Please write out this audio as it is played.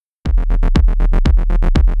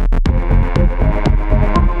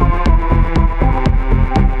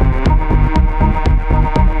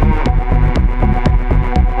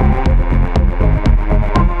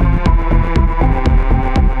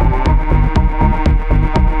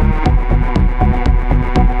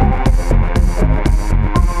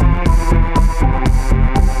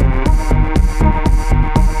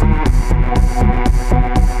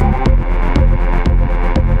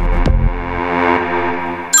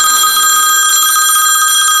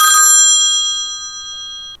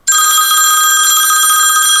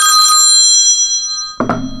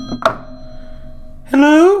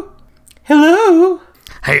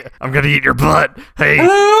I'm gonna eat your butt. Hey,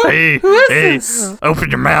 Hello? hey, Who is hey, this? open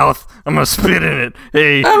your mouth. I'm gonna spit in it.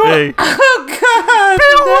 Hey, hey. Oh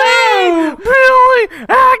God! Billy,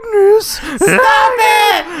 Agnes. Stop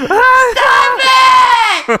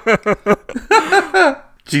it!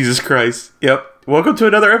 Jesus Christ. Yep. Welcome to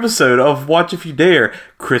another episode of Watch If You Dare,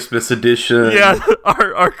 Christmas edition. Yeah,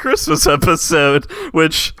 our Christmas episode,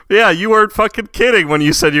 which, yeah, you weren't fucking kidding when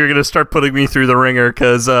you said you were going to start putting me through the ringer,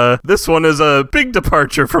 because this one is a big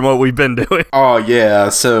departure from what we've been doing. Oh, yeah.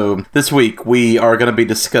 So, this week we are going to be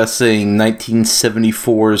discussing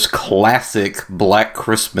 1974's classic Black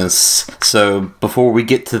Christmas. So, before we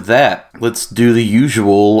get to that, let's do the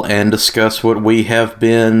usual and discuss what we have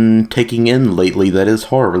been taking in lately that is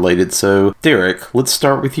horror-related. So, Derek, let's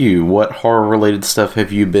start with you. What horror-related stuff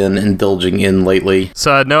have you been indulging in lately?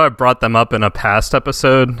 So I know I brought them up in a past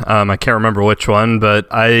episode. I can't remember which one, but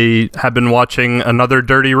I have been watching Another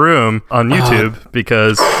Dirty Room on YouTube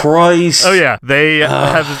because... Christ! Oh yeah, they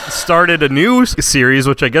have started a new series,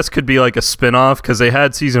 which I guess could be like a spin-off because they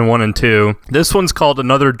had season 1 and 2. This one's called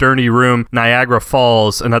Another Dirty Room, Niagara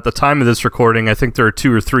Falls, and at the time of this recording, I think there are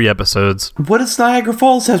 2 or 3 episodes. What does Niagara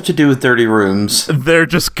Falls have to do with Dirty Rooms? They're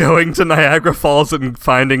just going to Niagara Falls and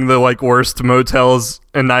finding the worst motels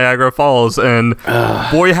in Niagara Falls, and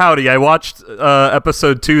boy howdy, I watched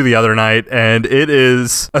episode 2 the other night, and it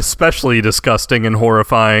is especially disgusting and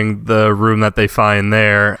horrifying, the room that they find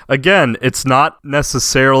there. Again, it's not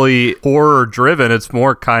necessarily horror driven, it's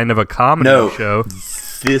more kind of a comedy show.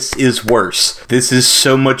 This is worse. This is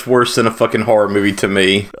so much worse than a fucking horror movie to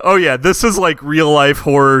me. Oh yeah, this is like real life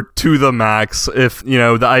horror to the max. If, you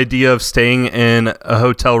know, the idea of staying in a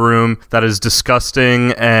hotel room that is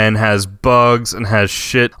disgusting and has bugs and has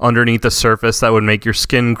shit underneath the surface that would make your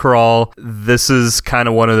skin crawl, this is kind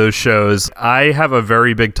of one of those shows. I have a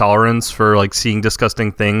very big tolerance for like seeing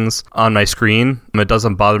disgusting things on my screen. It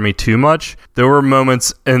doesn't bother me too much. There were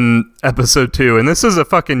moments in episode 2, and this is a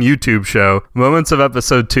fucking YouTube show, moments of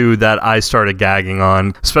episode 2 that I started gagging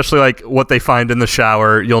on, especially like what they find in the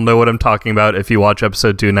shower. You'll know what I'm talking about if you watch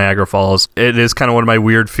episode 2 Niagara Falls. It is kind of one of my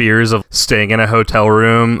weird fears of staying in a hotel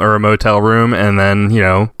room or a motel room and then, you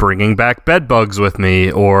know, bringing back bed bugs with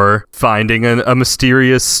me, or finding a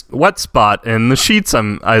mysterious wet spot in the sheets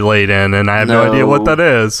I laid in and I have no idea what that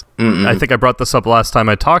is. I think I brought this up last time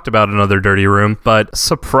I talked about Another Dirty Room, but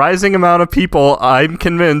surprising amount of people, I'm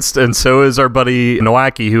convinced, and so is our buddy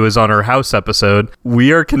Nowaki, who is on our house episode,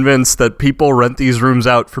 we are convinced that people rent these rooms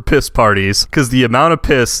out for piss parties, because the amount of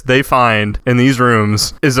piss they find in these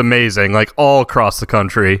rooms is amazing, like all across the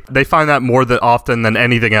country. They find that more often than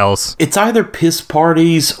anything else. It's either piss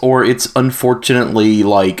parties or it's unfortunately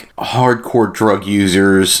like hardcore drug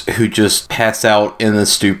users who just pass out in a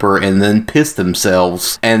stupor and then piss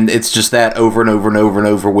themselves, and it's just that over and over and over and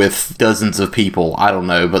over with dozens of people. I don't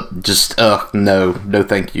know, but just no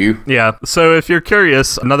thank you. Yeah, so if you're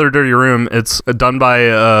curious, Another Dirty Room, it's done by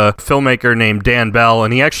a filmmaker named Dan Bell,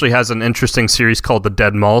 and he actually has an interesting series called the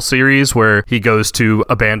Dead Mall series, where he goes to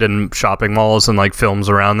abandoned shopping malls and like films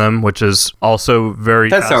around them, which is also very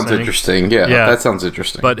fascinating. Sounds interesting. Yeah, that sounds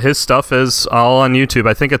interesting. But his stuff is all on YouTube.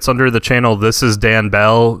 I think it's under the channel This Is Dan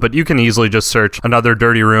Bell, but you can easily just search Another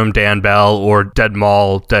Dirty Room Dan Bell or Dead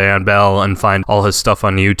Mall Dan Bell and find all his stuff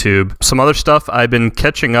on YouTube. Some other stuff, I've been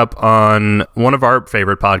catching up on one of our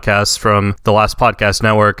favorite podcasts from the Last Podcast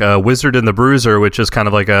Network, Wizard and the Bruiser, which is kind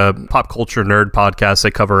of like a pop culture nerd podcast.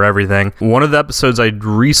 They cover everything. One of the episodes I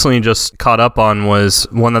recently just caught up on was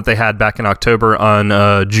one that they had back in October on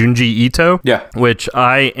Junji Ito, which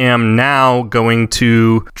I am now going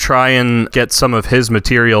to try and get some of his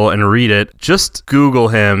material and read it. Just Google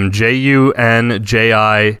him,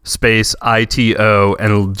 Junji space ITO,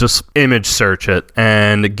 and just image search it,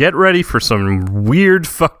 and get ready for some weird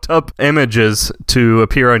fucked up images to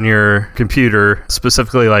appear on your computer,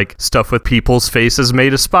 specifically like stuff with people's faces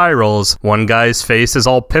made of spirals. One guy's face is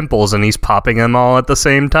all pimples and he's popping them all at the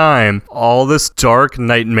same time. All this dark,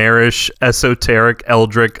 nightmarish, esoteric,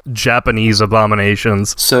 eldritch Japanese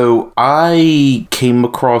abominations. So I came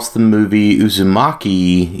across the movie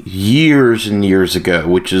Uzumaki years and years ago,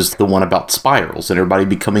 which is the one about spirals and everybody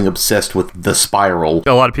becoming obsessed with the spiral.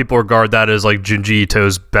 A lot of people regard that as like Junji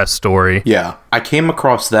Ito's best story. Yeah. I came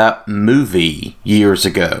across that movie years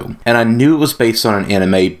ago, and I knew it was based on an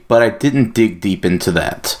anime, but I didn't dig deep into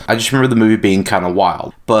that. I just remember the movie being kind of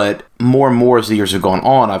wild. But more and more as the years have gone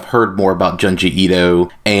on, I've heard more about Junji Ito,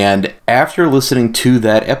 and after listening to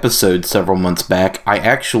that episode several months back, I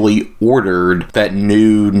actually ordered that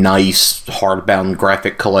new, nice, hardbound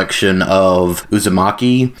graphic collection of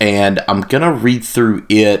Uzumaki, and I'm gonna read through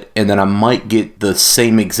it, and then I might get the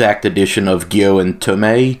same exact edition of Gyo and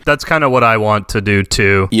Tomei. That's kind of what I want to do,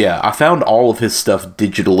 too. Yeah, I found all of his stuff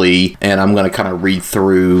digitally, and I'm gonna kind of read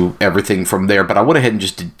through everything from there, but I went ahead and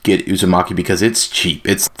just did get Uzumaki because it's cheap.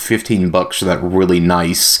 It's $15 for that really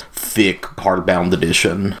nice, thick, hardbound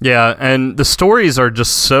edition. Yeah, and the stories are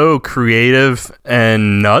just so creative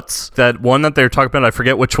and nuts. That one that they were talking about, I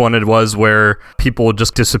forget which one it was, where people would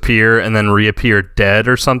just disappear and then reappear dead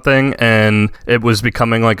or something, and it was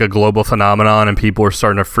becoming like a global phenomenon and people were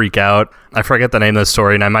starting to freak out. I forget the name of the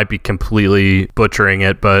story, and I might be completely butchering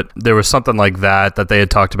it, but there was something like that they had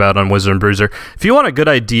talked about on Wizard and Bruiser. If you want a good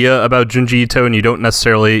idea about Junji Ito and you don't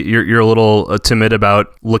necessarily, you're a little timid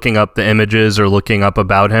about looking up the images or looking up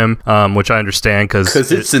about him, which I understand because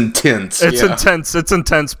it's intense. It's intense. It's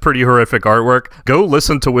intense, pretty horrific artwork. Go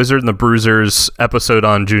listen to Wizard and the Bruiser's episode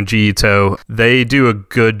on Junji Ito. They do a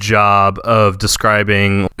good job of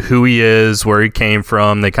describing who he is, where he came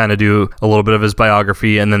from. They kind of do a little bit of his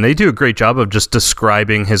biography, and then they do a great job of just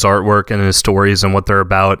describing his artwork and his stories and what they're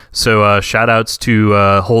about. So shout outs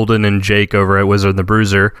to Holden and Jake over at Wizard and the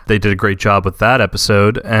Bruiser. They did a great job with that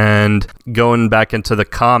episode. And going back into the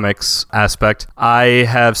comics aspect, I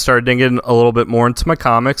have started digging a little bit more into my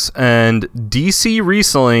comics, and DC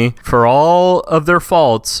recently, for all of their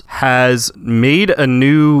faults, has made a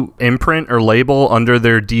new imprint or label under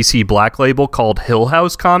their DC Black label called Hill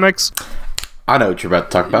House Comics. I know what you're about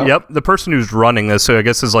to talk about. Yep. The person who's running this, so I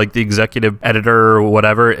guess is like the executive editor or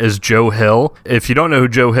whatever, is Joe Hill. If you don't know who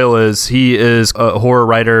Joe Hill is, he is a horror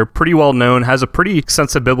writer, pretty well known, has a pretty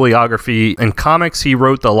extensive bibliography. In comics, he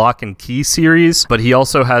wrote the Lock and Key series, but he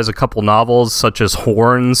also has a couple novels such as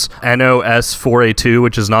Horns, NOS 4A2,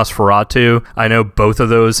 which is Nosferatu. I know both of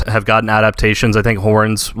those have gotten adaptations. I think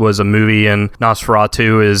Horns was a movie and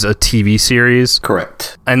Nosferatu is a TV series.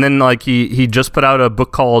 Correct. And then like he just put out a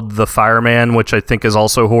book called The Fireman, which I think is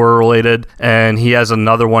also horror related, and he has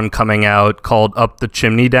another one coming out called Up the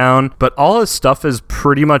Chimney Down. But all his stuff is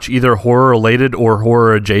pretty much either horror related or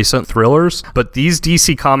horror adjacent thrillers. But these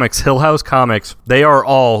DC Comics, Hill House Comics, they are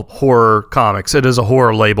all horror comics. It is a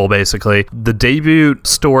horror label basically. The debut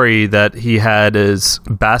story that he had is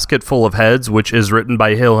Basket Full of Heads, which is written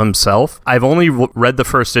by Hill himself. I've only read the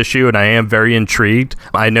first issue and I am very intrigued.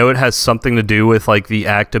 I know it has something to do with like the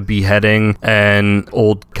act of beheading and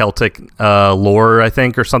old Celtic lore, I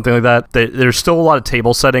think, or something like that. There's still a lot of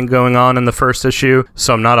table setting going on in the first issue,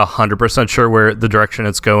 so I'm not 100% sure where the direction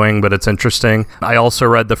it's going, but it's interesting. I also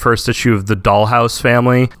read the first issue of the Dollhouse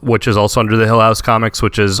Family, which is also under the Hill House Comics,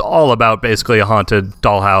 which is all about basically a haunted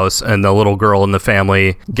dollhouse, and the little girl in the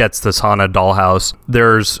family gets this haunted dollhouse.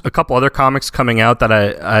 There's a couple other comics coming out that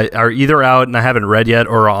I are either out and I haven't read yet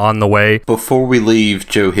or are on the way. Before we leave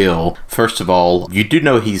Joe Hill, first of all, you do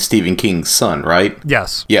know he's Stephen King's son, right?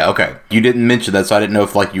 Yes. Yeah, okay. You didn't mention that, so I didn't know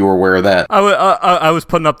if like you were aware of that. I was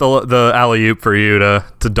putting up the alley-oop for you to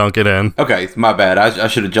dunk it in. Okay, my bad. I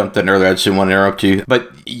should have jumped in earlier. I just didn't want to interrupt you. But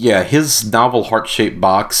yeah, his novel Heart-Shaped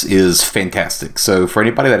Box is fantastic. So for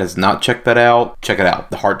anybody that has not checked that out, check it out.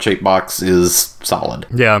 The Heart-Shaped Box is solid.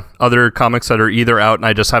 Yeah, other comics that are either out and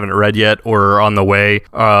I just haven't read yet or are on the way.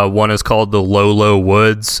 One is called The Low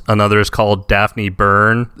Woods. Another is called Daphne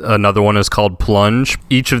Byrne. Another one is called Plunge.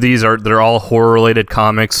 Each of these they're all horror-related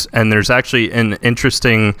comics, and there's actually an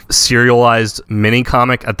interesting serialized mini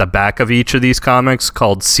comic at the back of each of these comics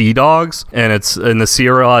called Sea Dogs, and it's in the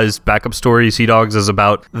serialized backup story. Sea Dogs is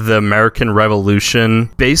about the American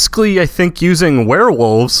Revolution, basically I think using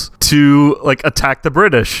werewolves to like attack the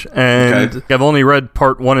British. And okay. I've only read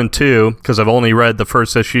part 1 and 2 because I've only read the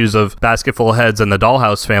first issues of Basket Full of Heads and the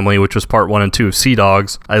Dollhouse Family, which was part 1 and 2 of Sea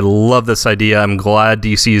Dogs. I love this idea. I'm glad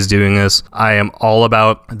DC is doing this. I am all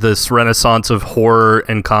about this renaissance of horror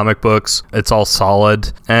and comic books. It's all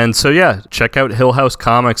solid. And so yeah, check out Hill House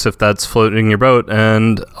Comics if that's floating your boat.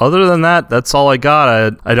 And other than that, that's all I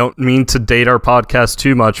got. I don't mean to date our podcast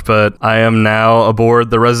too much, but I am now aboard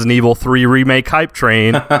the Resident Evil 3 remake hype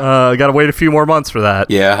train. I gotta wait a few more months for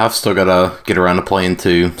that. Yeah, I've still gotta get around to playing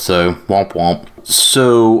too, so womp womp.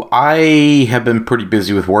 So I have been pretty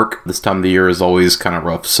busy with work. This time of the year is always kind of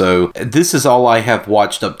rough. So this is all I have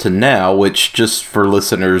watched up to now, which just for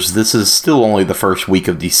listeners, this is still only the first week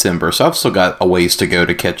of December. So I've still got a ways to go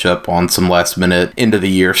to catch up on some last minute end of the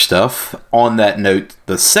year stuff. On that note, the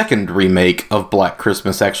The second remake of Black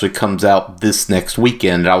Christmas actually comes out this next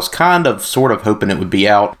weekend. I was sort of hoping it would be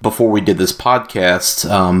out before we did this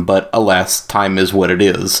podcast, but alas, time is what it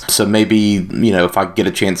is. So maybe, if I get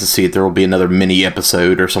a chance to see it, there will be another mini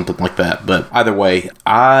episode or something like that. But either way,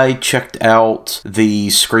 I checked out the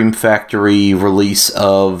Scream Factory release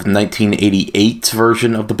of 1988's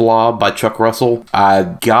version of The Blob by Chuck Russell.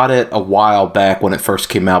 I got it a while back when it first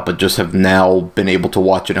came out, but just have now been able to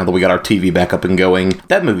watch it now that we got our TV back up and going.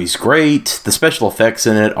 That movie's great. The special effects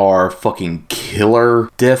in it are fucking killer.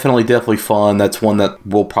 Definitely fun. That's one that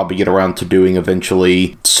we'll probably get around to doing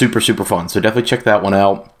eventually. Super fun. So definitely check that one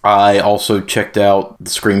out. I also checked out the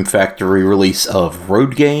Scream Factory release of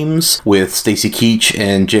Road Games with Stacy Keach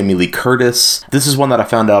and Jamie Lee Curtis. This is one that I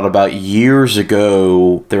found out about years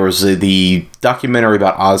ago. There was the documentary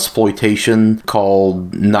about Ozploitation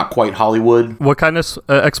called Not Quite Hollywood. What kind of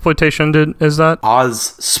exploitation is that?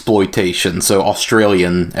 Ozploitation, so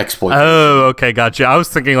Australian exploitation. Oh, okay, gotcha. I was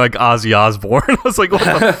thinking like Ozzy Osbourne. I was like, what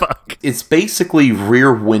the fuck? It's basically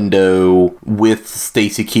Rear Window with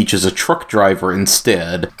Stacy Keach as a truck driver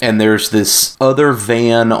instead. And there's this other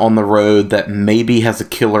van on the road that maybe has a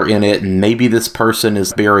killer in it, and maybe this person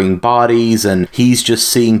is burying bodies, and he's just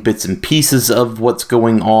seeing bits and pieces of what's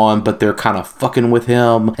going on, but they're kind of fucking with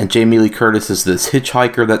him. And Jamie Lee Curtis is this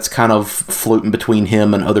hitchhiker that's kind of floating between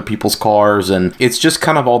him and other people's cars, and it's just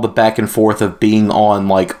kind of all the back and forth of being on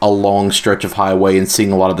like a long stretch of highway and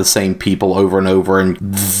seeing a lot of the same people over and over, and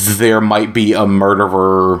there might be a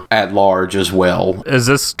murderer at large as well. Is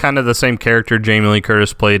this kind of the same character Jamie Lee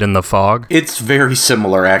Curtis played in The Fog? It's very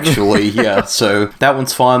similar, actually. Yeah, so that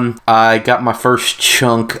one's fun. I got my first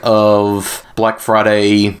chunk of Black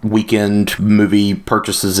Friday weekend movie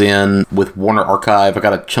purchases in with Warner Archive. I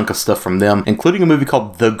got a chunk of stuff from them, including a movie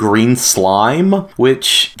called The Green Slime,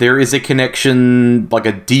 which there is a connection, like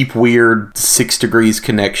a deep, weird 6 Degrees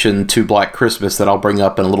connection to Black Christmas that I'll bring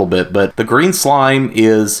up in a little bit. But The Green Slime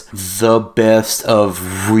is the best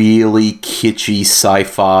of really kitschy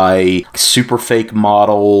sci-fi, super fake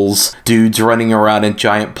models, dudes running around in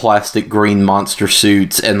giant plastic green monster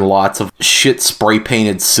suits, and lots of shit spray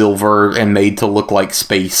painted silver and made to look like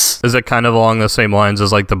space. Is it kind of along the same lines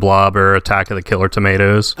as like The Blob or Attack of the Killer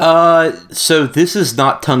Tomatoes? So this is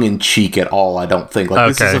not tongue-in-cheek at all, I don't think. Like,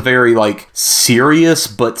 This is a very, like, serious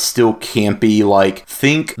but still campy, like,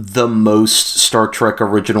 think the most Star Trek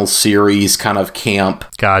original series kind of camp.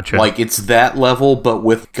 Gotcha. Like, it's that level, but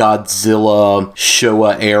with Godzilla,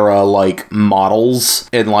 Showa era, like, models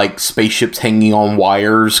and, like, spaceships hanging on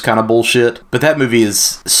wires kind of bullshit. But that movie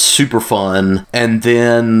is super fun. And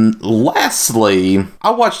then, lastly,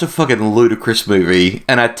 I watched a fucking ludicrous movie,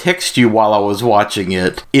 and I texted you while I was watching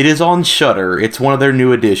it. It is on Shudder. It's one of their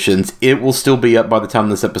new editions. It will still be up by the time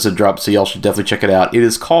this episode drops, so y'all should definitely check it out. It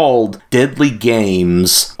is called Deadly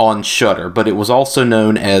Games on Shudder, but it was also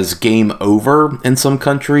known as Game Over in some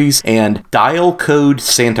countries, and Dial Code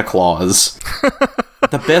Santa Claus.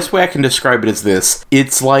 The best way I can describe it is this.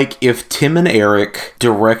 It's like if Tim and Eric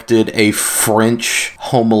directed a French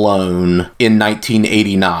Home Alone in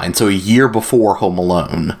 1989, so a year before Home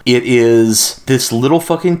Alone. It is this little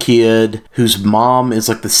fucking kid whose mom is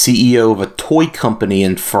like the CEO of a toy company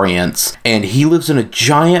in France, and he lives in a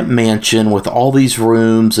giant mansion with all these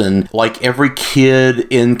rooms, and like every kid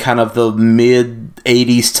in kind of the mid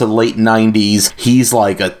 80s to late 90s, he's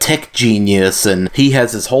like a tech genius, and he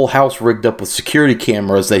has his whole house rigged up with security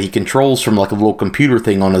cameras that he controls from like a little computer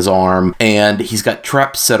thing on his arm, and he's got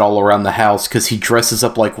traps set all around the house because he dresses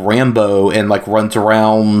up like Rambo and like runs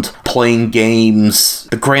around playing games.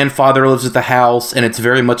 The grandfather lives at the house, and it's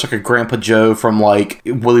very much like a Grandpa Joe from like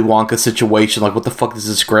Willy Wonka situation. Like, what the fuck does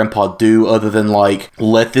this grandpa do other than like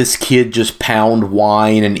let this kid just pound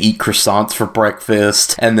wine and eat croissants for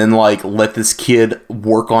breakfast, and then like let this kid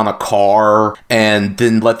work on a car, and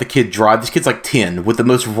then let the kid drive. This kid's like 10 with the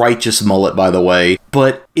most righteous mullet, by the way.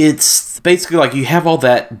 But it's basically like you have all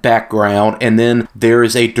that background, and then there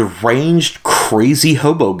is a deranged, crazy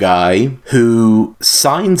hobo guy who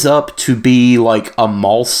signs up to be like a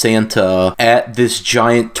mall Santa at this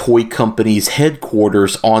giant toy company's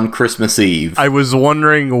headquarters on Christmas Eve. I was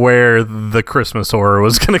wondering where the Christmas horror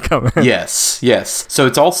was going to come in. Yes. So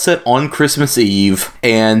it's all set on Christmas Eve,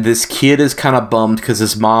 and this kid is kind of bummed because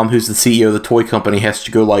his mom, who's the CEO of the toy company, has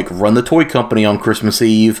to go like run the toy company on Christmas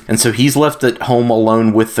Eve, and so he's left at home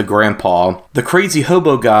alone with the grandpa. The crazy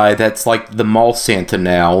hobo guy that's like the mall Santa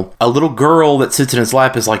now, a little girl that sits in his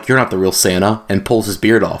lap is like, "You're not the real Santa," and pulls his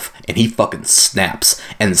beard off. And he fucking snaps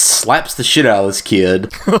and slaps the shit out of this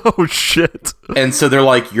kid. Oh, shit. And so they're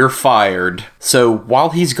like, "You're fired." So while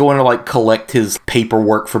he's going to like collect his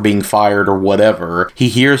paperwork for being fired or whatever, he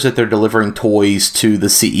hears that they're delivering toys to the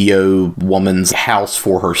CEO woman's house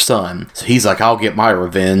for her son. So he's like, "I'll get my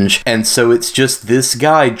revenge." And so it's just this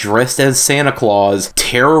guy dressed as Santa Claus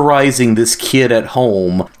terrorizing this kid at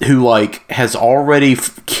home who like has already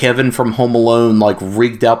Kevin from Home Alone like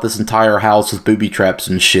rigged out this entire house with booby traps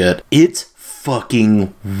and shit. It's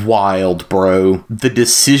fucking wild, bro. The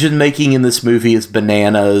decision making in this movie is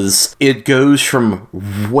bananas. It goes from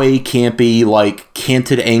way campy, like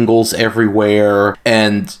canted angles everywhere,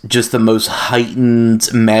 and just the most heightened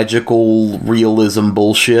magical realism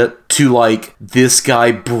bullshit, to like this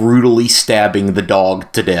guy brutally stabbing the dog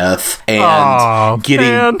to death and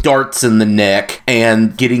getting darts in the neck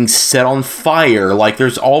and getting set on fire. Like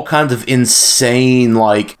there's all kinds of insane,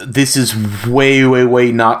 like this is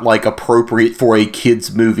way not like appropriate for a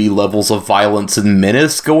kid's movie levels of violence and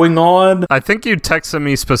menace going on. I think you texted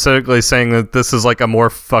me specifically saying that this is like a more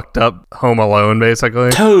fucked up Home Alone,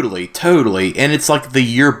 basically. Totally. And it's like the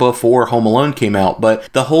year before Home Alone came out,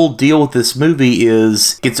 but the whole deal with this movie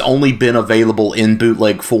is it's only been available in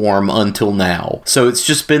bootleg form until now. So it's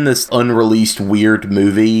just been this unreleased weird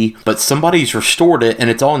movie, but somebody's restored it and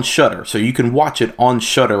it's on Shudder. So you can watch it on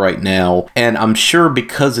Shudder right now. And I'm sure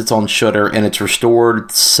because it's on Shudder and it's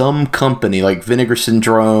restored, some company like Vinegar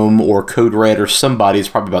Syndrome or Code Red or somebody is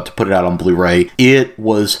probably about to put it out on Blu-ray. It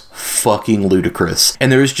was fucking ludicrous.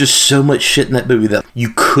 And there is just so much shit in that movie that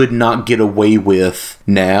you could not get away with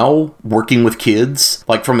now working with kids,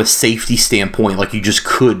 like from a safety standpoint. Like you just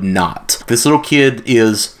could not. This little kid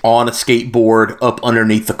is on a skateboard up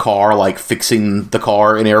underneath the car, like fixing the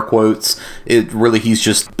car in air quotes. He's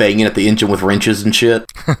just banging at the engine with wrenches and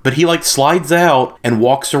shit. But he like slides out and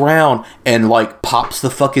walks around and like pops the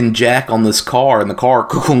fucking jack on this car and the car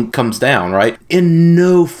comes down, right? In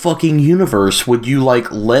no fucking universe would you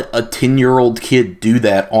like let a 10-year-old kid do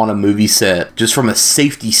that on a movie set just from a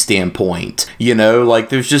safety standpoint, you know? Like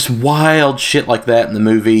there's just wild shit like that in the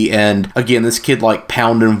movie. And again, this kid like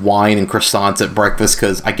pounding wine and croissants at breakfast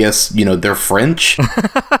because I guess, you know, they're French.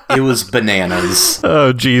 It was bananas.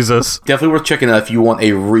 Oh, Jesus. Definitely worth checking out if you want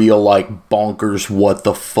a real like bonkers what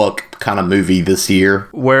the fuck kind of movie this year.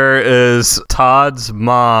 Whereas Todd's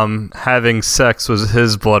mom having sex was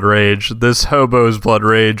his blood rage, this hobo's blood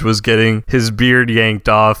rage was getting his beard yanked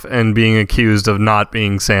off and being accused of not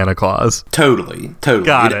being Santa Claus. Totally.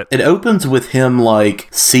 Got it. It opens with him like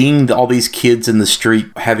seeing all these kids in the street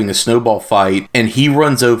having a snowball fight, and he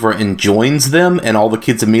runs over and joins them, and all the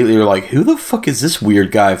kids immediately are like, "Who the fuck is this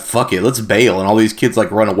weird guy? Fuck it, let's bail." And all these kids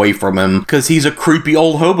like run away from him because he's a creepy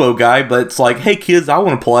old hobo guy, but it's like, "Hey kids, I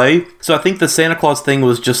want to play." So I think the Santa Claus thing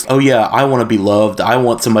was just, oh yeah, I want to be loved. I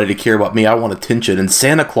want somebody to care about me. I want attention. And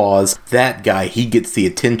Santa Claus, that guy, he gets the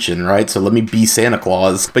attention, right? So let me be Santa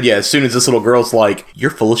Claus. But yeah, as soon as this little girl's like, "You're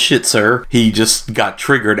full of shit, sir," he just got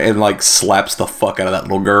triggered and like slaps the fuck out of that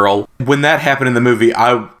little girl. When that happened in the movie,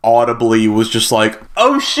 I audibly was just like,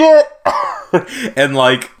 "Oh shit!" and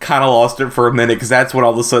like kind of lost it for a minute because that's when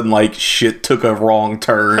all of a sudden like shit took a wrong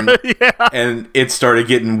turn. Yeah. And it started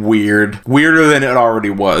getting weirder than it already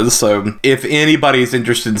was. So if anybody is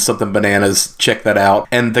interested in something bananas, check that out.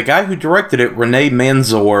 And the guy who directed it, Rene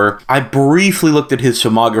Manzor, I briefly looked at his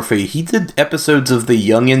filmography. He did episodes of the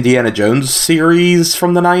Young Indiana Jones series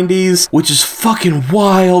from the 90s, which is fucking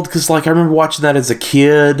wild because like I remember watching that as a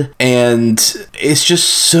kid, and it's just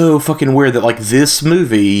so fucking weird that like this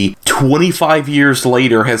movie 25 years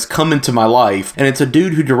later has come into my life, and it's a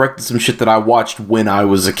dude who directed some shit that I watched when I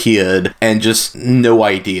was a kid and just no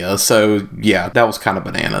idea. So yeah, that was kind of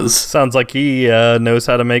bananas. Sounds like he knows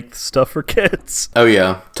how to make stuff for kids. Oh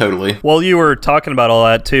yeah, totally. While you were talking about all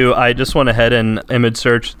that too, I just went ahead and image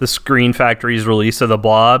searched the Screen Factory's release of The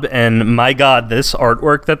Blob, and my god, this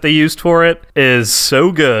artwork that they used for it is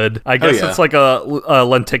so good. I guess it's like a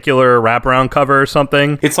lenticular wraparound cover or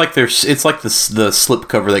something. It's like the slip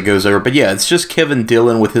cover that goes over, but yeah, it's just Kevin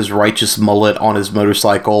Dillon with his righteous mullet on his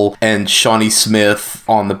motorcycle and Shawnee Smith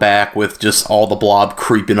on the back with just all the blob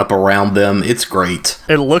creeping up around them. It's great.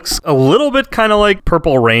 It looks a little bit kind of like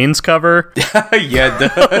Purple Rain's cover. Yeah,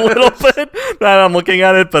 a little bit that I'm looking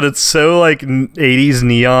at it, but it's so like 80s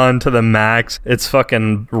neon to the max. It's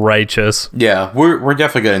fucking righteous. Yeah, we're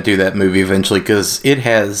definitely going to do that movie eventually because it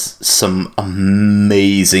has some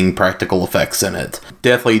amazing practical effects in it.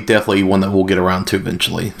 Definitely one that we'll get around to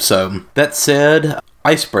eventually. So, that said,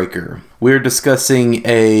 Icebreaker. we're discussing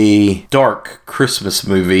a dark Christmas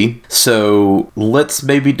movie. So let's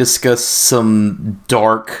maybe discuss some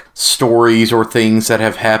dark stories or things that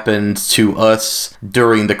have happened to us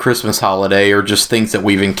during the Christmas holiday, or just things that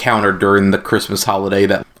we've encountered during the Christmas holiday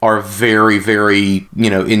that are very, very,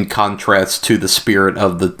 in contrast to the spirit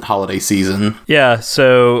of the holiday season. Yeah,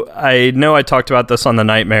 so I know I talked about this on The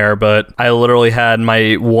Nightmare, but I literally had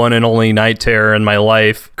my one and only night terror in my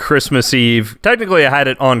life, Christmas Eve. Technically, I had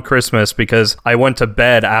it on Christmas because I went to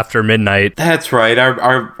bed after midnight. That's right.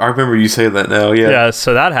 I remember you saying that now, yeah. Yeah,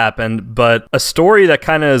 so that happened, but a story that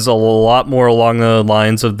kind of is a lot more along the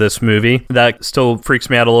lines of this movie that still freaks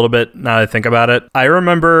me out a little bit now that I think about it. I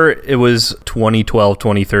remember it was 2012,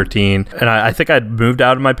 2013, and I think I'd moved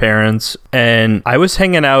out of my parents, and I was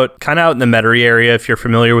hanging out kind of out in the Metairie area, if you're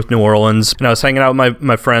familiar with New Orleans, and I was hanging out with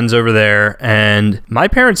my friends over there, and my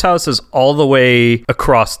parents' house is all the way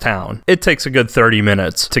across town. It takes a good 30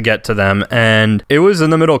 minutes to get to them, and it was in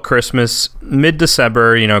the middle of Christmas,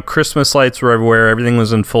 mid-December, Christmas lights were everywhere, everything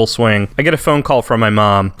was in full swing. I get a phone call from my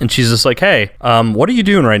mom, and she's just like, hey, what are you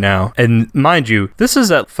doing right now? And mind you, this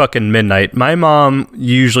is at fucking midnight. My mom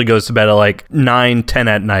usually goes to bed at like 9, 10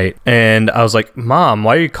 at night, and I was like, Mom,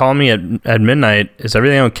 why are you calling me at midnight? Is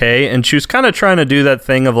everything okay? And she was kind of trying to do that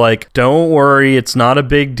thing of like, don't worry, it's not a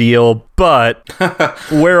big deal, but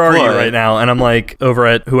where are you right now? And I'm like, over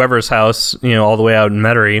at whoever's house, all the way out in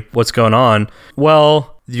Metairie. What's going on?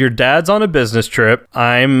 Well, your dad's on a business trip.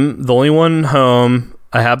 I'm the only one home.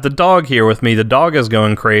 I have the dog here with me. The dog is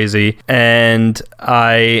going crazy, and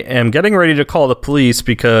I am getting ready to call the police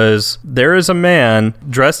because there is a man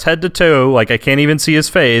dressed head to toe, like I can't even see his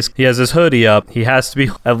face. He has his hoodie up. He has to be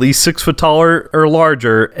at least 6 foot taller or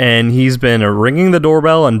larger, and he's been ringing the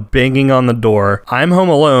doorbell and banging on the door. I'm home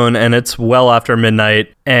alone, and it's well after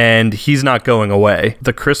midnight, and he's not going away.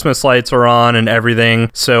 The Christmas lights are on and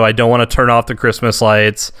everything, so I don't want to turn off the Christmas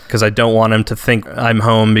lights because I don't want him to think I'm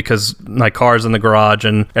home because my car's in the garage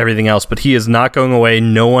and everything else, but he is not going away.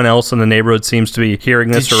 No one else in the neighborhood seems to be hearing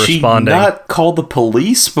this or responding. Did she not call the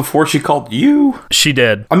police before she called you? She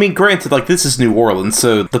did. I mean, granted, like, this is New Orleans,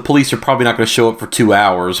 so the police are probably not going to show up for 2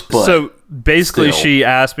 hours, but... So basically, she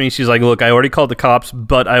asked me, she's like, look, I already called the cops,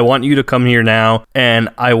 but I want you to come here now, and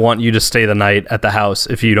I want you to stay the night at the house,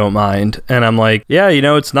 if you don't mind. And I'm like, yeah,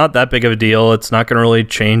 it's not that big of a deal. It's not going to really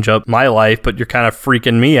change up my life, but you're kind of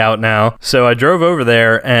freaking me out now. So I drove over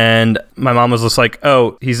there, and my mom was just like,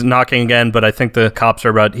 oh, he's knocking again, but I think the cops are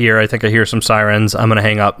about here. I think I hear some sirens. I'm going to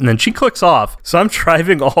hang up. And then she clicks off. So I'm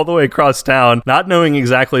driving all the way across town, not knowing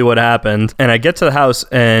exactly what happened. And I get to the house,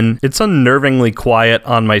 and it's unnervingly quiet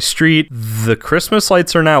on my street. The Christmas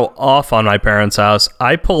lights are now off on my parents' house.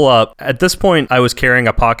 I pull up. At this point, I was carrying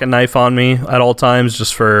a pocket knife on me at all times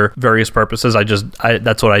just for various purposes.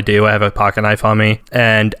 That's what I do. I have a pocket knife on me.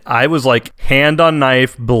 And I was like hand on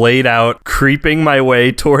knife, blade out, creeping my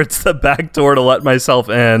way towards the back door to let myself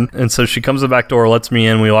in. And so she comes to the back door, lets me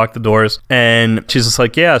in. We lock the doors. And she's just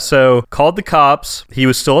like, yeah, so called the cops. He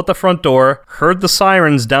was still at the front door, heard the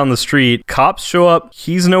sirens down the street. Cops show up.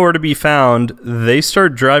 He's nowhere to be found. They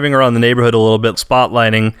start driving around the neighborhood a little bit,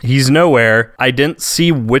 spotlighting. He's nowhere. I didn't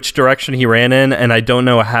see which direction he ran in, and I don't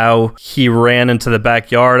know how he ran into the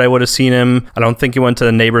backyard. I would have seen him. I don't think he went to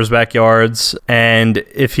the neighbors' backyards, and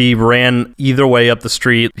if he ran either way up the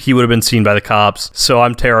street, he would have been seen by the cops. So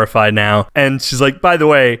I'm terrified now. And she's like, by the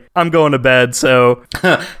way, I'm going to bed, so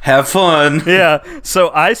have fun. Yeah, so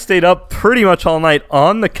I stayed up pretty much all night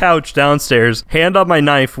on the couch downstairs, hand on my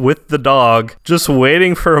knife with the dog, just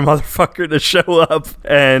waiting for a motherfucker to show up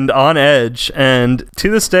and on edge. And to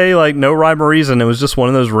this day, like, no rhyme or reason. It was just one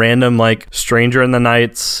of those random, like, stranger in the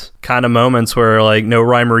nights kind of moments where, like, no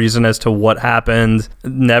rhyme or reason as to what happened.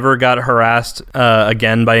 Never got harassed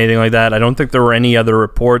again by anything like that. I don't think there were any other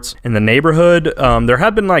reports in the neighborhood. There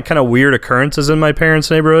have been, like, kind of weird occurrences in my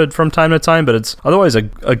parents' neighborhood from time to time, but it's otherwise a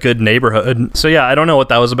good neighborhood. So yeah, I don't know what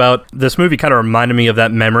that was about. This movie kind of reminded me of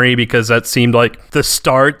that memory because that seemed like the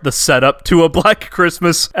setup to a Black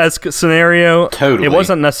Christmas-esque scenario. Totally. It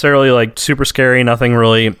wasn't necessarily, like, super scary. Nothing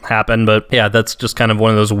really happened, but yeah, that's just kind of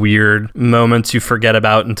one of those weird moments you forget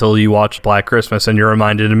about until you watch Black Christmas and you're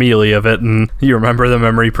reminded immediately of it, and you remember the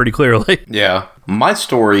memory pretty clearly. Yeah. My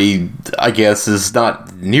story, I guess, is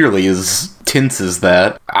not nearly as tense is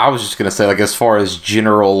that? I was just gonna say, like, as far as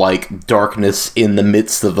general, like, darkness in the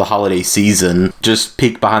midst of the holiday season, just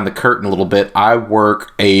peek behind the curtain a little bit. I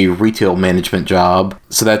work a retail management job,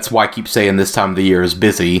 so that's why I keep saying this time of the year is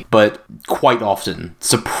busy, but quite often,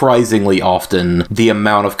 surprisingly often, the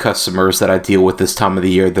amount of customers that I deal with this time of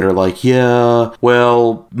the year that are like, yeah,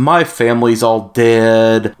 well, my family's all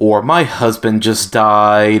dead, or my husband just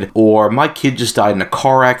died, or my kid just died in a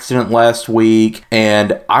car accident last week,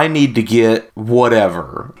 and I need to get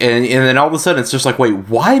whatever. And then all of a sudden it's just like, wait,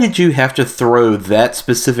 why did you have to throw that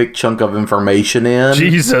specific chunk of information in?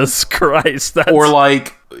 Jesus Christ. Or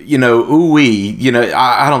like, you know,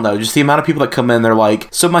 I don't know, just the amount of people that come in, they're like,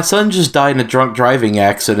 so my son just died in a drunk driving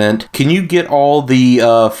accident. Can you get all the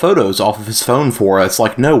photos off of his phone for us?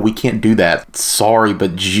 Like, no, we can't do that. Sorry,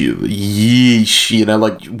 but yeesh, you know,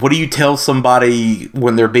 like, what do you tell somebody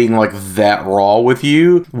when they're being, like, that raw with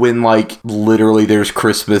you? When, like, literally there's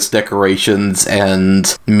Christmas decorations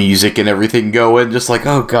and music and everything going, just like,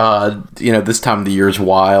 oh God, you know, this time of the year is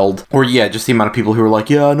wild. Or, yeah, just the amount of people who are like,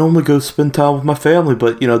 yeah, I normally go spend time with my family,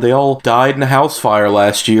 but, you know, they all died in a house fire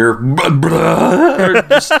last year.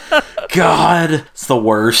 Just, God, it's the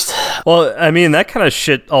worst. Well, I mean, that kind of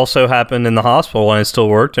shit also happened in the hospital when I still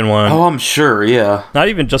worked in one. Oh, I'm sure, yeah. Not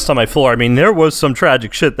even just on my floor. I mean, there was some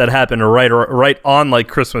tragic shit that happened right on, like,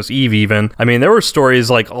 Christmas Eve even. I mean, there were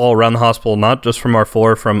stories, like, all around the hospital, not just from our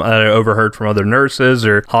floor, from I overheard from other nurses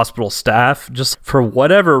or hospital staff, just for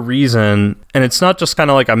whatever reason. And it's not just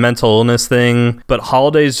kind of like a mental illness thing, but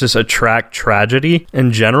holidays just attract tragedy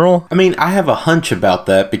in general. I mean, I have a hunch about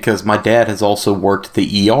that because my dad has also worked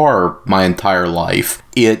the ER my entire life.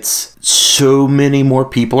 It's so many more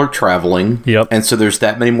people are traveling. Yep. And so there's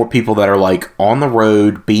that many more people that are like on the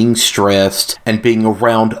road being stressed and being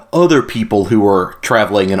around other people who are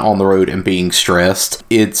traveling and on the road and being stressed.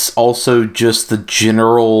 It's also just the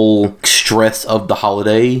general stress of the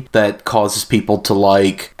holiday that causes people to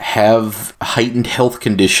like have heightened health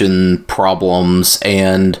condition problems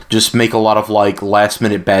and just make a lot of like last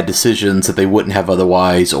minute bad decisions that they wouldn't have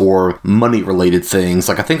otherwise, or money related things.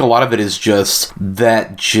 Like, I think a lot of it is just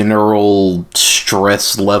that general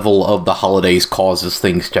stress level of the holidays causes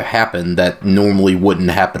things to happen that normally wouldn't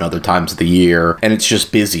happen other times of the year, and it's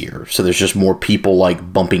just busier, so there's just more people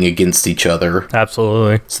like bumping against each other.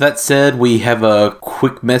 Absolutely. So that said, we have a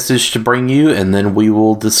quick message to bring you, and then we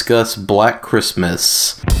will discuss Black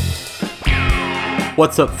Christmas.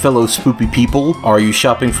 What's up, fellow spoopy people? Are you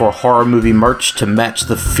shopping for horror movie merch to match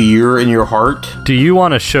the fear in your heart? Do you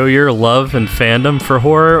want to show your love and fandom for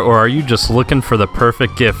horror, or are you just looking for the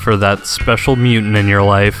perfect gift for that special mutant in your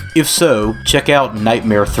life? If so, check out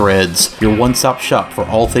Nightmare Threads, your one-stop shop for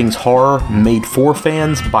all things horror, made for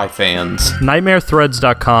fans by fans.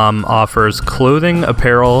 NightmareThreads.com offers clothing,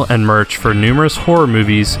 apparel, and merch for numerous horror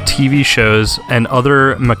movies, TV shows, and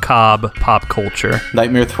other macabre pop culture.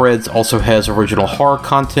 Nightmare Threads also has original horror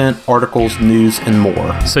content, articles, news, and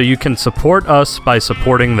more. So you can support us by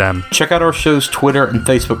supporting them. Check out our show's Twitter and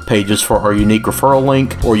Facebook pages for our unique referral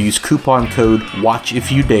link, or use coupon code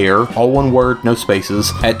WATCHIFYOUDARE, all one word, no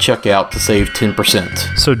spaces, at checkout to save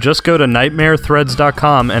 10%. So just go to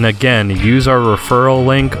nightmarethreads.com and again, use our referral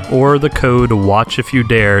link or the code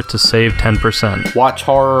WATCHIFYOUDARE to save 10%. Watch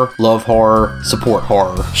horror, love horror, support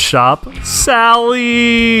horror. Shop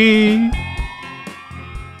Sally!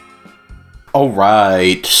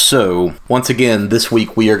 Alright, so once again, this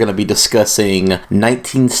week we are going to be discussing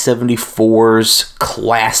 1974's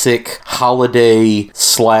classic holiday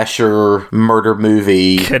slasher murder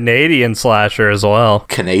movie. Canadian slasher as well.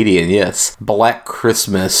 Canadian, yes. Black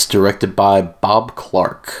Christmas, directed by Bob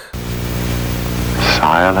Clark.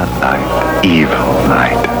 Silent night, evil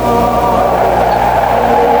night.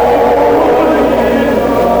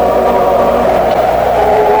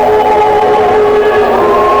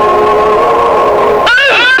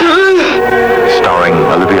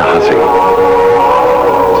 Olivia Hussey.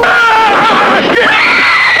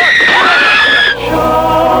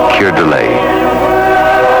 Keir Dullea.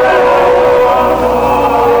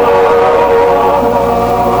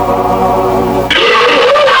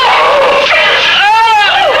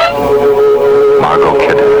 Margot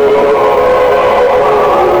Kidder.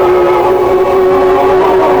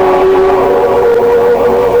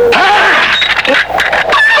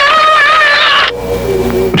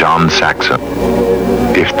 John Saxon.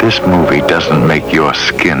 If this movie doesn't make your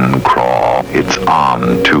skin crawl, it's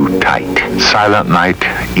on too tight. Silent Night,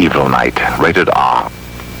 Evil Night, rated R.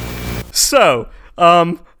 So,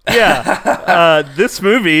 Yeah, this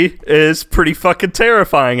movie is pretty fucking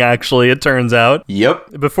terrifying, actually, it turns out.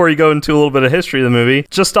 Yep. Before you go into a little bit of history of the movie,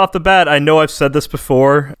 just off the bat, I know I've said this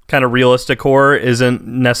before, kind of realistic horror isn't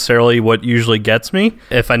necessarily what usually gets me.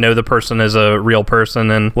 If I know the person is a real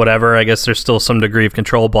person and whatever, I guess there's still some degree of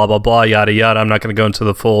control, blah, blah, blah, yada, yada. I'm not going to go into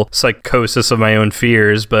the full psychosis of my own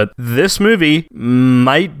fears, but this movie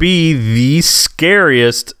might be the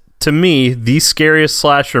scariest, to me, the scariest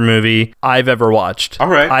slasher movie I've ever watched. All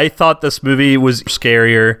right. I thought this movie was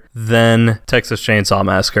scarier than Texas Chainsaw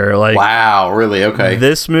Massacre. Wow, really? Okay.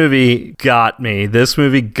 This movie got me. This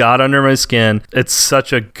movie got under my skin. It's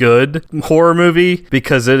such a good horror movie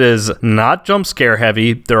because it is not jump scare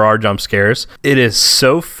heavy. There are jump scares. It is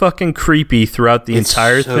so fucking creepy throughout the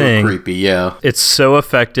entire thing. It's so creepy, yeah. It's so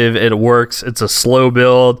effective. It works. It's a slow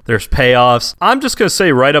build. There's payoffs. I'm just going to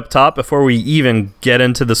say right up top, before we even get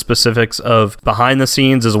into the specifics of behind the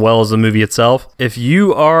scenes as well as the movie itself, if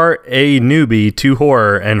you are a newbie to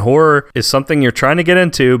horror and horror is something you're trying to get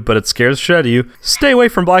into but it scares the shit out of you, stay away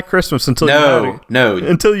from Black Christmas until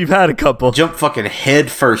you've had a couple. Jump fucking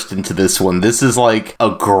head first into this one. This is like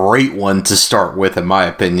a great one to start with, in my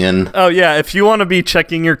opinion. Oh yeah, if you want to be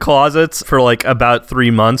checking your closets for like about 3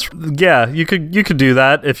 months, yeah, you could do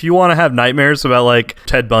that. If you want to have nightmares about like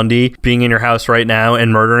Ted Bundy being in your house right now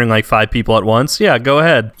and murdering like 5 people at once, yeah, go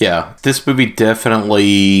ahead. Yeah, this movie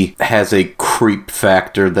definitely has a creep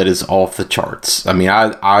factor that is off the charts. I mean,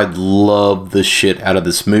 I love the shit out of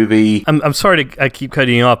this movie. I'm sorry I keep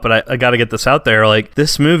cutting you off, but I got to get this out there. Like,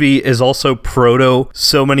 this movie is also proto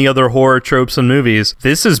so many other horror tropes and movies.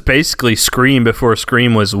 This is basically Scream before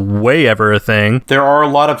Scream was way ever a thing. There are a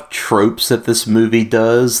lot of tropes that this movie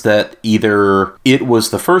does that either it was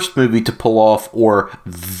the first movie to pull off or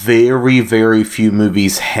very, very few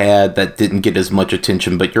movies had that didn't get as much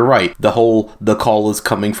attention. But you're right. The whole "the call is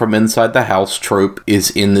coming from inside the house" trope is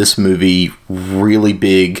in this movie really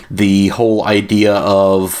big. The whole idea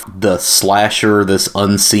of the slasher, this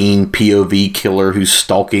unseen POV killer who's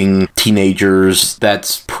stalking teenagers,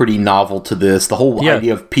 that's pretty novel to this. The whole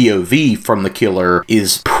idea of POV from the killer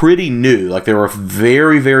is pretty new. Like, there were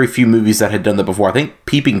very, very few movies that had done that before. I think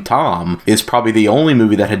Peeping Tom is probably the only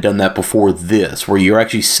movie that had done that before this, where you're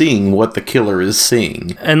actually seeing what the killer is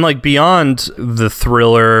seeing. And like beyond the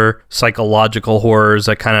thriller, psychological horrors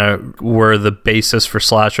that kind of were the basis for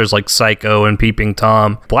slashers like Psycho and Peeping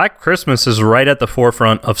Tom, Black Christmas is right at the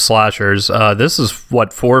forefront of slashers. This is, 4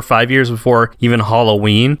 or 5 years before even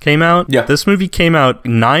Halloween came out? Yeah. This movie came out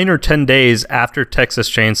 9 or 10 days after Texas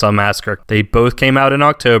Chainsaw Massacre. They both came out in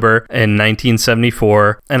October in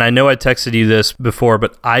 1974. And I know I texted you this before,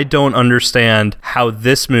 but I don't understand how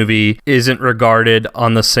this movie isn't regarded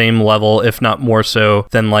on the same level, if not more so,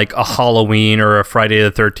 than like a Halloween or a Friday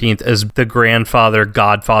the 13th as the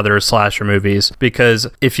godfather of slasher movies. Because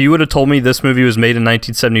if you would have told me this movie was made in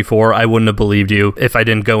 1974, I wouldn't have believed you if I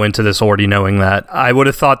didn't go into this already knowing that. I would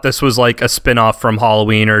have thought this was like a spin-off from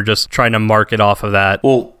Halloween or just trying to market off of that.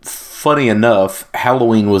 Well, funny enough,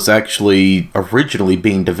 Halloween was actually originally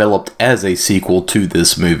being developed as a sequel to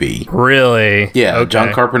this movie. Really? Yeah, okay.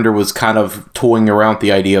 John Carpenter was kind of toying around with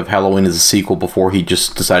the idea of Halloween as a sequel before he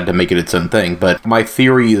just decided to make it its own thing. But my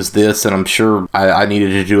theory is this, and I'm sure I needed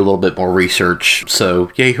to do a little bit more research.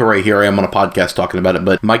 So, yay, hooray, here I am on a podcast talking about it.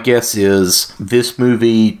 But my guess is this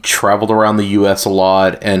movie traveled around the U.S. a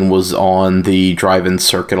lot and was on the drive-in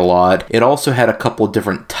circuit a lot. It also had a couple of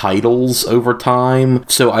different titles over time.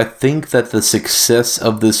 So I think that the success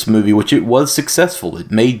of this movie, which it was successful, it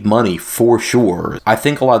made money for sure. I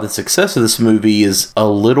think a lot of the success of this movie is a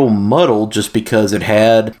little muddled just because it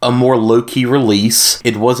had a more low-key release.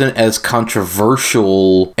 It wasn't as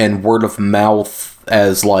controversial and word of mouth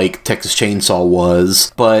as like Texas Chainsaw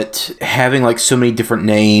was, but having like so many different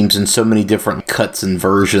names and so many different cuts and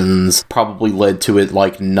versions probably led to it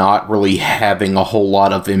like not really having a whole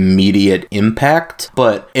lot of immediate impact.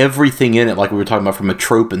 But everything in it, like we were talking about from a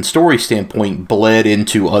trope and story standpoint, bled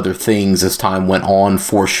into other things as time went on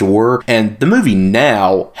for sure. And the movie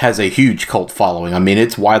now has a huge cult following. I mean,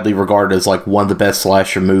 it's widely regarded as like one of the best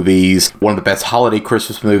slasher movies, one of the best holiday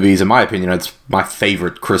Christmas movies. In my opinion, it's my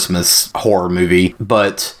favorite Christmas horror movie.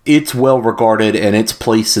 But it's well regarded, and its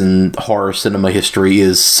place in horror cinema history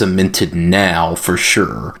is cemented now for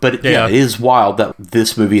sure. But yeah, it is wild that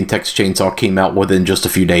this movie and Texas Chainsaw came out within just a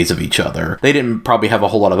few days of each other. They didn't probably have a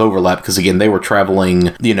whole lot of overlap because, again, they were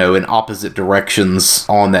traveling, you know, in opposite directions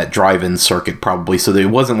on that drive-in circuit probably. So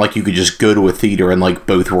it wasn't like you could just go to a theater and like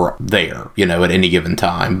both were there, you know, at any given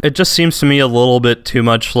time. It just seems to me a little bit too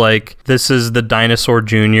much like this is the Dinosaur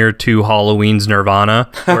Jr. to Halloween means Nirvana,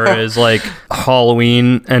 whereas like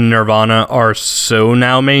Halloween and Nirvana are so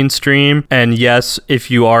now mainstream. And yes,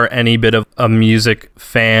 if you are any bit of a music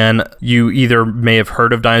fan, you either may have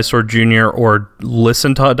heard of Dinosaur Jr. or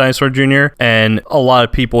listened to Dinosaur Jr. And a lot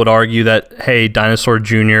of people would argue that, hey, Dinosaur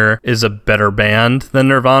Jr. is a better band than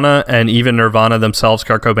Nirvana. And even Nirvana themselves,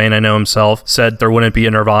 Kurt Cobain, I know himself, said there wouldn't be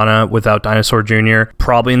a Nirvana without Dinosaur Jr.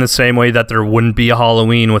 Probably in the same way that there wouldn't be a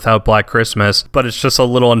Halloween without Black Christmas. But it's just a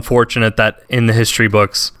little unfortunate that in the history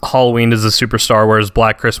books, Halloween is a superstar, whereas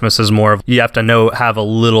Black Christmas is more of, you have to have a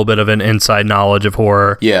little bit of an inside knowledge of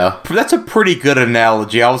horror. Yeah, that's a pretty good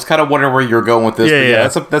analogy. I was kind of wondering where you're going with this. Yeah.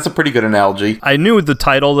 That's a pretty good analogy. I knew the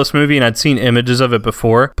title of this movie and I'd seen images of it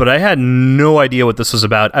before, but I had no idea what this was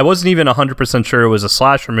about. I wasn't even 100% sure it was a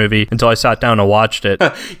slasher movie until I sat down and watched it.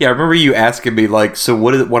 Yeah, I remember you asking me, like, so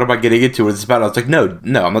what am I getting into? What it's about? I was like, no,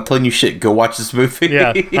 I'm not telling you shit. Go watch this movie.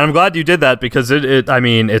 Yeah, and I'm glad you did that because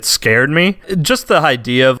it scared me. Just the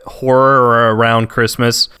idea of horror around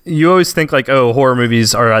Christmas. You always think like, oh, horror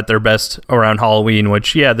movies are at their best around Halloween,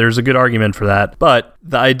 which, yeah, there's a good argument for that. But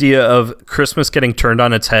the idea of Christmas getting turned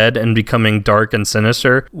on its head and becoming dark and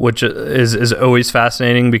sinister, which is always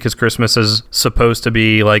fascinating because Christmas is supposed to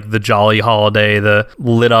be like the jolly holiday, the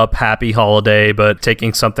lit up happy holiday, but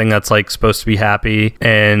taking something that's like supposed to be happy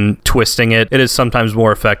and twisting it is sometimes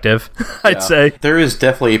more effective, I'd say. There is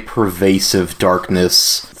definitely a pervasive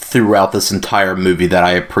darkness throughout this entire movie that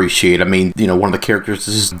I appreciate. I mean, one of the characters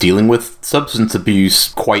is dealing with substance abuse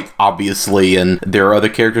quite obviously, and there are other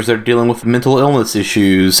characters that are dealing with mental illness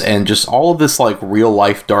issues, and just all of this like real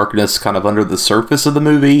life darkness kind of under the surface of the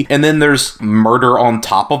movie. And then there's murder on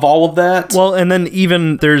top of all of that. Well, and then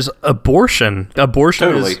even there's abortion. Abortion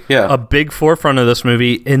totally, is yeah. a big forefront of this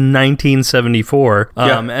movie in 1974.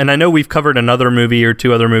 And I know we've covered another movie or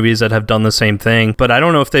two other movies that have done the same thing, but I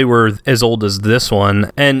don't know if they were as old as this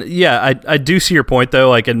one. And yeah, I do see your point, though.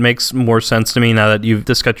 Like, it makes more sense to me now that you've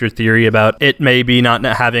discussed your theory about it maybe not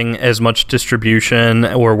having as much distribution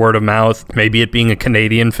or word of mouth, maybe it being a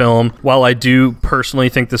Canadian film. While I do personally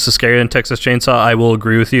think this is scarier than Texas Chainsaw, I will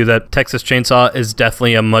agree with you that Texas Chainsaw is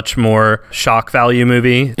definitely a much more shock value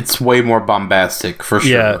movie. It's way more bombastic, for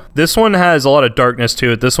sure. Yeah, this one has a lot of darkness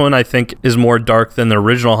to it. This one, I think, is more dark than the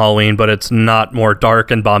original Halloween, but it's not more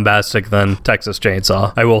dark and bombastic than Texas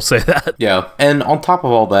Chainsaw. I will say that. Yeah, and on top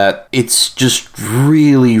of all that, it's just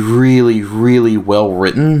really, really, really well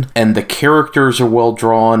written, and the characters are well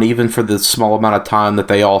drawn, even for the small amount of time that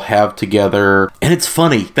they all have together. And it's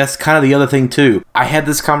funny. That's kind of the other thing, too. I had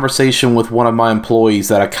this conversation with one of my employees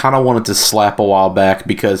that I kind of wanted to slap a while back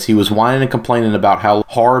because he was whining and complaining about how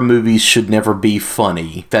horror movies should never be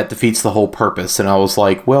funny. That defeats the whole purpose. And I was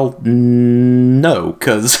like, well, no,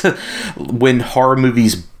 because when horror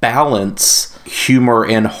movies balance humor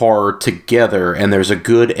and horror together, and there's a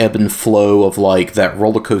good ebb and flow of like that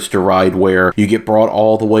roller coaster ride where you get brought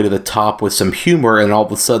all the way to the top with some humor, and all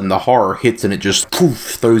of a sudden the horror hits and it just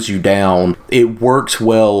poof, throws you down. It works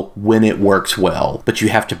well when it works well, but you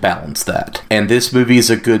have to balance that. And this movie is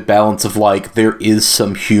a good balance of like, there is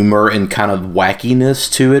some humor and kind of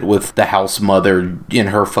wackiness to it with the house mother in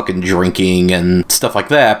her fucking drinking and stuff like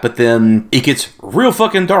that, but then it gets real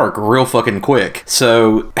fucking dark real fucking quick.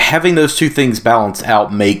 So having those two things balanced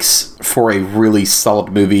out makes for a really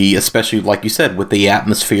solid movie, especially like you said, with the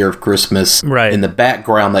atmosphere of Christmas right in the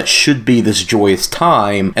background that should be this joyous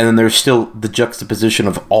time, and then there's still the juxtaposition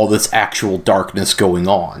of all this actual darkness going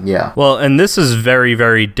on. Yeah. Well, and this is very,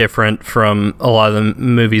 very different from a lot of the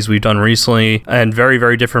movies we've done recently, and very,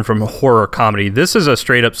 very different from horror comedy. This is a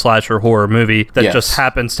straight up slasher horror movie that just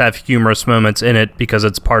happens to have humorous moments in it because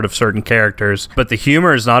it's part of certain characters. But the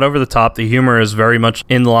humor is not over the top. The humor is very much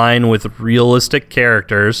in line with realistic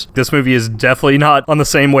characters. This movie is definitely not on the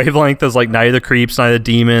same wavelength as like Night of the Creeps, Night of the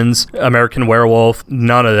Demons, American Werewolf,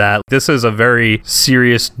 none of that. This is a very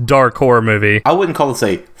serious, dark horror movie. I wouldn't call this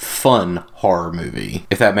a fun horror movie,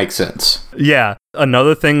 if that makes sense. Yeah.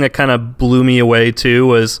 Another thing that kind of blew me away too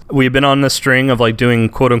was we've been on this string of like doing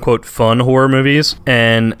quote unquote fun horror movies,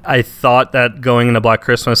 and I thought that going into Black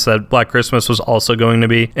Christmas that Black Christmas was also going to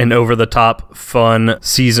be an over the top fun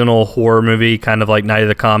seasonal horror movie, kind of like Night of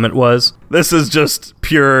the Comet was. This is just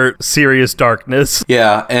pure serious darkness.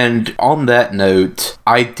 Yeah, and on that note,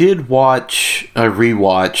 I rewatched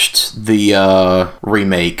the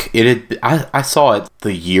remake. I saw it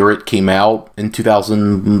the year it came out in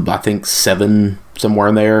 2000, I think 7. somewhere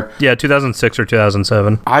in there. Yeah, 2006 or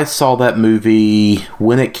 2007. I saw that movie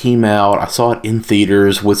when it came out. I saw it in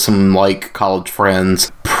theaters with some, like, college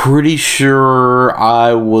friends. Pretty sure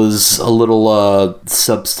I was a little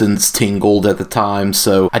substance tingled at the time,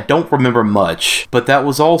 so I don't remember much. But that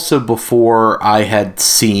was also before I had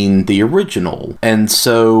seen the original. And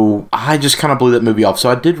so I just kind of blew that movie off. So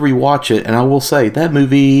I did rewatch it, and I will say that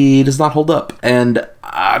movie does not hold up. And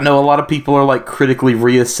I know a lot of people are, like, critically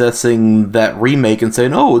reassessing that remake and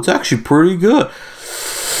saying, oh, it's actually pretty good.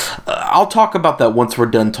 I'll talk about that once we're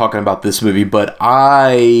done talking about this movie, but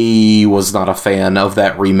I was not a fan of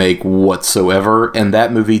that remake whatsoever, and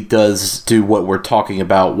that movie does do what we're talking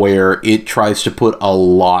about, where it tries to put a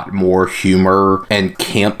lot more humor and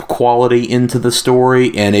camp quality into the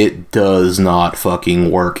story, and it does not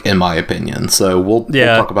fucking work, in my opinion. So we'll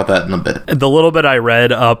talk about that in a bit. The little bit I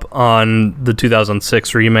read up on the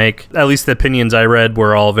 2006 remake, at least the opinions I read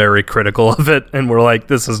were all very critical of it, and were like,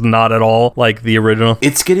 this is not at all like the original.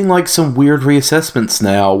 It's getting like some weird reassessments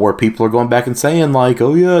now where people are going back and saying like,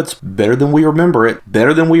 oh yeah, it's better than we remember it.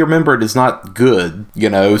 Better than we remember it is not good, you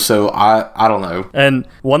know, so I don't know. And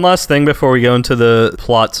one last thing before we go into the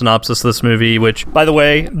plot synopsis of this movie, which, by the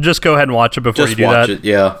way, just go ahead and watch it before you do that. Just watch it,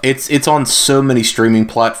 yeah. It's on so many streaming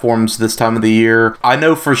platforms this time of the year. I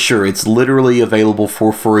know for sure it's literally available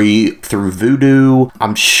for free through Vudu.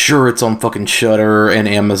 I'm sure it's on fucking Shudder and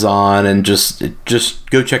Amazon, and just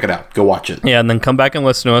go check it out. Go watch it. Yeah, and then come back and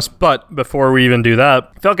listen to us. But before we even do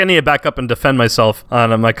that, I feel like I need to back up and defend myself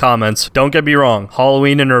on my comments. Don't get me wrong.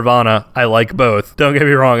 Halloween and Nirvana, I like both. Don't get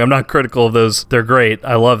me wrong. I'm not critical of those. They're great.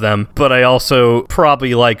 I love them. But I also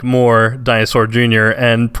probably like more Dinosaur Jr.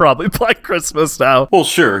 and probably Black Christmas now. Well,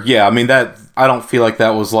 sure. Yeah, I mean, I don't feel like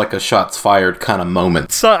that was like a shots fired kind of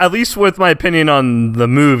moment. So, at least with my opinion on the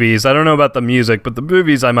movies, I don't know about the music, but the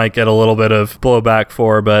movies I might get a little bit of blowback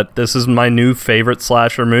for, but this is my new favorite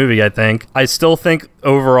slasher movie, I think. I still think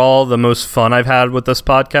overall the most fun I've had with this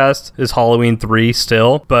podcast is Halloween 3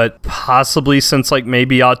 still, but possibly since like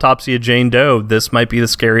maybe Autopsy of Jane Doe, this might be the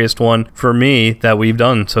scariest one for me that we've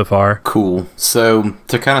done so far. Cool. So,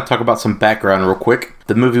 to kind of talk about some background real quick,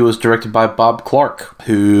 the movie was directed by Bob Clark,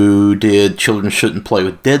 who did Children Shouldn't Play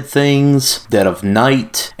with Dead Things, Dead of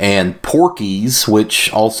Night, and Porky's,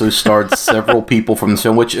 which also starred several people from the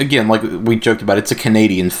film, which, again, like we joked about, it's a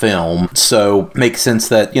Canadian film, so makes sense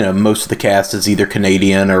that, you know, most of the cast is either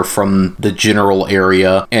Canadian or from the general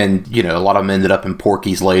area, and, you know, a lot of them ended up in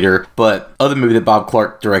Porky's later. But other movie that Bob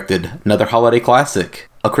Clark directed, another holiday classic,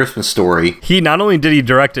 A Christmas Story. He not only did he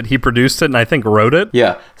direct it, he produced it and I think wrote it.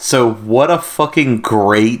 Yeah. So what a fucking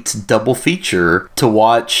great double feature to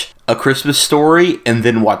watch A Christmas Story and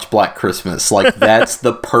then watch Black Christmas. Like, that's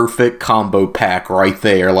the perfect combo pack right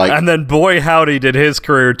there. Like, and then boy howdy did his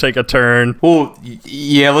career take a turn. Well,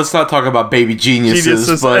 yeah, let's not talk about Baby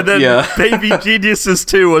Geniuses, but and then yeah. Baby Geniuses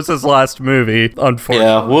 2 was his last movie, unfortunately.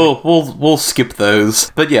 Yeah, we'll skip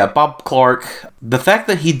those. But yeah, Bob Clark, the fact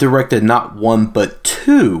that he directed not one but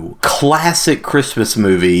two classic Christmas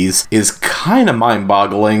movies is kind of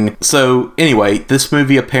mind-boggling. So anyway, this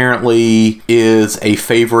movie apparently is a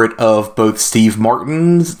favorite of both Steve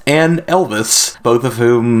Martin and Elvis, both of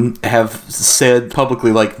whom have said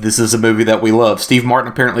publicly, like, this is a movie that we love. Steve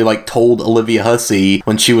Martin apparently, like, told Olivia Hussey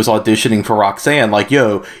when she was auditioning for Roxanne, like,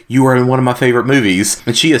 yo, you are in one of my favorite movies.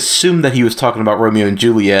 And she assumed that he was talking about Romeo and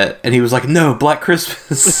Juliet, and he was like, no, Black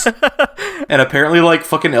Christmas. And apparently, like,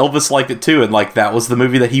 fucking Elvis liked it too, and, like, that was the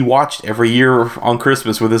movie that he watched every year on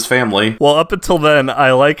Christmas with his family. Well, up until then,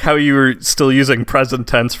 I like how you were still using present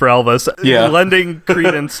tense for Elvis, lending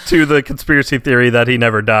credence to the conspiracy theory that he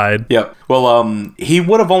never died. Yep. Well, he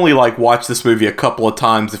would have only, like, watched this movie a couple of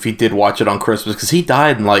times if he did watch it on Christmas, because he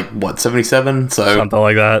died in, like, what, 77? So something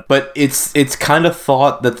like that. But it's kind of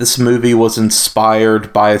thought that this movie was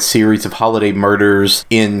inspired by a series of holiday murders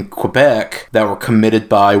in Quebec that were committed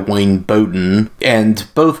by Wayne Bowden, and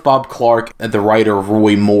both Bob Clark and the writer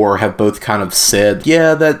Roy Moore have both kind of said,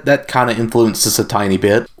 yeah, that kind of influenced us a tiny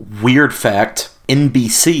bit. Weird fact,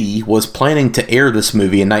 NBC was planning to air this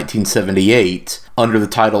movie in 1978 under the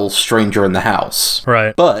title Stranger in the House.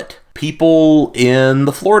 Right. But people in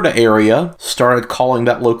the Florida area started calling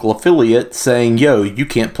that local affiliate saying, yo, you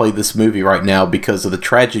can't play this movie right now because of the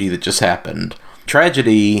tragedy that just happened.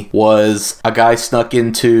 Tragedy was a guy snuck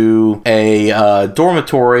into a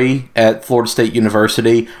dormitory at Florida State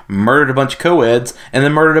University, murdered a bunch of co-eds, and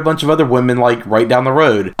then murdered a bunch of other women, like, right down the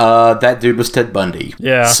road. That dude was Ted Bundy.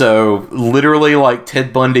 Yeah. So, literally, like,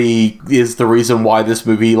 Ted Bundy is the reason why this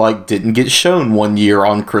movie, like, didn't get shown one year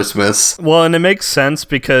on Christmas. Well, and it makes sense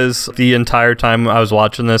because the entire time I was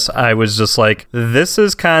watching this, I was just like, this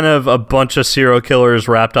is kind of a bunch of serial killers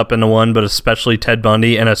wrapped up into one, but especially Ted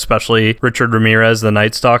Bundy and especially Richard Ramirez, the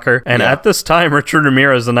Night Stalker. And at this time, Richard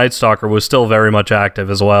Ramirez, the Night Stalker, was still very much active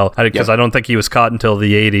as well, because I don't think he was caught until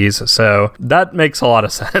the 80s. So that makes a lot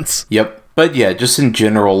of sense. Yep. But yeah, just in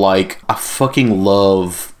general, like, I fucking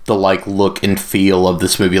love the, like, look and feel of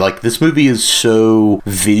this movie. Like, this movie is so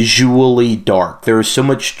visually dark. There is so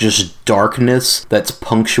much just darkness that's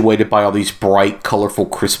punctuated by all these bright, colorful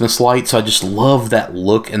Christmas lights. I just love that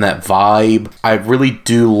look and that vibe. I really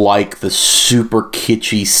do like the super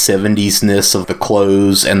kitschy 70s-ness of the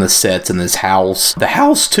clothes and the sets in this house. The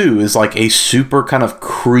house, too, is like a super kind of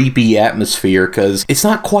creepy atmosphere, because it's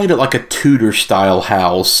not quite like a Tudor-style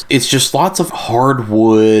house. It's just lots of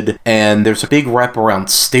hardwood, and there's a big wraparound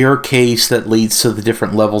staircase that leads to the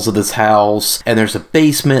different levels of this house, and there's a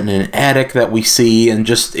basement and an attic that we see, and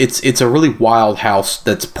just it's a really wild house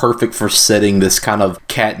that's perfect for setting this kind of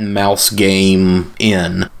cat and mouse game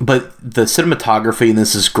in. But the cinematography in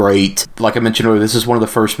this is great. Like I mentioned earlier, this is one of the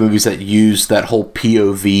first movies that used that whole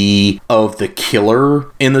POV of the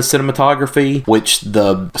killer in the cinematography, which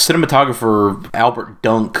the cinematographer Albert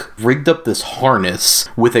Dunk rigged up this harness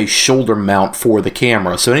with a shoulder mount for the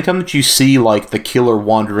camera. So anytime that you see, like, the killer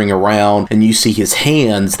wandering around and you see his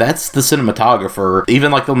hands, that's the cinematographer.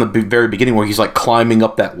 Even, like, on the very beginning where he's, like, climbing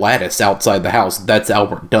up that lattice outside the house, that's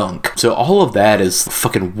Albert Dunk. So all of that is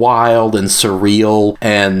fucking wild and surreal,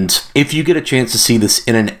 and if you get a chance to see this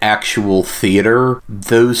in an actual theater,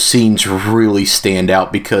 those scenes really stand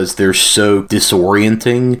out because they're so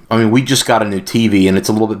disorienting. I mean, we just got a new TV, and it's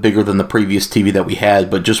a little bit bigger than the previous TV that we had,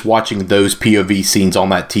 but just watching those POV scenes on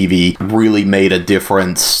that TV really made a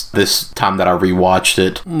difference this time that I rewatched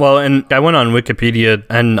it. Well, and I went on Wikipedia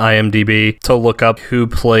and IMDb to look up who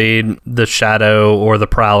played the Shadow or the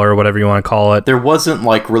Prowler, whatever you want to call it. There wasn't,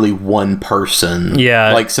 like, really one person.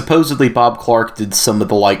 Yeah. Like, supposedly Bob Clark did some of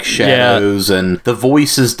the, like, shadows, and the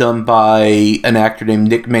voice is done by an actor named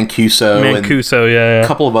Nick Mancuso. And a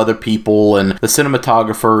couple of other people, and the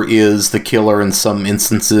cinematographer is the killer in some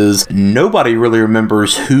instances. Nobody really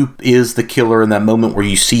remembers who is the killer in that moment where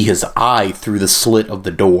you see his eye through the slit of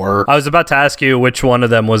the door. I was about to ask you which one of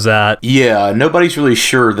them was that. Yeah, nobody's really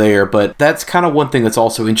sure there, but that's kind of one thing that's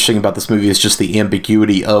also interesting about this movie is just the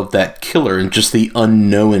ambiguity of that killer and just the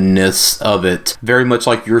unknownness of it. Very much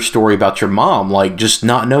like your story about your mom, like, just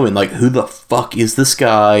not knowing, like, who the fuck is this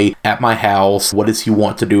guy at my house? What does he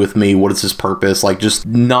want to do with me? What is his purpose? Like, just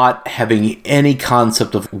not having any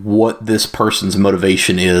concept of what this person's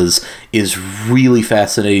motivation is really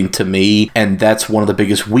fascinating to me, and that's one of the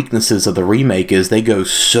biggest weaknesses of the remake is they go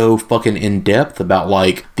so fucking in-depth about,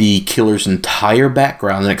 like, the killer's entire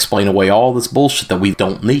background and explain away all this bullshit that we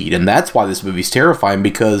don't need, and that's why this movie's terrifying,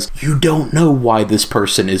 because you don't know why this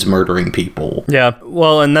person is murdering people. Yeah,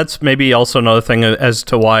 well, and that's maybe also another thing as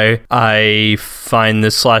to why I find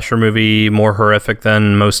this slasher movie more horrific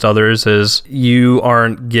than most others is you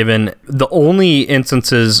aren't given the only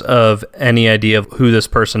instances of any idea of who this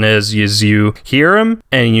person is you hear him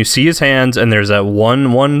and you see his hands, and there's that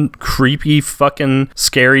one creepy fucking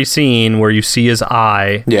scary scene where you see his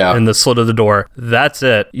eye in the slit of the door. That's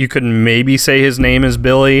it. You could maybe say his name is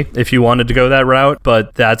Billy if you wanted to go that route,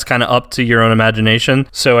 but that's kind of up to your own imagination.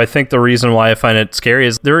 So I think the reason why I find it scary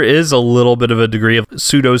is there is a little bit of a degree of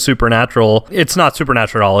pseudo-supernatural. It's not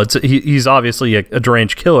supernatural at all. He's obviously a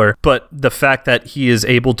deranged killer, but the fact that he is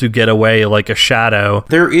able to get away like a shadow.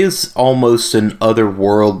 There is almost an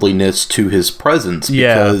otherworldliness to his presence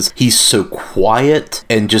because he's so quiet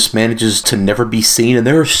and just manages to never be seen. And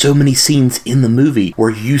there are so many scenes in the movie where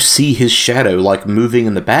you see his shadow, like, moving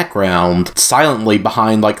in the background silently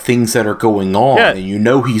behind, like, things that are going on, and you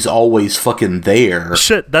know he's always fucking there.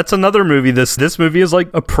 Shit, that's another movie. This movie is like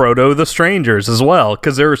a proto The Strangers as well,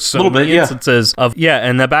 because there are so many instances of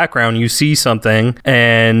in the background you see something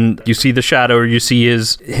and you see the shadow, or you see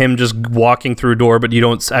him just walking through a door, but you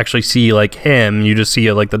don't actually see, like, him. You just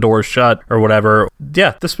see, like, the door shut or whatever.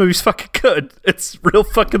 Yeah, this movie's fucking good. It's real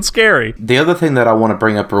fucking scary. The other thing that I want to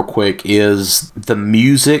bring up real quick is the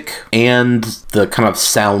music and the kind of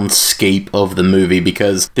soundscape of the movie,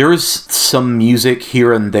 because there is some music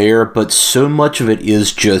here and there, but so much of it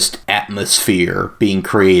is just atmosphere being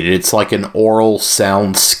created. It's like an oral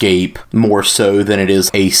soundscape more so than it is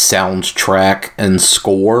a soundtrack and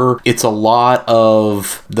score. It's a lot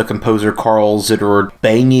of the composer Carl Zitter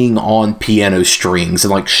banging on piano strings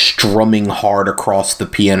and like strumming hard across the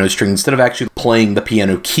piano strings instead of actually playing the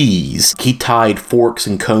piano keys. He tied forks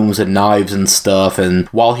and combs and knives and stuff, and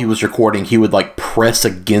while he was recording, he would like press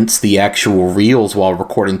against the actual reels while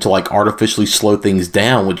recording to like artificially slow things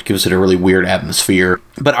down, which gives it a really weird atmosphere.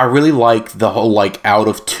 But I really like the whole like out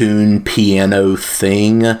of tune piano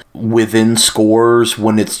thing within scores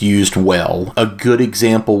when it's used well. A good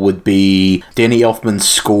example would be Danny Elfman's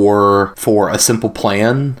score for A Simple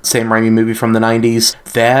Plan, Sam Raimi movie from the 90s.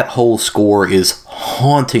 That whole score is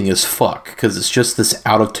haunting as fuck because it's just this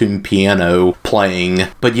out of tune piano playing.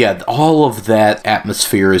 But yeah, all of that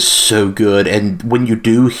atmosphere is so good, and when you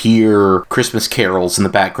do hear Christmas carols in the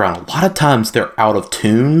background, a lot of times they're out of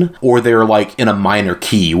tune or they're like in a minor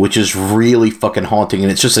key, which is really fucking haunting,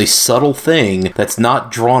 and it's just a subtle thing that's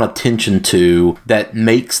not drawn attention to that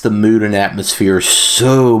makes the mood and atmosphere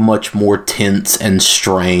so much more tense and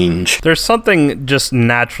strange. There's something just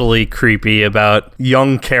naturally creepy about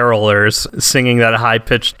young carolers singing that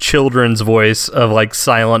high-pitched children's voice of like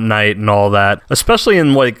Silent Night and all that, especially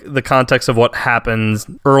in like the context of what happens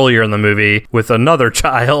earlier in the movie with another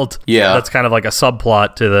child. Yeah, that's kind of like a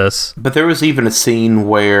subplot to this. But there was even a scene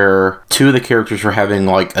where two of the characters were having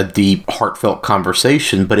like a deep, heartfelt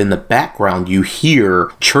conversation, but in the background you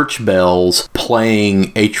hear church bells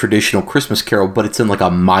playing a traditional Christmas carol, but it's in like a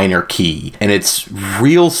minor key, and it's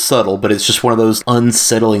real subtle, but it's just one of those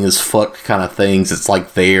unsettling as fuck kind of things. It's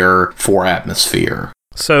like there for atmosphere.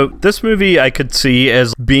 So this movie I could see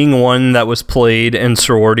as being one that was played in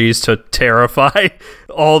sororities to terrify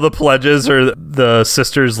all the pledges or the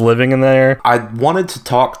sisters living in there. I wanted to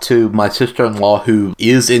talk to my sister-in-law who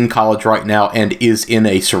is in college right now and is in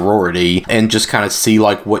a sorority and just kind of see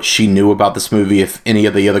like what she knew about this movie, if any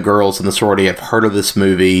of the other girls in the sorority have heard of this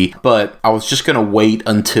movie. But I was just going to wait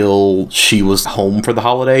until she was home for the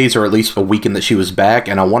holidays, or at least a weekend that she was back,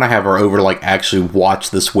 and I want to have her over to like actually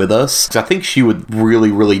watch this with us, because I think she would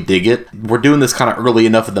really dig it. We're doing this kind of early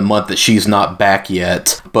enough in the month that she's not back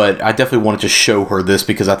yet, but I definitely wanted to show her this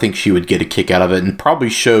because I think she would get a kick out of it, and probably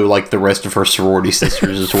show like the rest of her sorority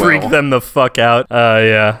sisters as well. Freak them the fuck out.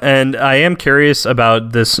 Yeah. And I am curious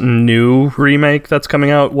about this new remake that's coming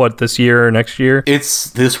out, what, this year or next year? It's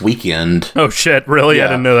this weekend. Oh shit, really? Yeah. I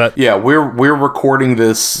didn't know that. Yeah, we're recording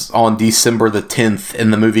this on December the 10th,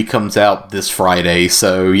 and the movie comes out this Friday,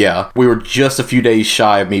 so yeah, we were just a few days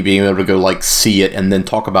shy of me being able to go like see it and then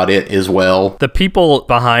talk about it as well. The people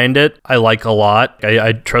behind it I like a lot.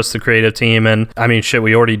 I trust the creative team, and I mean shit,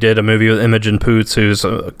 we already did a movie with Imogen Poots who's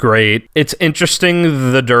great. It's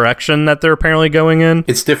interesting the direction that they're apparently going in.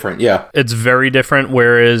 It's different, yeah. It's very different,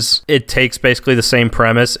 whereas it takes basically the same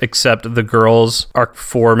premise, except the girls are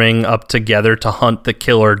forming up together to hunt the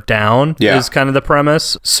killer down, is kind of the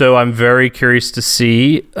premise. So I'm very curious to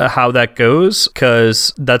see how that goes,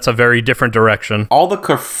 because that's a very different direction. All the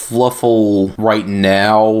kerfluffle right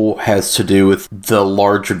now has to do with the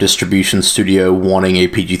larger distribution studio wanting a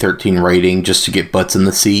PG-13 rating just to get butts in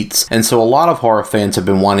the seats. And so a lot of horror fans have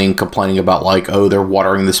been complaining about like, oh, they're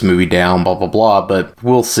watering this movie down, blah, blah, blah. But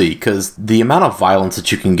we'll see, because the amount of violence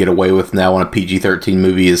that you can get away with now in a PG-13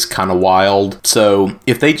 movie is kind of wild. So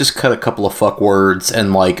if they just cut a couple of fuck words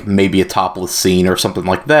and like maybe a topless scene or something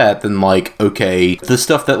like that, then like, okay, the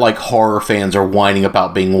stuff that like horror fans are whining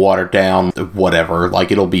about being watered down, whatever,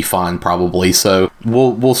 like it'll be fine probably. So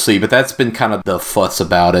we'll see. But that's been kind of the fuss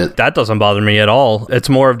about it. That doesn't bother me at all. It's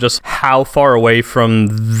more of just how far away from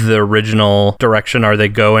the original direction are they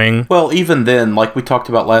going? Well, even then, like we talked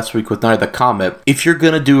about last week with Night of the Comet, if you're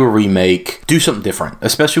going to do a remake, do something different.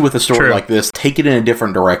 Especially with a story like this, take it in a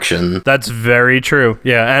different direction. That's very true.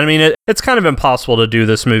 Yeah, I mean, it's kind of impossible to do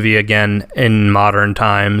this movie again in modern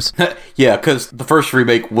times. Yeah, because the first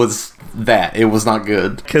remake was that. It was not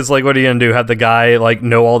good. Because, like, what are you going to do? Have the guy, like,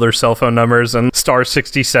 know all their cell phone numbers and star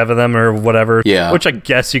 67 them or whatever? Yeah. Which I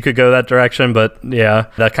guess you could go that direction, but yeah,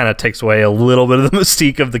 that kind of takes away a little bit of the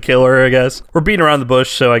mystique of the killer, I guess. We're beating around the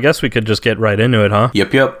bush, so I guess we could just get right into it, huh?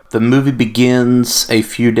 Yep. The movie begins a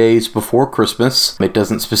few days before Christmas. It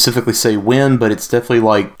doesn't specifically say when, but it's definitely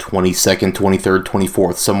like 22nd, 23rd,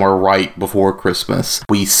 24th, somewhere right before Christmas.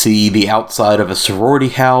 We see the outside of a sorority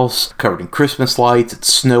house covered in Christmas lights.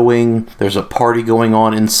 It's snowing. There's a party going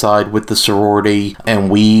on inside with the sorority, and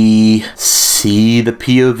we see see the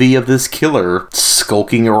POV of this killer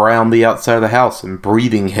skulking around the outside of the house and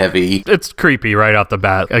breathing heavy. It's creepy right off the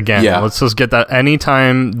bat. Again, Yeah. let's just get that.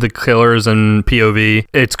 Anytime the killer's in POV,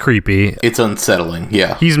 it's creepy. It's unsettling,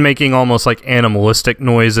 yeah. He's making almost like animalistic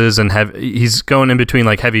noises, and he's going in between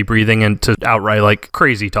like heavy breathing and to outright like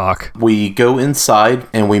crazy talk. We go inside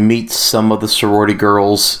and we meet some of the sorority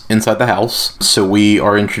girls inside the house. So we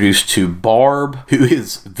are introduced to Barb, who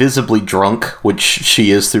is visibly drunk, which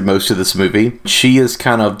she is through most of this movie. She is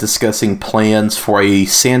kind of discussing plans for a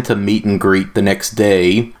Santa meet and greet the next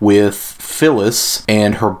day with Phyllis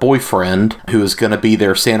and her boyfriend, who is going to be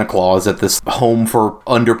their Santa Claus at this home for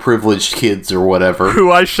underprivileged kids or whatever.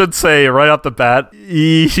 Who I should say right off the bat,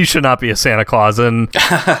 he should not be a Santa Claus, and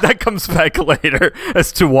that comes back later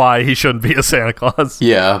as to why he shouldn't be a Santa Claus.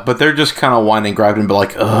 Yeah, but they're just kind of whining, grabbing, but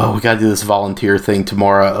like, oh, we gotta do this volunteer thing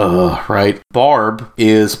tomorrow, right? Barb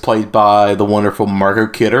is played by the wonderful Margot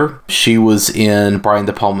Kidder. She was in Brian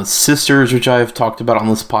De Palma's Sisters, which I've talked about on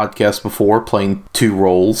this podcast before, playing 2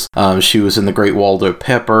 roles. She was in The Great Waldo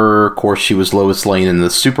Pepper. Of course, she was Lois Lane in the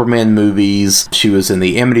Superman movies. She was in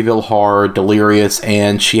the Amityville Horror, Delirious,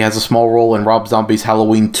 and she has a small role in Rob Zombie's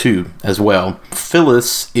Halloween 2 as well.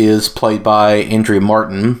 Phyllis is played by Andrea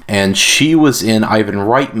Martin, and she was in Ivan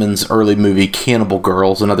Reitman's early movie Cannibal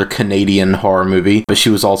Girls, another Canadian horror movie, but she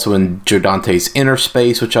was also in Joe Dante's Inner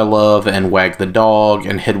Space, which I love, and Wag the Dog,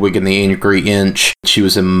 and Hedwig and the Angry Inch. She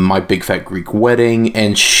was in My Big Fat Greek Wedding,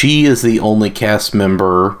 and she is the only cast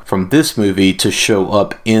member from this movie to show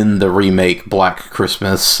up in the remake Black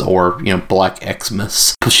Christmas, or, Black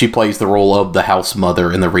Xmas. She plays the role of the house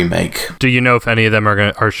mother in the remake. Do you know if any of them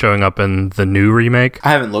are showing up in the new remake?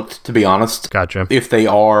 I haven't looked, to be honest. Gotcha. If they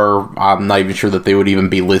are, I'm not even sure that they would even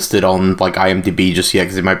be listed on like IMDb just yet,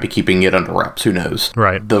 because they might be keeping it under wraps. Who knows?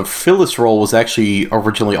 Right. The Phyllis role was actually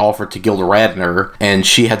originally offered to Gilda Radner, and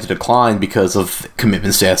she had to decline because of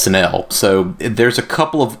commitments to SNL. So there's a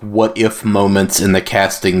couple of what-if moments in the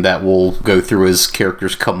casting that we'll go through as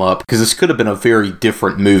characters come up, because this could have been a very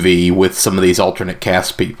different movie with some of these alternate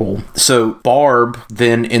cast people. So Barb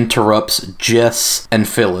then interrupts Jess and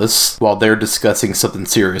Phyllis while they're discussing something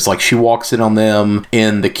serious. Like, she walks in on them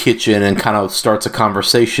in the kitchen and kind of starts a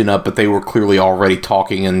conversation up, but they were clearly already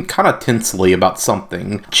talking and kind of tensely about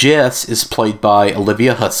something. Jess is played by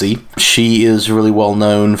Olivia Hussey. She is really well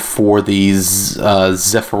known for these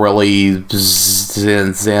Zeffirelli,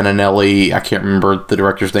 Zananelli, I can't remember the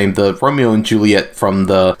director's name, the Romeo and Juliet from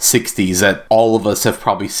the 60s that all of us have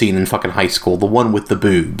probably seen in fucking high school. The one with the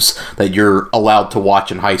boobs that you're allowed to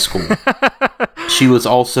watch in high school. She was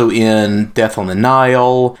also in Death on the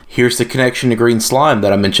Nile. Here's the connection to Green Slime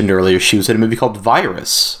that I mentioned earlier. She was in a movie called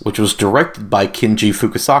Virus, which was directed by Kenji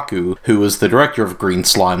Fukasaku, who was the director of Green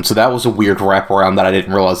Slime. So that was a weird wraparound that I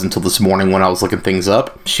didn't realize until this morning when I was looking things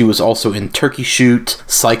up. She was also in Turkey Shoot,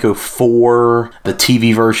 Psycho 4, the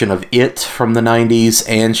TV version of It from the 90s,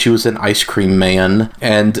 and she was in Ice Cream Man.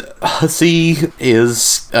 And Hussey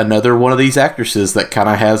is another one of these actresses that kind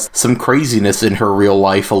of has some craziness in her real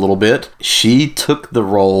life a little bit. She took the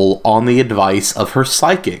role on the advice of her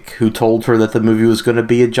psychic, who told her that the movie was going to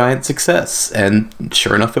be a giant success, and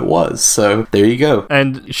sure enough it was. So there you go.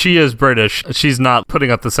 And she is British. She's not putting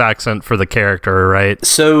up this accent for the character, right?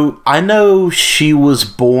 So I know she was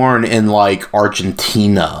born in like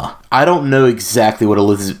Argentina. I don't know exactly what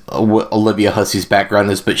Olivia Hussey's background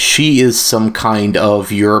is, but she is some kind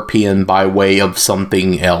of European by way of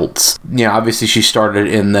something else. Obviously she started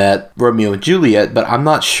in that Romeo and Juliet, but I'm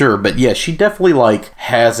not sure. But yeah, she definitely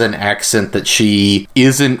has an accent that she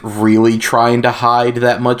isn't really trying to hide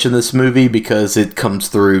that much in this movie, because it comes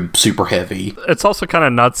through super heavy. It's also kind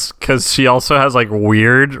of nuts because she also has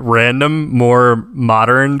weird, random, more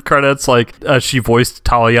modern credits. She voiced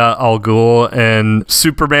Talia al Ghul in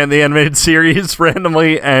Superman the Animated Series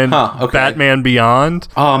randomly, and Batman Beyond.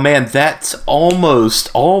 Oh man, that's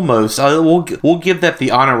almost. We'll give that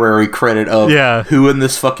the honorary credit of who in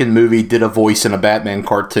this fucking movie did a voice in a Batman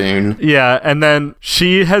cartoon. Yeah, and then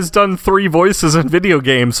she has done 3 voices in video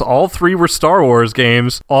games. All 3 were Star Wars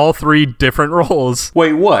games. All 3 different roles.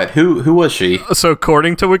 Wait, what? Who was she? So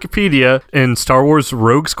according to Wikipedia, in Star Wars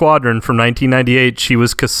Rogue Squadron from 1998, she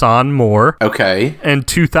was Kassan Moore. Okay. In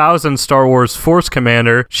 2000, Star Wars Force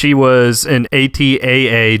Commander, she was an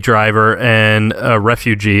ATAA driver and a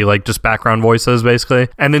refugee, just background voices, basically.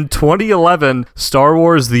 And in 2011, Star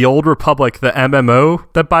Wars The Old Republic, the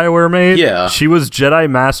MMO that BioWare made, she was Jedi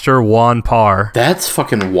Master Juan Parr. That's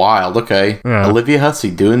fucking wild. Okay. Yeah. Olivia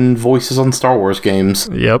Hussey doing voices on Star Wars games.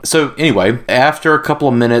 Yep. So anyway, after a couple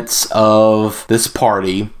of minutes of this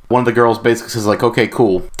party, one of the girls basically says okay,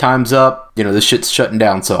 cool, time's up. this shit's shutting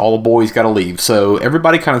down, so all the boys gotta leave. So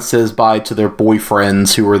everybody kind of says bye to their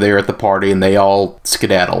boyfriends who were there at the party, and they all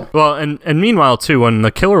skedaddle. Well, and meanwhile, too, when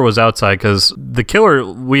the killer was outside, because the killer,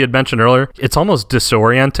 we had mentioned earlier, it's almost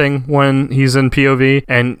disorienting when he's in POV,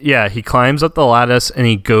 and yeah, he climbs up the lattice, and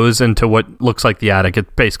he goes into what looks like the attic.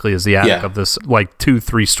 It basically is the attic of this,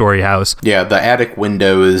 2-3 story house. Yeah, the attic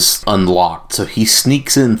window is unlocked, so he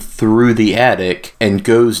sneaks in through the attic and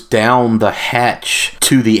goes down the hatch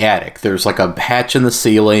to the attic. There's a hatch in the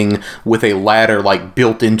ceiling with a ladder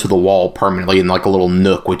built into the wall permanently in a little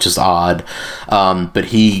nook, which is odd. But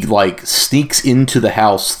he sneaks into the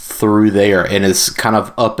house through there and is kind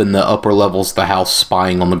of up in the upper levels of the house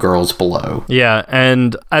spying on the girls below. Yeah,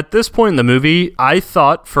 and at this point in the movie, I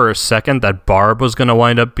thought for a second that Barb was going to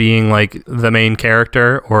wind up being the main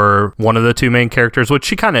character or one of the two main characters, which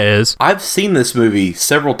she kind of is. I've seen this movie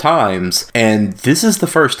several times, and this is the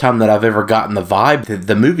first time that I've ever gotten the vibe that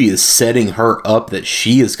the movie is setting her up that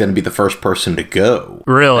she is going to be the first person to go.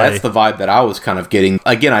 Really? That's the vibe that I was kind of getting.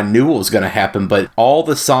 Again, I knew what was going to happen, but all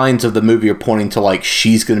the signs of the movie are pointing to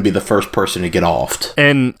she's going to be the first person to get offed.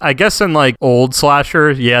 And I guess in old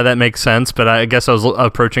slasher, yeah, that makes sense, but I guess I was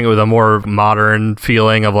approaching it with a more modern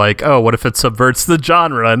feeling of oh, what if it subverts the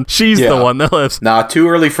genre and she's the one that lives? Nah, too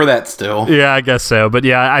early for that still. Yeah, I guess so. But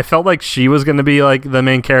yeah, I felt like she was going to be the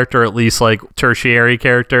main character, at least tertiary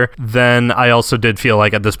character. Then I also did feel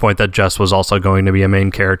at this point that Jess was also going to be a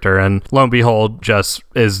main character, and lo and behold, Jess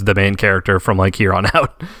is the main character from here on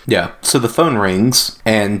out. Yeah, so the phone rings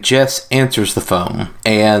and Jess answers the phone,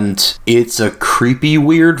 and it's a creepy,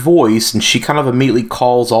 weird voice, and she kind of immediately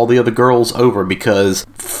calls all the other girls over because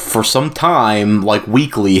for some time,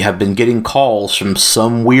 weekly, have been getting calls from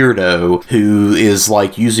some weirdo who is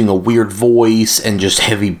using a weird voice and just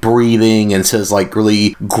heavy breathing and says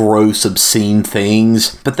really gross, obscene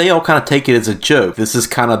things, but they all kind of take it as a joke. This is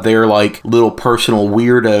kind of their little personal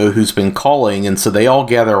weirdo who's been calling, and so they all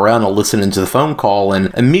gather around and listen into the phone call,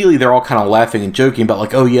 and immediately they're all kind of laughing and joking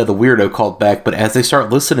about oh yeah, the weirdo called back, but as they start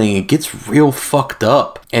listening, it gets real fucked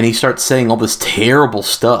up, and he starts saying all this terrible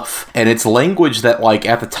stuff, and it's language that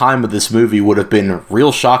at the time of this movie would have been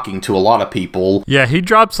real shocking to a lot of people. Yeah, he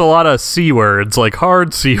drops a lot of C words,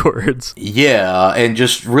 hard C words. Yeah, and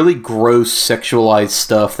just really gross sexualized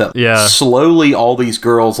stuff that slowly all these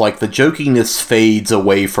girls, the jokiness fades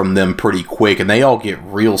away from them pretty quick, and they all get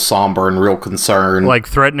real somber and real concerned.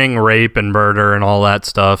 Threatening rape and murder and all that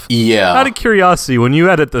stuff. Yeah. Out of curiosity, when you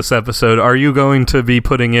edit this episode, are you going to be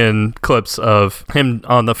putting in clips of him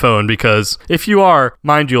on the phone? Because if you are,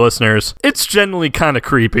 mind you listeners, it's generally kind of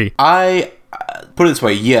creepy. I put it this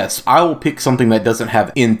way, yes, I will pick something that doesn't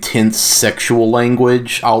have intense sexual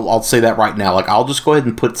language. I'll say that right now. I'll just go ahead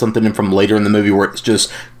and put something in from later in the movie where it's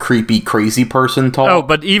just creepy, crazy person talk. Oh,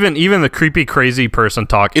 but even the creepy, crazy person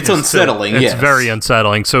talk, it's unsettling. It's very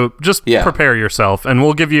unsettling. So just prepare yourself, and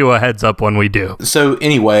we'll give you a heads up when we do. So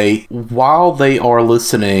anyway, while they are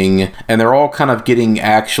listening, and they're all kind of getting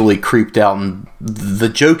actually creeped out, and the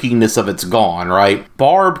jokiness of it's gone, right?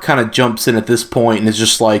 Barb kind of jumps in at this point and is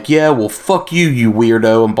just yeah, well, fuck you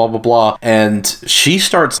weirdo, and blah, blah, blah. And she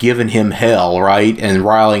starts giving him hell, right? And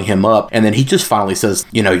riling him up. And then he just finally says,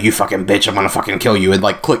 you fucking bitch, I'm gonna fucking kill you. And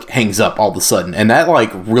click, hangs up all of a sudden. And that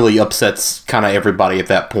really upsets kind of everybody at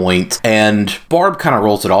that point. And Barb kind of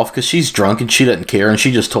rolls it off because she's drunk and she doesn't care. And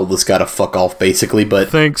she just told this guy to fuck off, basically. But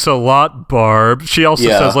thanks a lot, Barb. She also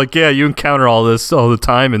says yeah, you encounter all this all the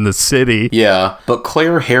time in the city. Yeah. But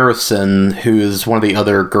Claire Harrison, who is one of the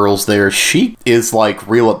other girls there, she is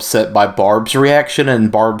real upset by Barb's reaction and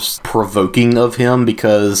Barb's provoking of him,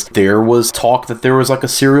 because there was talk that there was a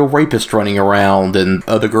serial rapist running around and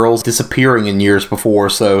other girls disappearing in years before,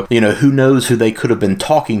 so who knows who they could have been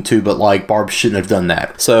talking to, but Barb shouldn't have done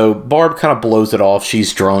that. So Barb kind of blows it off.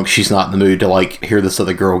 She's drunk, she's not in the mood to hear this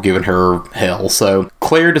other girl giving her hell, so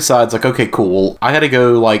Claire decides okay, cool, I gotta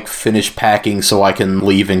go finish packing so I can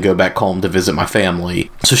leave and go back home to visit my family.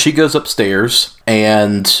 So she goes upstairs,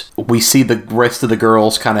 and we see the rest of the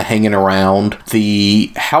girls kind of hanging around.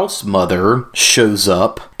 The house mother shows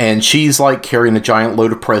up, and she's carrying a giant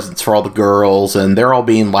load of presents for all the girls, and they're all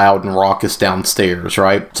being loud and raucous downstairs,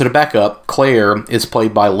 right? So to back up, Claire is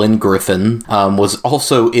played by Lynn Griffin, was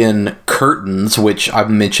also in Curtains, which I've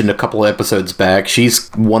mentioned a couple of episodes back. She's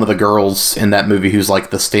one of the girls in that movie who's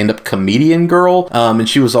the stand-up comedian girl, and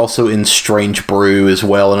she was also in Strange Brew as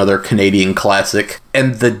well, another Canadian classic.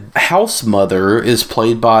 And the house mother is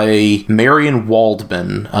played by Marion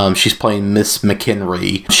Waldman. She's playing Miss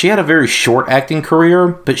McHenry. She had a very short acting career,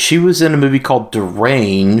 but she was in a movie called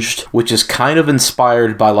Deranged, which is kind of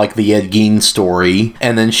inspired by like the Ed Gein story.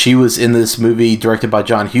 And then she was in this movie directed by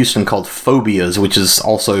John Huston called Phobias, which is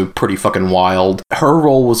also pretty fucking wild. Her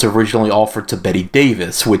role was originally offered to Bette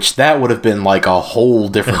Davis, which that would have been like a whole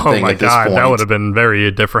different thing at this point. That would have been very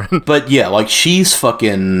different. But yeah, like she's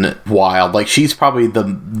fucking wild. Like she's probably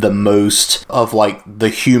the most of like the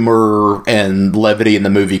humor and levity in the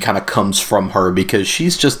movie kind of comes from her, because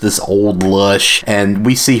she's just this old lush, and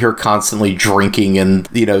we see her constantly drinking and,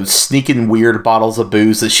 you know, sneaking weird bottles of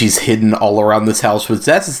booze that she's hidden all around this house. But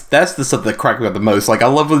that's the stuff that cracked me up the most. Like I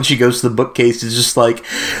love when she goes to the bookcase, it's just like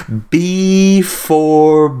B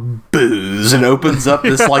for booze, and opens up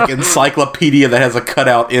this like encyclopedia that has a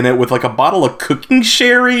cutout in it with like a bottle of cooking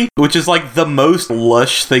sherry, which is like the most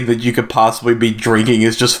lush thing that you could possibly be drinking,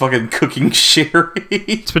 is just fucking cooking sherry.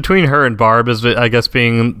 It's between her and Barb, as I guess,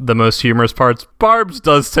 being the most humorous parts. Barb's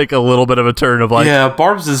does take a little bit of a turn of like, yeah,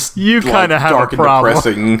 Barb's is you kind of have dark a problem.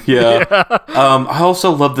 And depressing. Yeah. I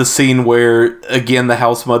also love the scene where, again, the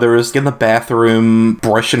house mother is in the bathroom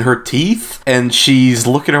brushing her teeth, and she's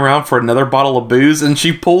looking around for another bottle of booze, and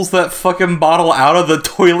she pulls that fucking bottle out of the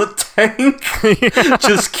toilet tank,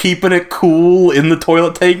 just keeping it cool in the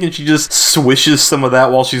toilet tank, and she just swishes some of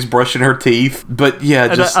that while she's brushing her teeth. But yeah,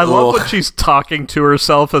 and just I love when she's talking to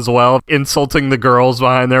herself as well, insulting the girls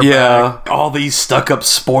behind their back. All these stuck-up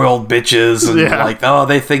spoiled bitches, and like, oh,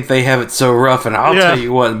 they think they have it so rough, and I'll tell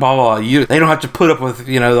you what, blah blah, they don't have to put up with,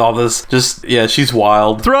 you know, all this. Just she's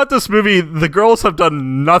wild. Throughout this movie, the girls have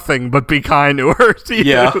done nothing but be kind to her.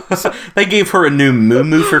 They gave her a new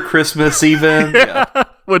muumuu for Christmas, even.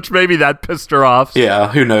 Which maybe that pissed her off. Yeah,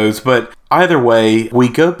 who knows? But either way, we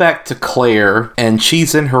go back to Claire, and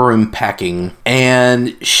she's in her room packing,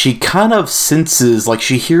 and she kind of senses, like,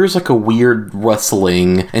 she hears like a weird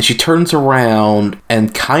rustling, and she turns around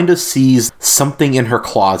and kind of sees something in her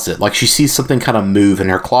closet. Like, she sees something kind of move in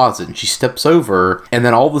her closet, and she steps over, and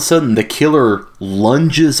then all of a sudden the killer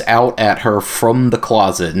lunges out at her from the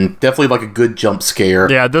closet, and definitely like a good jump scare.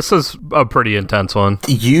 Yeah, this is a pretty intense one.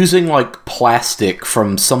 Using like plastic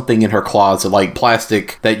from something in her closet, like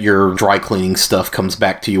plastic that your dry cleaning stuff comes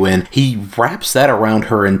back to you in, he wraps that around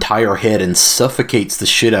her entire head and suffocates the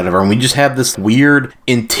shit out of her. And we just have this weird,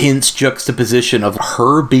 intense juxtaposition of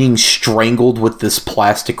her being strangled with this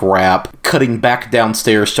plastic wrap, cutting back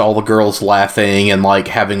downstairs to all the girls laughing and like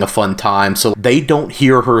having a fun time. So they don't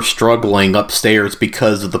hear her struggling upstairs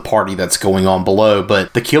because of the party that's going on below.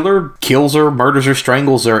 But the killer kills her, murders her,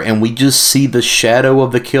 strangles her, and we just see the shadow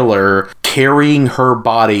of the killer carrying her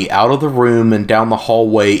body out of the room and down the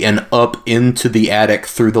hallway and up into the attic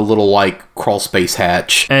through the little like crawl space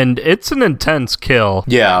hatch. And it's an intense kill.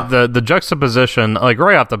 Yeah. The juxtaposition, like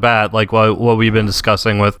right off the bat, like what we've been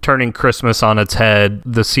discussing with turning Christmas on its head,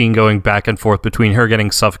 the scene going back and forth between her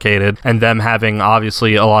getting suffocated and them having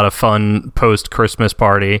obviously a lot of fun post-Christmas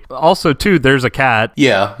party. Also, too, there's a cat.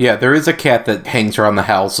 Yeah, there is a cat that hangs around the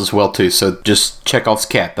house as well, too, so just Chekhov's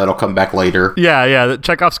cat. That'll come back later. Yeah,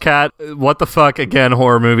 Chekhov's cat. What the fuck? Again,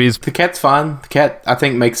 horror movies. The cat's fine. The cat, I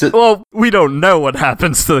think, makes it. Well, we don't know what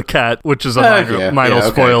happens to the cat, which is a minor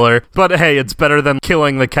spoiler. But hey, it's better than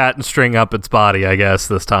killing the cat and string up its body, I guess,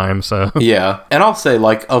 this time, so. Yeah, and I'll say,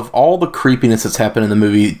 like, of all the creepiness that's happened in the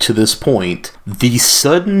movie to this point, the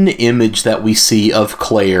sudden image that we see of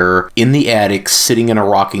Claire in the attic sitting in a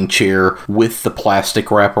rocking chair with the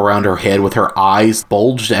plastic wrap around her head with her eyes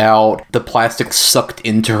bulged out, the plastic sucked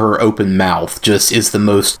into her open mouth, just is the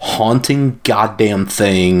most haunting goddamn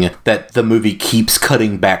thing that the movie keeps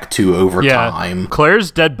cutting back to over time.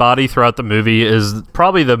 Claire's dead body throughout the movie is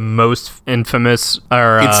probably the most infamous.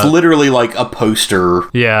 It's literally like a poster.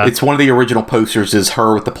 Yeah. It's one of the original posters is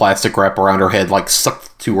her with the plastic wrap around her head, like sucked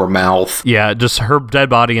to her mouth. Yeah, just her dead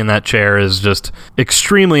body in that chair is just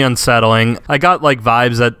extremely unsettling. I got like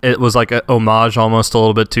vibes that it was like a homage almost a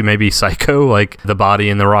little bit to maybe Psycho, like the body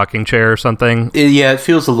in the rocking chair or something. It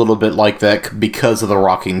feels a little bit like that because of the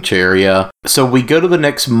rocking chair, yeah. So we go to the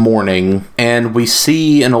next morning and we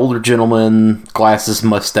see an older gentleman, glasses,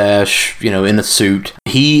 mustache, in a suit.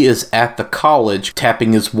 He is at the college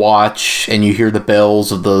tapping his watch, and you hear the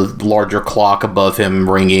bells of the larger clock above him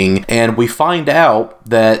ringing, and we find out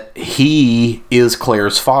that he is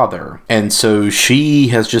Claire's father, and so she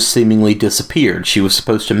has just seemingly disappeared. She was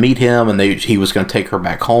supposed to meet him, and he was going to take her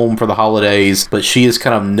back home for the holidays, but she is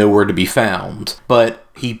kind of nowhere to be found. But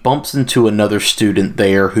he bumps into another student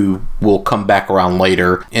there who will come back around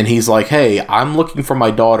later, and he's like, hey, I'm looking for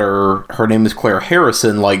my daughter. Her name is Claire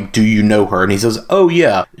Harrison. Like, do you know her? And he says, oh,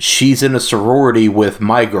 yeah, she's in a sorority with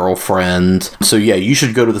my girlfriend. So, yeah, you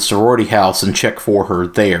should go to the sorority house and check for her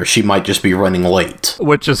there. She might just be running late.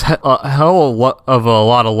 Which is a hell of a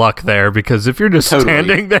lot of luck there, because if you're just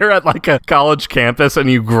standing there at like a college campus and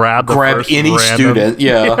you grab any student,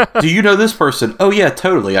 yeah. Do you know this person? Oh, yeah,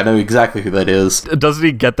 totally. I know exactly who that is. Doesn't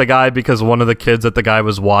he get the guy because one of the kids that the guy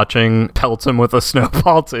was watching pelts him with a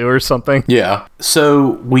snowball too or something? Yeah.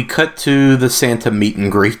 So we cut to the Santa meet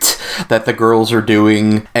and greet that the girls are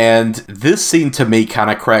doing, and this scene to me kind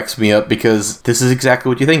of cracks me up because this is exactly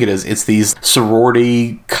what you think it is. It's these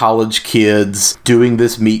sorority college kids doing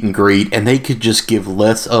this meet and greet, and they could just give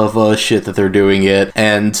less of a shit that they're doing it,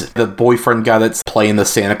 and the boyfriend guy that's playing the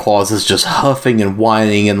Santa Claus is just huffing and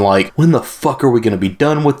whining and like, when the fuck are we gonna be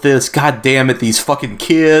done with this? God damn it, these fucking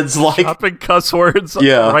kids. Like, dropping cuss words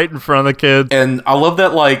yeah, right in front of the kids. And I love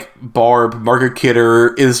that, like, Margaret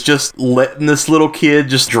Kidder is just letting this little kid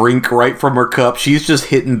just drink right from her cup. She's just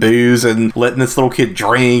hitting booze and letting this little kid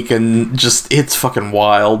drink, and just, it's fucking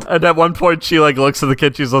wild. And at one point she like looks at the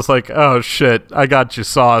kid, she's just like, oh shit, I got you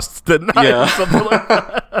sauced, didn't I? Yeah. Something like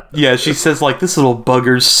that. Yeah, she says like, this little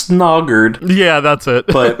bugger's snoggered. Yeah, that's it.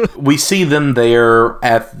 But we see them there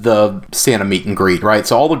at the Santa meet and greet, right?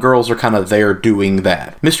 So all the girls are kind of there doing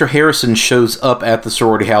that. Mr. Harrison shows up at the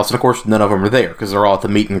sorority house, and of course none of them are there because they're all at the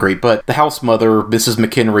meet and greet, but the house mother, Mrs.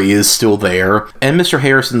 McHenry, is still there, and Mr.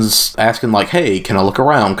 Harrison's asking like, hey, can I look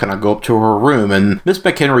around? Can I go up to her room? And Miss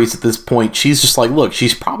McHenry's at this point, she's just like, look,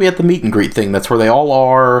 she's probably at the meet and greet thing. That's where they all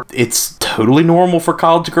are. It's totally normal for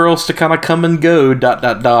college girls to kind of come and go, ...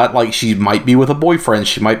 Like, she might be with a boyfriend,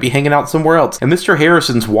 she might be hanging out somewhere else. And Mr.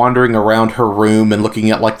 Harrison's wandering around her room and looking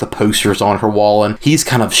at like the posters on her wall, and he's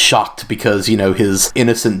kind of shocked because, you know, his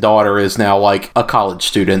innocent daughter is now like a college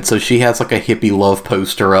student, so she has like a hippie love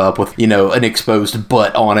poster up with, you know, an exposed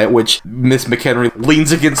butt on it, which Miss McHenry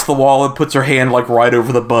leans against the wall and puts her hand like right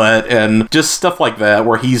over the butt, and just stuff like that,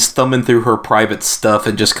 where he's thumbing through her private stuff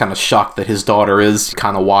and just kind of shocked that his daughter is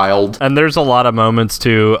kind of wild. And there's a lot of moments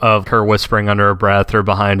too of her whispering under her breath or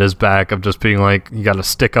behind his back of just being like, you gotta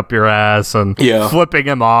stick up your ass, and flipping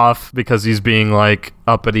him off because he's being like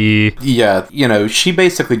uppity. Yeah, you know, she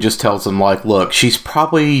basically just tells him like, look, she's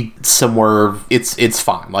probably somewhere, it's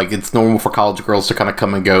fine, like, it's normal for college girls to kind of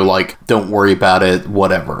come and go, like, don't worry about it,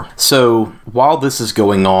 whatever. So while this is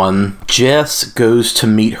going on, Jess goes to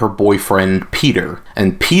meet her boyfriend Peter,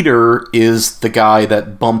 and Peter is the guy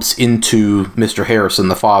that bumps into Mr. Harrison,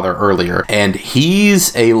 the father, earlier, and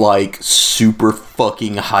he's a like super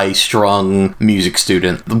fucking high-strung music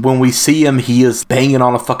student. When we see him, he is banging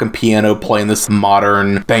on a fucking piano, playing this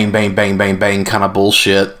modern bang, bang, bang, bang, bang kind of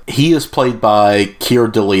bullshit. He is played by Keir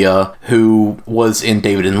Dullea, who was in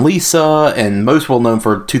David and Lisa, and most well known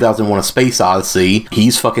for 2001: A Space Odyssey.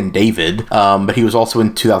 He's fucking David, but he was also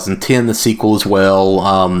in 2010, the sequel as well.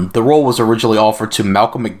 The role was originally offered to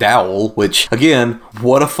Malcolm McDowell, which, again,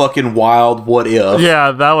 what a fucking wild what if.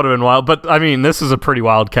 Yeah, that would have been wild, but I mean, this is a pretty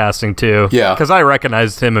wild casting too. Yeah. Because I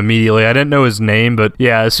recognized him immediately. I didn't know his name, but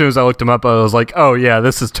yeah, as soon as I looked him up, I was like, oh yeah,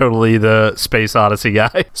 this is totally the Space Odyssey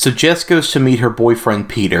guy. So Jess goes to meet her boyfriend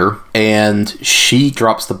Peter, and she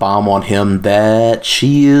drops the bomb on him that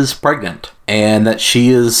she is pregnant, and that she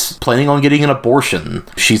is planning on getting an abortion.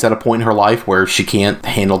 She's at a point in her life where she can't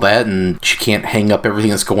handle that, and she can't hang up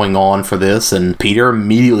everything that's going on for this, and Peter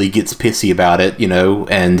immediately gets pissy about it, you know,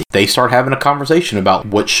 and they start having a conversation about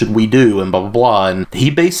what should we do, and blah, blah, blah, and he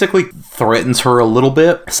basically threatens her a little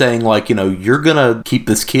bit, saying like, you know, you're gonna keep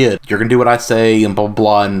this kid, you're gonna do what I say, and blah, blah,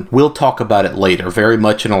 blah, and we'll talk about it later, very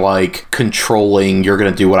much in a like controlling, you're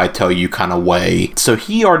gonna do what I tell you kind of way. So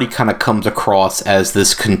he already kind of comes across as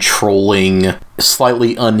this controlling,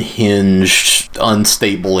 slightly unhinged,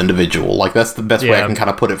 unstable individual. Like, that's the best way I can kind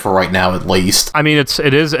of put it for right now, at least. I mean,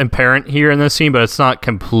 it is apparent here in this scene, but it's not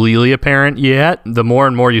completely apparent yet. The more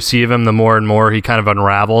and more you see of him, the more and more he kind of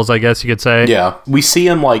unravels, I guess you could say. Yeah. We see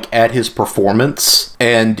him, like, at his performance,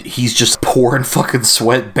 and he's just pouring fucking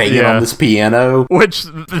sweat banging on this piano. Which,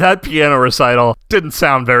 that piano recital didn't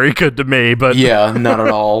sound very good to me, but... Yeah, not at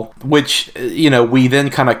all. Which, you know, we then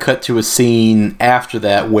kind of cut to a scene after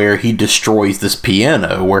that where he destroys the his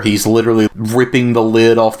piano, where he's literally ripping the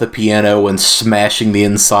lid off the piano and smashing the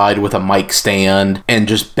inside with a mic stand and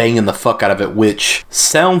just banging the fuck out of it, which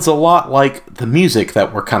sounds a lot like the music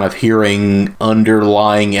that we're kind of hearing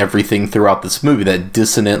underlying everything throughout this movie, that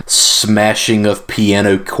dissonant smashing of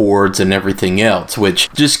piano chords and everything else,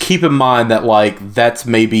 which just keep in mind that, like, that's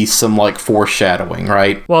maybe some, like, foreshadowing,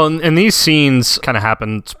 right? Well, and these scenes kind of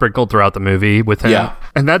happen sprinkled throughout the movie with him. Yeah.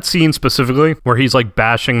 And that scene specifically, where he's like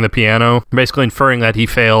bashing the piano, basically inferring that he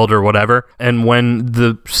failed or whatever. And when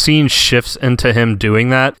the scene shifts into him doing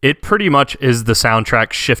that, it pretty much is the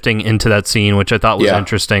soundtrack shifting into that scene, which I thought was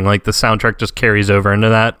interesting. Like, the soundtrack just carries over into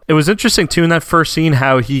that. It was interesting, too, in that first scene,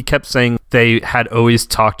 how he kept saying they had always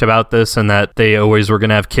talked about this and that they always were going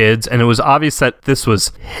to have kids. And it was obvious that this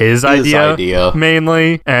was his idea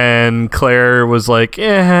mainly. And Claire was like,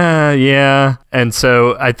 yeah. And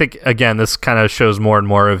so I think, again, this kind of shows more and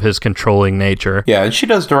more of his controlling nature. Yeah, and she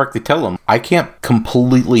does directly tell him, I can't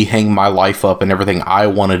completely hang my life up and everything I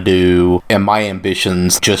want to do and my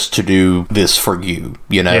ambitions just to do this for you,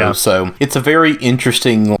 you know? Yeah. So it's a very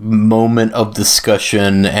interesting moment of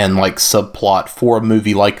discussion and, like, subplot for a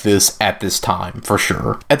movie like this at this time, for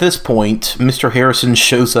sure. At this point, Mr. Harrison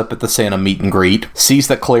shows up at the Santa meet and greet, sees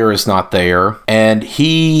that Claire is not there, and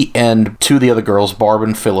he and two of the other girls, Barb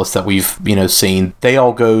and Phyllis, that we've, seen, they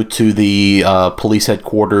all go to the police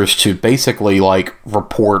headquarters to basically, like,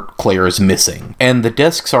 report Claire is missing. And the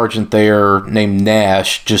desk sergeant there, named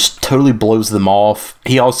Nash, just totally blows them off.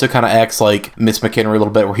 He also kind of acts like Miss McHenry a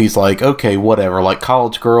little bit, where he's like, okay, whatever, like,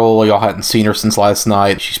 college girl, y'all hadn't seen her since last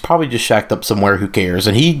night, she's probably just shacked up somewhere, who cares?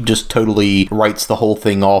 And he just totally writes the whole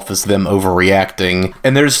thing off as them overreacting.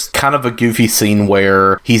 And there's kind of a goofy scene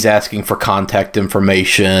where he's asking for contact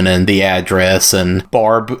information and the address, and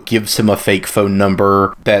Barb gives him a fake phone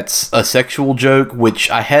number that's a sexual joke, which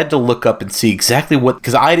I had to look up and see exactly what,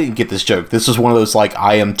 because I didn't get this joke. This was one of those, like,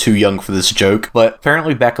 I am too young for this joke. But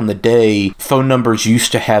apparently back in the day, phone numbers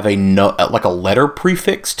used to have a letter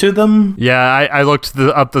prefix to them. Yeah, I looked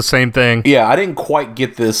up the same thing. Yeah, I didn't quite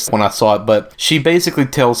get this when I saw it, but she basically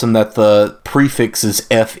tells him that the prefix is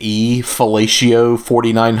FE, Fellatio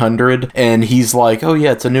 4900, and he's like, oh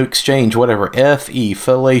yeah, it's a new exchange, whatever, FE,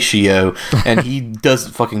 Fellatio, and he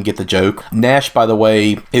doesn't fucking get the joke. Nash, by the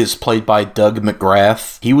way, is played by Doug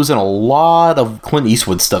McGrath. He was in a lot of Clint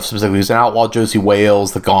Eastwood stuff, specifically. He was in Outlaw Josie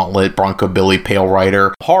Wales, The Gauntlet, Bronco Billy, Pale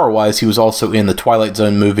Rider. Horror-wise, he was also in the Twilight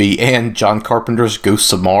Zone movie and John Carpenter's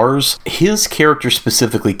Ghosts of Mars. His character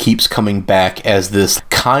specifically keeps coming back as this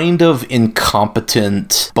kind of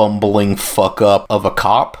incompetent, bumbling fuck-up of a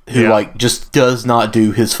cop who, like, just does not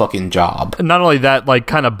do his fucking job. Not only that, like,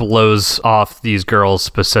 kind of blows off these girls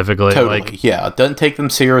specifically. Totally, like, yeah. Doesn't take them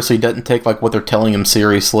seriously, doesn't take, like, what they're telling him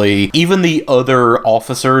seriously. Even the other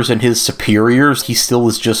officers and his superiors, he still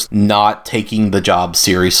is just not taking the job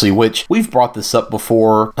seriously, which we've brought this up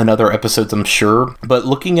before in other episodes, I'm sure. But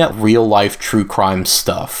looking at real-life true crime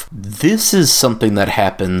stuff, this is something that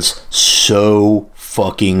happens so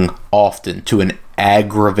fucking often to an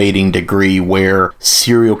aggravating degree, where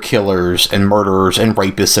serial killers and murderers and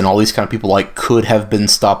rapists and all these kind of people, like, could have been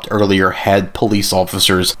stopped earlier had police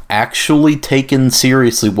officers actually taken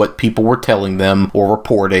seriously what people were telling them or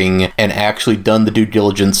reporting and actually done the due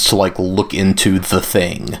diligence to, like, look into the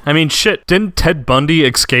thing. I mean, shit, didn't Ted Bundy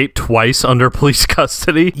escape twice under police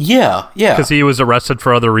custody? Yeah. Because he was arrested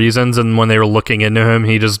for other reasons, and when they were looking into him,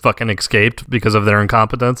 he just fucking escaped because of their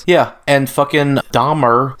incompetence. Yeah, and fucking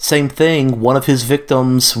Dahmer, same thing. One of his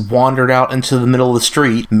victims wandered out into the middle of the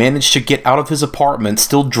street, managed to get out of his apartment,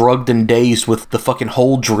 still drugged and dazed with the fucking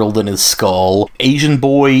hole drilled in his skull. Asian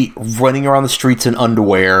boy running around the streets in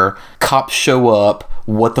underwear. Cops show up.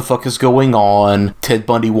 What the fuck is going on? Ted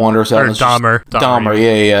Bundy wanders out. Or Dahmer. Dahmer,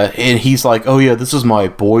 yeah. And he's like, oh yeah, this is my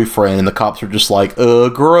boyfriend. And the cops are just like,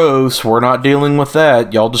 gross. We're not dealing with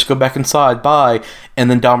that. Y'all just go back inside. Bye. And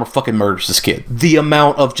then Dahmer fucking murders this kid. The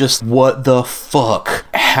amount of just, what the fuck?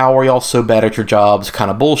 How are y'all so bad at your jobs? Kind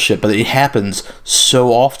of bullshit. But it happens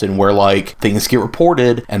so often where, like, things get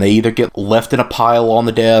reported and they either get left in a pile on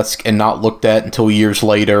the desk and not looked at until years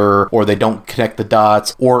later, or they don't connect the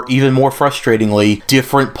dots, or even more frustratingly,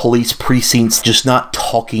 different police precincts just not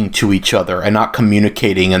talking to each other and not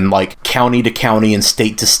communicating, and, like, county to county and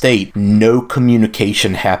state to state, no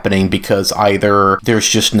communication happening because either there's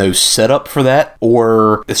just no setup for that, or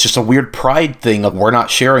it's just a weird pride thing of we're not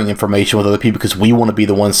sharing information with other people because we want to be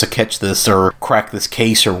the ones to catch this or crack this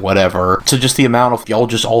case or whatever. So just the amount of y'all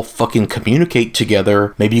just all fucking communicate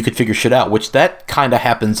together, maybe you could figure shit out, which that kind of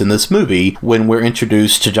happens in this movie when we're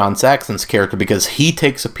introduced to John Saxon's character, because he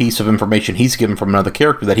takes a piece of information he's given from another another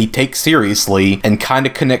character that he takes seriously and kind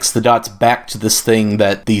of connects the dots back to this thing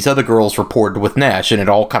that these other girls reported with Nash, and it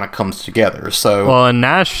all kind of comes together. So, well, and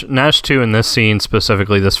Nash too, in this scene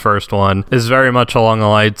specifically, this first one, is very much along the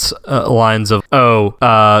lines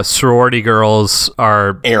of sorority girls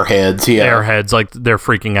are airheads, airheads, like they're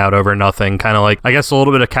freaking out over nothing, kind of like, I guess, a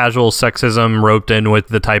little bit of casual sexism roped in with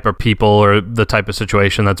the type of people or the type of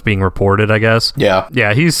situation that's being reported, I guess.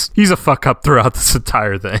 Yeah, he's a fuck up throughout this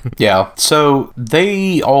entire thing. Yeah, so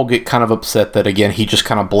they all get kind of upset that, again, he just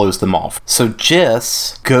kind of blows them off. So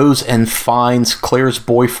Jess goes and finds Claire's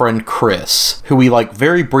boyfriend, Chris, who we, like,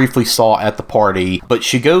 very briefly saw at the party, but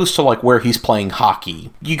she goes to, like, where he's playing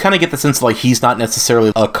hockey. You kind of get the sense, like, he's not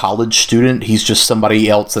necessarily a college student, he's just somebody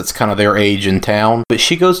else that's kind of their age in town. But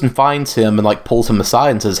she goes and finds him and, like, pulls him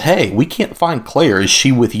aside and says, hey, we can't find Claire, is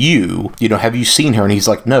she with you? You know, have you seen her? And he's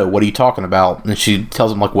like, no, what are you talking about? And she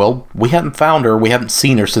tells him, like, well, we haven't found her, we haven't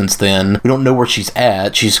seen her since then, we don't know where she's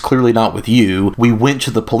at, she's clearly not with you, we went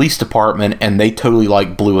to the police department and they totally,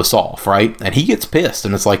 like, blew us off, right? And he gets pissed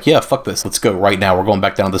and it's like, yeah, fuck this, let's go right now, we're going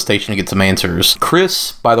back down to the station to get some answers.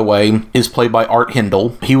 Chris, by the way, is played by Art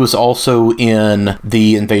Hindle. He was also in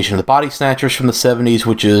the Invasion of the Body Snatchers from the 70s,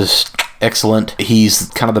 which is excellent. He's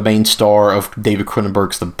kind of the main star of David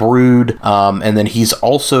Cronenberg's The Brood, and then he's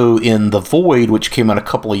also in The Void, which came out a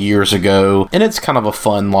couple of years ago, and it's kind of a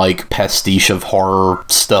fun, like, pastiche of horror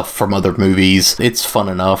stuff from other movies. It's fun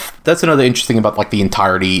enough. That's another interesting about, like, the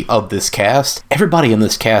entirety of this cast. Everybody in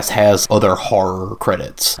this cast has other horror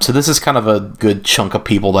credits, so this is kind of a good chunk of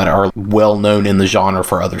people that are well known in the genre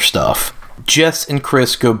for other stuff. Jess and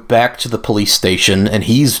Chris go back to the police station and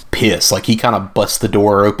he's pissed. Like, he kind of busts the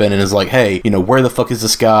door open and is like, hey, you know, where the fuck is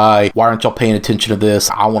this guy? Why aren't y'all paying attention to this?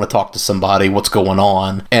 I want to talk to somebody. What's going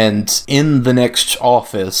on? And in the next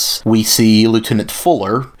office, we see Lieutenant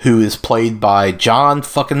Fuller, who is played by John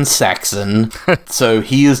fucking Saxon. So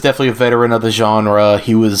he is definitely a veteran of the genre.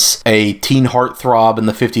 He was a teen heartthrob in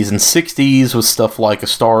the 50s and 60s with stuff like A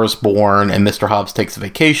Star is Born and Mr. Hobbs Takes a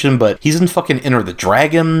Vacation, but he's in fucking Enter the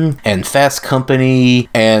Dragon and Fast Company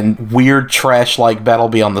and weird trash like Battle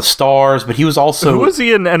Beyond the Stars, but he was also... Who was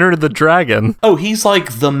he in Enter the Dragon? Oh, he's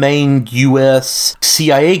like the main US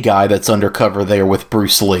CIA guy that's undercover there with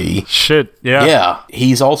Bruce Lee. Shit, yeah. Yeah,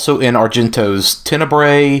 he's also in Argento's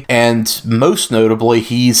Tenebrae, and most notably,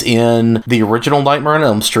 he's in the original Nightmare on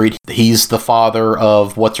Elm Street. He's the father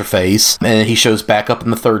of What's-Her-Face, and he shows back up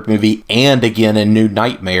in the third movie and again in New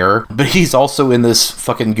Nightmare, but he's also in this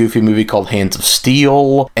fucking goofy movie called Hands of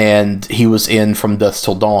Steel, and he was in From Dusk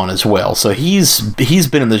Till Dawn as well. So he's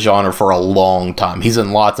been in the genre for a long time. He's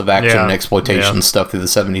in lots of action and exploitation stuff through the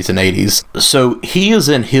 70s and 80s. So he is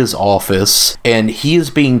in his office, and he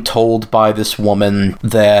is being told by this woman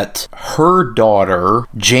that her daughter,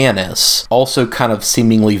 Janice, also kind of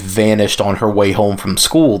seemingly vanished on her way home from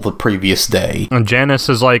school the previous day. And Janice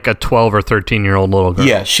is like a 12 or 13-year-old little girl.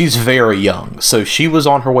 Yeah, she's very young. So she was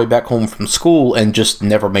on her way back home from school and just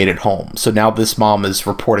never made it home. So now this mom is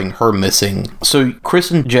reporting her missing. So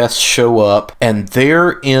Chris and Jess show up, and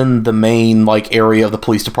they're in the main, like, area of the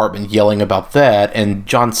police department yelling about that, and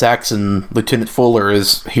John Saxon, Lieutenant Fuller,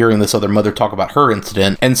 is hearing this other mother talk about her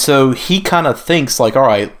incident, and so he kind of thinks, like, all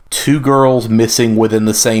right, 2 girls missing within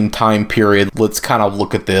the same time period. Let's kind of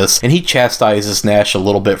look at this. And he chastises Nash a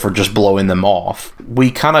little bit for just blowing them off.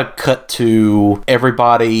 We kind of cut to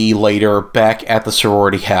everybody later back at the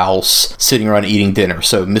sorority house, sitting around eating dinner.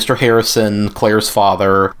 So Mr. Harrison, Claire's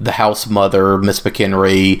father, the house mother, Miss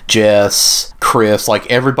McHenry, Jess, Chris, like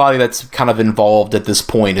everybody that's kind of involved at this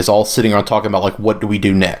point is all sitting around talking about, like, what do we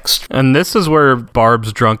do next? And this is where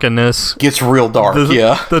Barb's drunkenness gets real dark,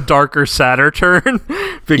 the darker, sadder turn.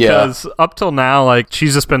 Because up till now, like,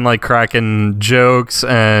 she's just been, like, cracking jokes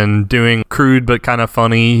and doing crude but kind of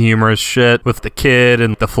funny, humorous shit with the kid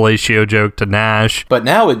and the fellatio joke to Nash. But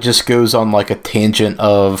now it just goes on, like, a tangent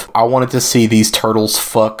of, I wanted to see these turtles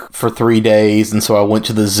fuck for 3 days, and so I went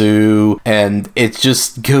to the zoo, and it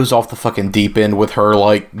just goes off the fucking deep end with her,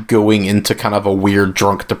 like, going into kind of a weird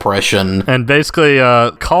drunk depression. And basically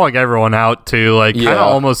calling everyone out, too, like, kind of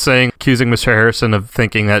almost accusing Mr. Harrison of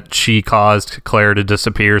thinking that she caused Claire to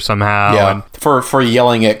disappear somehow. Yeah, and for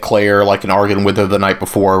yelling at Claire, like, and arguing with her the night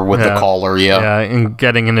before with the caller, and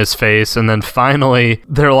getting in his face, and then finally,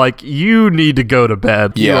 they're like, you need to go to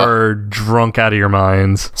bed. You are drunk out of your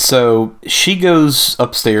minds. So she goes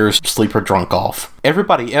upstairs to sleep her drunk off.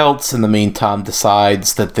 Everybody else, in the meantime,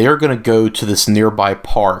 decides that they're going to go to this nearby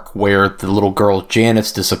park where the little girl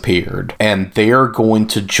Janice disappeared, and they're going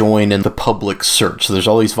to join in the public search. So there's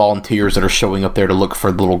all these volunteers that are showing up there to look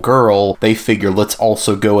for the little girl. They figure, let's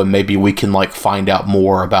also go and maybe we can, like, find out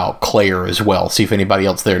more about Claire as well, see if anybody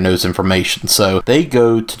else there knows information. So they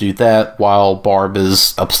go to do that while Barb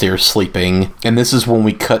is upstairs sleeping, and this is when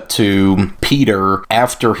we cut to Peter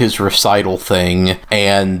after his recital thing,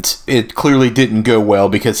 and it clearly didn't go well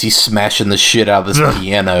because he's smashing the shit out of this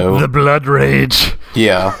piano. The blood rage.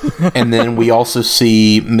 Yeah. And then we also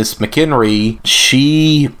see Miss McHenry.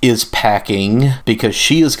 She is packing because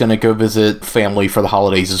she is going to go visit family for the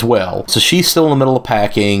holidays as well. So she's still in the middle of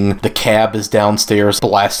packing. The cab is downstairs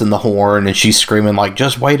blasting the horn, and she's screaming like,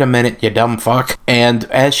 just wait a minute, you dumb fuck. And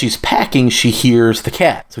as she's packing, she hears the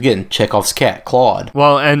cat. So again, Chekhov's cat, Claude.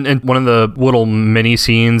 Well, and one of the little mini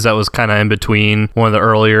scenes that was kind of in between one of the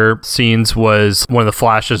earlier scenes was one of the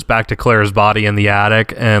flashes back to Claire's body in the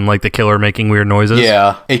attic and like the killer making weird noises.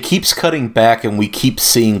 Yeah, it keeps cutting back and we keep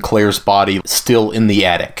seeing Claire's body still in the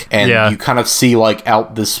attic. And you kind of see like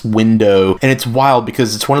out this window, and it's wild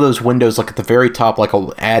because it's one of those windows like at the very top, like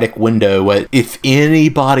an attic window. If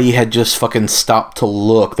anybody had just fucking stopped to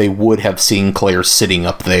look, they would have seen Claire sitting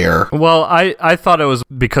up there. Well, I thought it was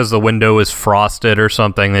because the window is frosted or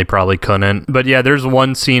something. They probably couldn't. But yeah, there's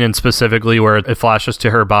one scene in specifically where it flashes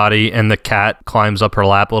to her body and the cat climbs up her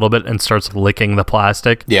lap a little bit and starts licking the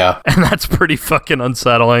plastic. Yeah. And that's pretty fucking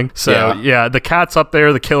unsettling. So yeah, the cat's up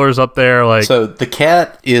there, the killer's up there. Like, so the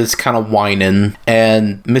cat is kind of whining,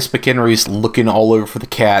 and Miss McHenry's looking all over for the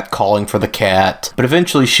cat, calling for the cat. But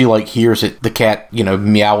eventually she like hears it, the cat, you know,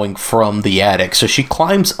 meowing from the attic. So she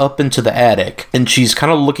climbs up into the attic and she's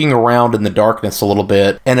kind of looking around in the darkness a little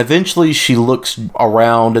bit. And eventually she looks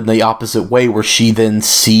around in the opposite way where she then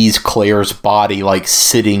sees Claire's body like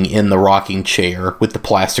sitting in the rocking chair with the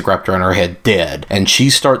plastic wrapped around her head dead. And she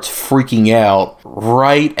starts freaking out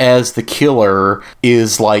right as the killer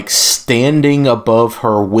is like standing above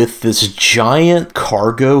her with this giant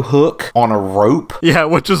cargo hook on a rope. Yeah,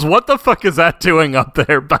 which is what the fuck is that doing up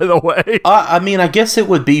there, by the way? I mean, I guess it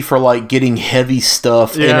would be for like getting heavy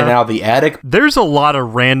stuff in and out of the attic. There's a lot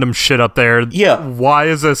of random shit up there. Yeah. Why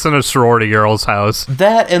is this in a sorority girl's house?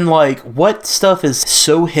 That and like what stuff is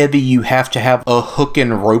so heavy you have to have a hook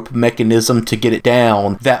and rope mechanism to get it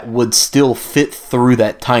down that would still fit through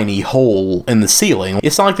that tiny hole in the ceiling.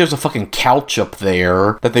 It's not like there's a fucking couch up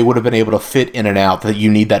there that they would have been able to fit in and out that you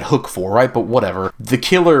need that hook for, right? But whatever. The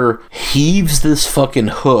killer heaves this fucking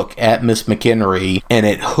hook at Miss McHenry and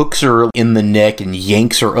it hooks her in the neck and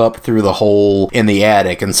yanks her up through the hole in the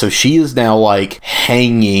attic. And so she is now like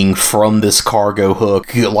hanging from this cargo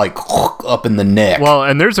hook, like up in the neck. Well,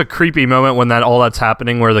 and there's a creepy moment when all that's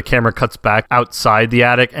happening where the camera cuts back outside the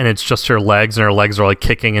attic and it's just her legs, and her legs are like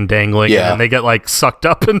kicking and dangling, and they get like sucked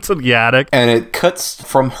up into the attic. And it cuts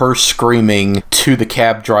from her screaming to the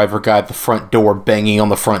cab driver guy at the front door, banging on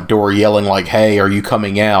the front door, yelling like, hey, are you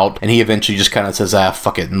coming out? And he eventually just kind of says,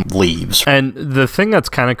 fuck it, and leaves. And the thing that's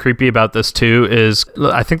kind of creepy about this too is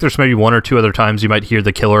I think there's maybe one or two other times you might hear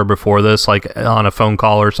the killer before this, like on a phone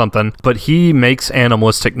call or something, but he makes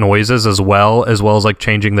animalistic noises as well as like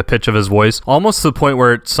changing the pitch of his voice, almost to the point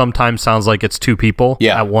where it sometimes sounds like it's two people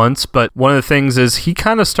at once. But one of the things is he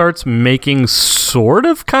kind of starts making sort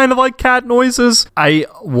of kind of like cat noises. I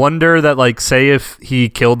wonder that, like, say if he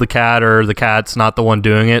killed the cat or the cat's not the one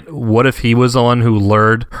doing it, what if he was the one who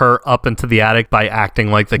lured her up into the attic by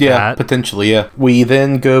acting like the cat? Yeah, potentially, yeah. We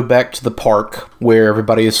then go back to the park where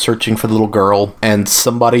everybody is searching for the little girl, and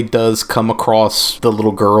somebody does come across the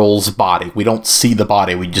little girl's body. We don't see the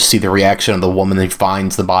body, we just see the reaction of the woman who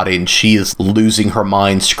finds the body, and she is losing her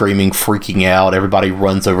mind, screaming, freaking out. Everybody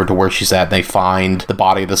runs over to where she's at, and they find the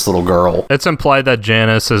body of this little girl. It's implied that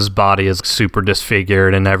Janice's body is super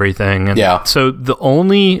disfigured and everything. And yeah. So the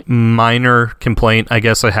only minor complaint I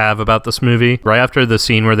guess I have about this movie, right after the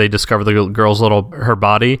scene where they discover the girl's her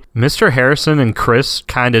body, Mr. Harrison and Chris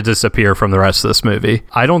kind of disappear from the rest of this movie.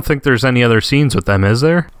 I don't think there's any other scenes with them, is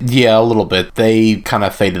there? Yeah, a little bit. They kind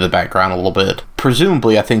of fade to the background a little bit.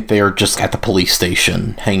 Presumably, I think they are just at the police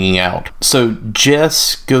station hanging out. So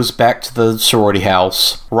Jess goes back to the sorority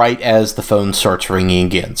house right as the phone starts ringing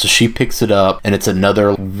again. So she picks it up, and it's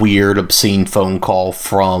another weird, obscene phone call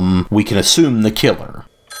from, we can assume, the killer.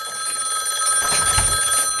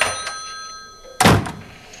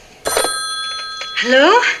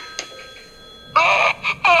 Hello?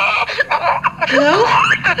 Hello?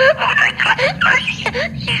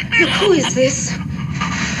 Look, who is this?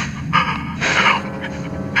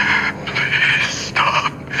 Please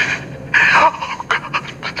stop. Oh, God,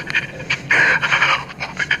 please help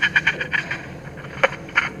me.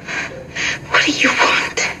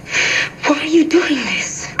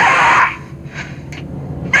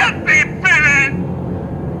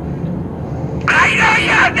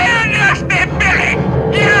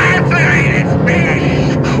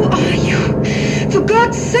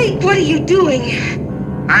 you doing?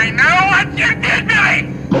 I know what you did,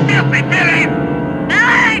 Billy! Filthy Billy!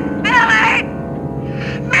 Billy! Billy!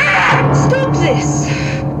 Billy! Stop this!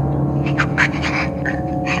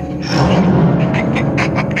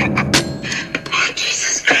 Oh,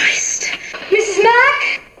 Jesus Christ. Mrs.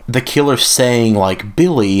 Mack? The killer's saying, like,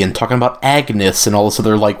 Billy and talking about Agnes and all this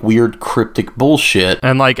other, like, weird cryptic bullshit.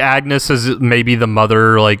 And, like, Agnes is maybe the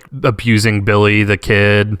mother, like, abusing Billy, the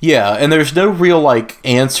kid. Yeah, and there's no real, like,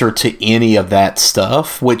 answer to any of that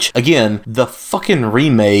stuff, which, again, the fucking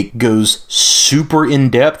remake goes super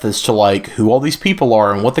in-depth as to, like, who all these people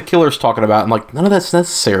are and what the killer's talking about, and, like, none of that's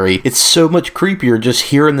necessary. It's so much creepier just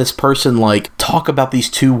hearing this person, like, talk about these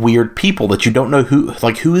two weird people that you don't know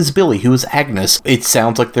who is Billy, who is Agnes. It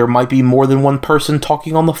sounds like there might be more than one person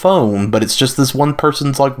talking on the phone, but it's just this one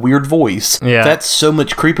person's, like, weird voice. Yeah. That's so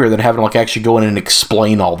much creepier than having to, like, actually go in and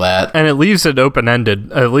explain all that. And it leaves it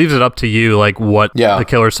open-ended. It leaves it up to you, like, what the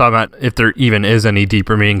killer's talking about, if there even is any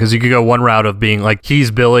deeper meaning. Because you could go one route of being, like, he's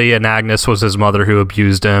Billy and Agnes was his mother who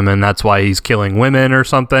abused him, and that's why he's killing women or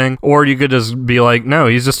something. Or you could just be like, no,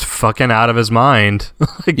 he's just fucking out of his mind.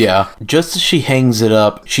 Like, yeah. Just as she hangs it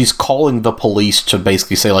up, she's calling the police to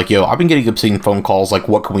basically say, like, yo, I've been getting obscene phone calls, like,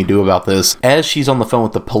 what can we do about this? As she's on the phone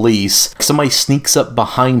with the police, somebody sneaks up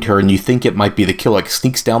behind her, and you think it might be the killer, like,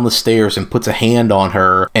 sneaks down the stairs and puts a hand on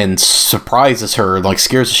her and surprises her, like,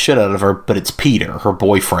 scares the shit out of her, but it's Peter, her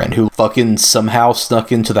boyfriend, who fucking somehow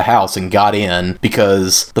snuck into the house and got in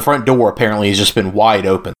because the front door apparently has just been wide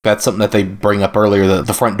open. That's something that they bring up earlier, that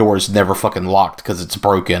the front door is never fucking locked because it's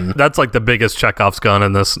broken. That's, like, the biggest Chekhov's gun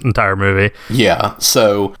in this entire movie. Yeah,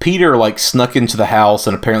 so Peter, like, snuck into the house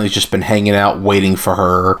and apparently has just been hanging out waiting for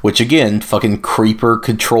her, which, again, fucking creeper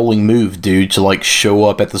controlling move, dude, to, like, show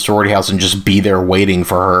up at the sorority house and just be there waiting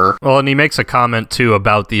for her. Well, and he makes a comment, too,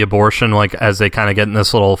 about the abortion, like, as they kind of get in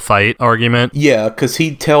this little fight argument. Yeah, because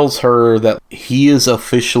he tells her that he is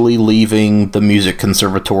officially leaving the music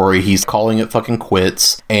conservatory. He's calling it fucking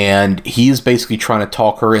quits, and he's basically trying to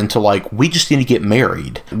talk her into, like, we just need to get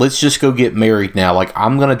married. Let's just go get married now. Like,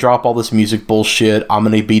 I'm gonna drop all this music bullshit. I'm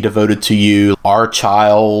gonna be devoted to you. Our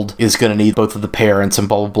child is gonna need both of the parents and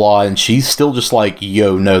blah, blah, blah. And she's still just like,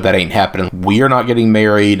 yo, no, that ain't happening. We are not getting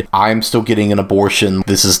married. I'm still getting an abortion.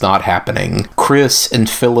 This is not happening. Chris and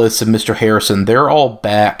Phyllis and Mr. Harrison, they're all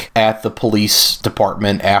back at the police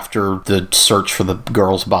department after the search for the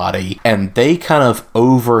girl's body. And they kind of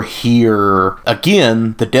overhear,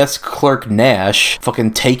 again, the desk clerk Nash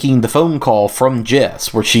fucking taking the phone call from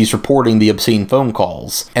Jess, where she's reporting the obscene phone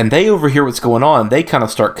calls. And they overhear what's going on. They kind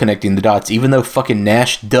of start connecting the dots, even though fucking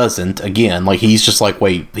Nash doesn't. Again, like, he's just like,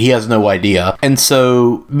 wait, he has no idea. And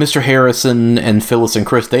so Mr. Harrison and Phyllis and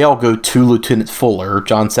Chris, they all go to Lieutenant Fuller,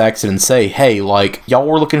 John Saxon, and say, hey, like, y'all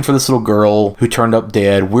were looking for this little girl who turned up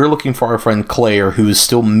dead. We're looking for our friend Claire, who is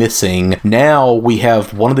still missing. Now we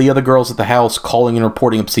have one of the other girls at the house calling and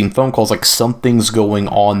reporting obscene phone calls. Like, something's going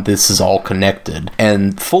on. This is all connected.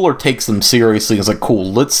 And Fuller takes them seriously and is like,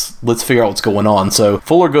 cool, let's figure out what's going on. So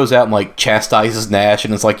Fuller goes out and, like, chastises Nash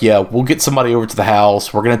and is like, yeah, we'll get somebody over to the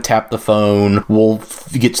house. We're gonna tap the phone. We'll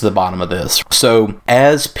get to the bottom of this. So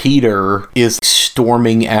as Peter is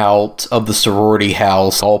storming out of the sorority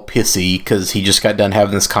house all pissy because he just got done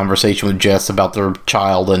having this conversation with Jess about their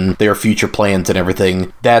child and their future plans and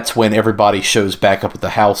everything, that's when everybody shows back up at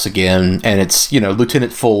the house again, and it's, you know,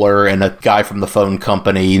 Lieutenant Fuller and a guy from the phone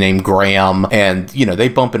company named Graham, and, you know, they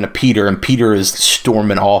bump into Peter, and Peter is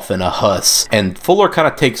storming off in a huss, and Fuller kind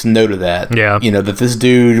of takes note of that. Yeah. You know, that this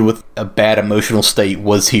dude with a bad emotional state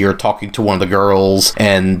was here talking to one of the girls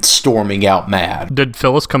and storming out mad. Did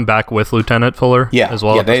Phyllis come back with Lieutenant Fuller as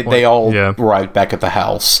well? Yeah, they all arrived back at the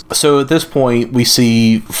house. So at this point, we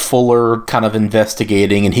see Fuller kind of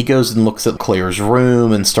investigating, and he goes and looks at Claire's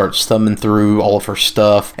room and starts thumbing through all of her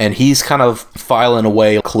stuff, and he's kind of filing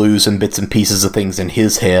away clues and bits and pieces of things in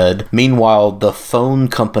his head. Meanwhile, the phone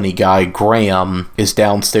company guy, Graham, is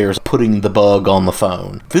downstairs putting the bug on the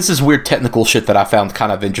phone. This is weird technical shit that I found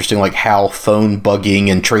kind of interesting, like how phone bugging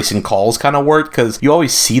and tracing calls kind of work, because you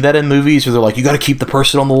always see that in movies where they're like, you got to keep the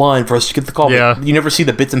person on the line for us to get the call. Yeah. But you never see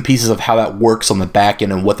the bits and pieces of how that works on the back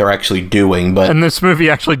end and what they're actually doing. But and this movie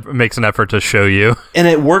actually makes an effort to show you. And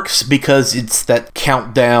it works because it's that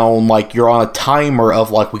countdown, like you're on a timer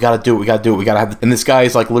of like, we got to do it, we got to do it, we got to have it. And this guy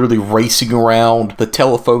is like literally racing around the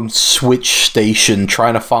telephone switch station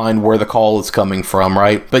trying to find where the call is coming from,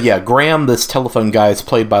 right? But yeah, Graham, this telephone guy, is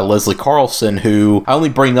played by Leslie Leslie Carlson, who I only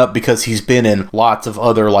bring up because he's been in lots of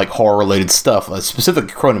other like horror-related stuff,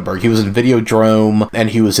 specifically Cronenberg. He was in Videodrome,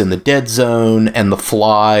 and he was in The Dead Zone and The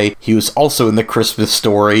Fly. He was also in The Christmas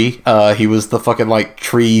Story. He was the fucking like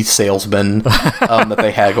tree salesman that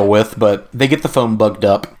they haggle with, but they get the phone bugged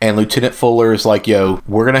up, and Lieutenant Fuller is like, yo,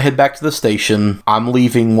 we're gonna head back to the station. I'm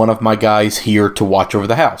leaving one of my guys here to watch over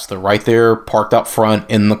the house. They're right there, parked out front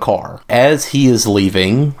in the car. As he is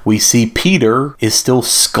leaving, we see Peter is still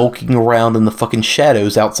skulking around in the fucking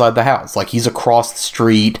shadows outside the house. Like, he's across the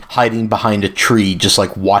street, hiding behind a tree, just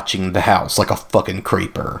like watching the house like a fucking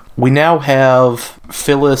creeper. We now have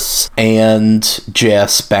Phyllis and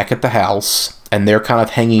Jess back at the house, and they're kind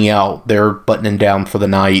of hanging out. They're buttoning down for the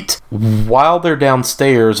night. While they're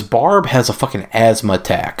downstairs, Barb has a fucking asthma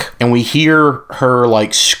attack. And we hear her,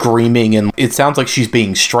 like, screaming, and it sounds like she's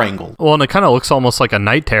being strangled. Well, and it kind of looks almost like a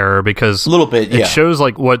night terror, because a little bit, it shows,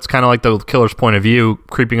 like, what's kind of like the killer's point of view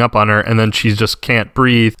creeping up on her, and then she just can't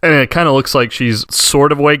breathe. And it kind of looks like she's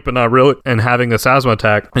sort of awake, but not really, and having this asthma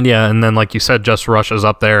attack. And yeah, and then, like you said, Jess rushes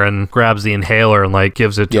up there and grabs the inhaler and, like,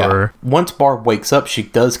 gives it to her. Once Barb wakes up, she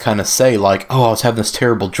does kind of say, like, oh, I was having this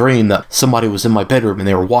terrible dream that somebody was in my bedroom and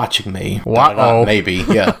they were watching me. Wow. Maybe,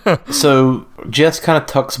 yeah. So Jess kind of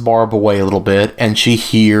tucks Barb away a little bit, and she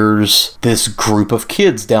hears this group of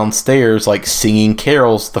kids downstairs, like, singing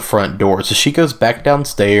carols at the front door. So she goes back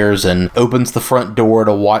downstairs and opens the front door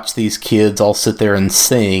to watch these kids all sit there and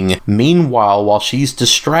sing. Meanwhile, while she's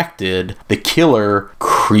distracted, the killer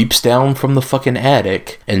creeps down from the fucking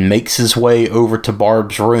attic and makes his way over to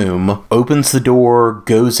Barb's room, opens the door,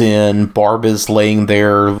 goes in. Barb is laying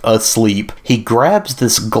there asleep. He grabs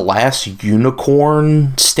this glass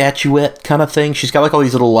unicorn statuette kind of thing. She's got like all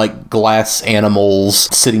these little like glass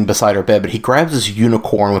animals sitting beside her bed, but he grabs this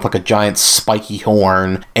unicorn with like a giant spiky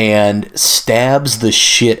horn and stabs the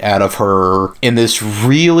shit out of her in this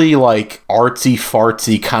really like artsy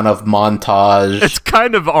fartsy kind of montage. It's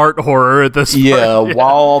kind of art horror at this point. Yeah,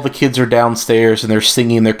 while all the kids are downstairs and they're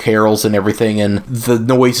singing their carols and everything, and the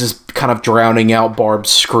noise is kind of drowning out Barb's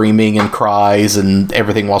screaming and cries and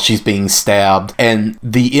everything while she's being stabbed. And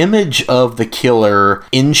the image of the killer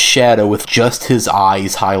in shadow with just his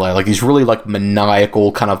eyes highlighted, like these really like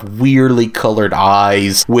maniacal kind of weirdly colored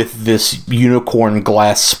eyes with this unicorn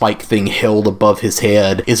glass spike thing held above his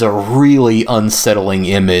head, is a really unsettling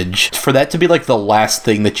image. For that to be like the last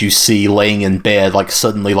thing that you see laying in bed, like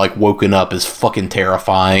suddenly like woken up, is fucking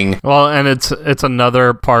terrifying. Well, and it's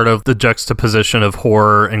another part of the juxtaposition of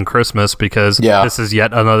horror and Christmas, because this is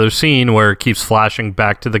yet another scene where it keeps flashing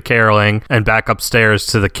back to the caroling and back upstairs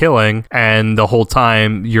to the killing, and the whole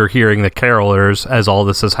time you're hearing the carolers as all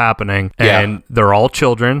this is happening, and they're all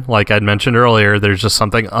children, like I'd mentioned earlier. There's just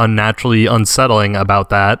something unnaturally unsettling about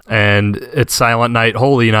that, and it's Silent Night,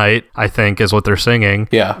 Holy Night, I think is what they're singing,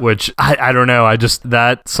 which I don't know,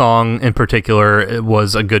 that song in particular, it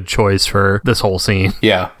was a good choice for this whole scene.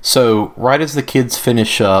 So right as the kids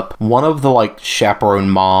finish up, one of the like chaperone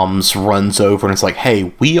moms runs over and is like,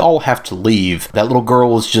 hey, we all have to leave. That little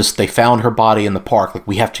girl was just, they found her body in the park. Like,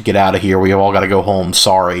 we have to get out of here. We all got to go home.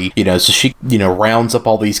 Sorry. So she, rounds up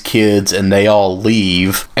all these kids and they all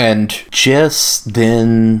leave. And Jess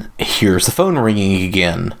then hears the phone ringing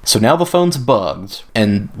again. So now the phone's bugged.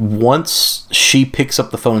 And once she picks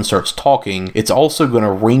up the phone and starts talking, it's also going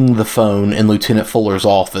to ring the phone in Lieutenant Fuller's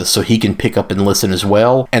office so he can pick up and listen as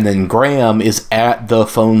well. And then Graham is at the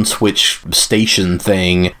phone switch station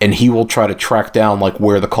thing, and he will try to track down like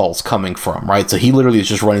where the call's coming from, right? So he literally is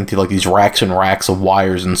just running through like these racks and racks of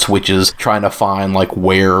wires and switches, trying to find like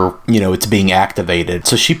where, it's being activated.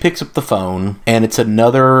 So she picks up the phone, and it's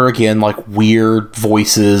another, again, like weird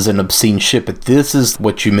voices and obscene shit. But this is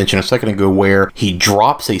what you mentioned a second ago, where he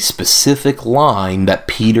drops a specific line that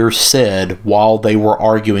Peter said while they were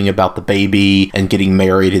arguing about the baby and getting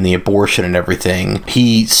married and the abortion and everything.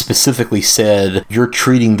 He specifically said, "You're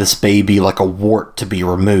treating this baby like a wart to be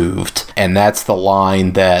removed." And that's the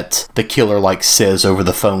line that the killer like says over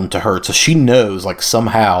the phone to her. So she knows like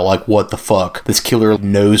somehow like, what the fuck, this killer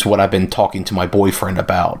knows what I've been talking to my boyfriend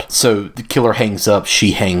about. So the killer hangs up,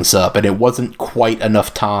 she hangs up, and it wasn't quite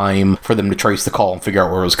enough time for them to trace the call and figure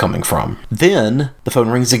out where it was coming from. Then the phone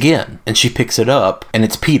rings again, and she picks it up, and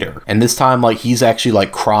it's Peter. And this time like he's actually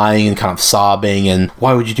like crying and kind of sobbing, and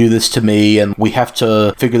why would you do this to me, and we have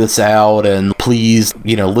to figure this out, and please,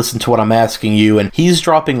 listen to what I'm asking you. And he's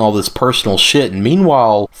dropping all this personal shit. And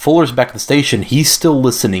meanwhile, Fuller's back at the station. He's still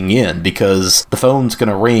listening in because the phone's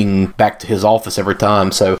gonna ring back to his office every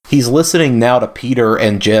time. So he's listening now to Peter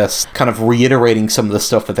and Jess kind of reiterating some of the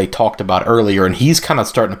stuff that they talked about earlier, and he's kind of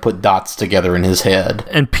starting to put dots together in his head.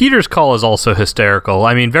 And Peter's call is also hysterical.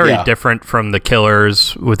 I mean, very different from from the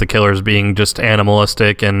killers, with the killers being just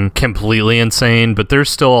animalistic and completely insane, but there's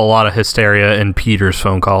still a lot of hysteria in Peter's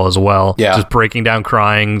phone call as well. Yeah. Just breaking down,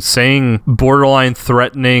 crying, saying borderline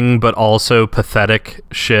threatening but also pathetic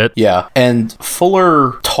shit. Yeah, and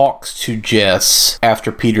Fuller talks to Jess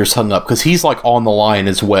after Peter's hung up, because he's like on the line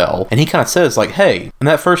as well, and he kind of says like, hey, in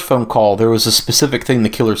that first phone call there was a specific thing the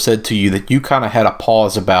killer said to you that you kind of had a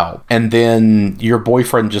pause about, and then your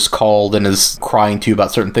boyfriend just called and is crying to you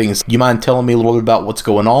about certain things. You mind telling me a little bit about what's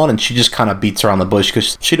going on? And she just kind of beats around the bush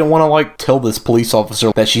because she don't want to like tell this police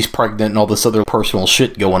officer that she's pregnant and all this other personal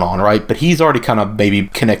shit going on, right? But he's already kind of maybe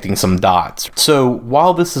connecting some dots. So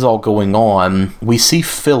while this is all going on, we see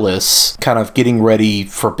Phyllis kind of getting ready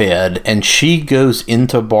for bed, and she goes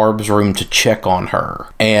into Barb's room to check on her,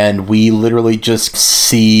 and we literally just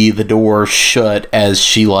see the door shut as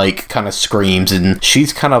she like kind of screams, and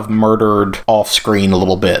she's kind of murdered off screen a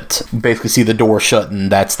little bit. Basically see the door shut,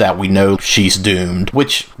 and that's that. We know she's doomed.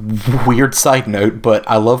 Which, weird side note, but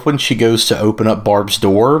I love when she goes to open up Barb's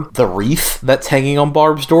door, the wreath that's hanging on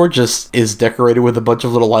Barb's door just is decorated with a bunch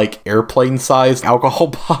of little like airplane sized alcohol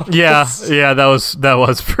bottles. Yeah, that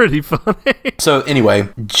was pretty funny. So anyway,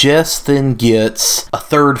 Jess then gets a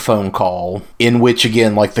third phone call in which,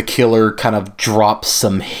 again, like the killer kind of drops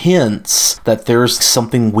some hints that there's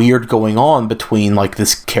something weird going on between like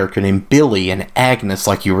this character named Billy and Agnes,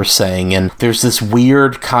 like you were saying, and there's this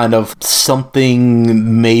weird kind of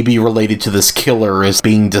something maybe related to this killer is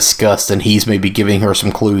being discussed, and he's maybe giving her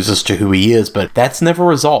some clues as to who he is, but that's never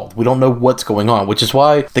resolved. We don't know what's going on, which is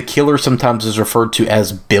why the killer sometimes is referred to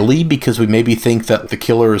as Billy, because we maybe think that the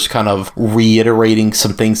killer is kind of reiterating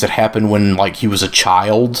some things that happened when like he was a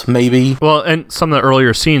child, maybe. Well, and some of the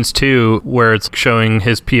earlier scenes too, where it's showing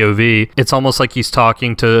his POV, it's almost like he's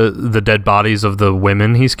talking to the dead bodies of the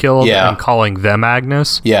women he's killed and calling them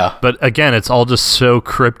Agnes. Yeah. But again, it's all just so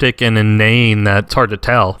cryptic and inane that it's hard to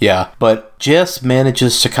tell. Yeah, but Jess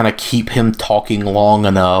manages to kind of keep him talking long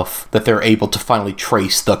enough that they're able to finally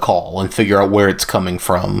trace the call and figure out where it's coming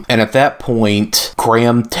from. And at that point,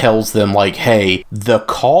 Graham tells them, like, hey, the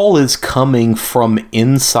call is coming from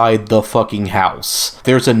inside the fucking house.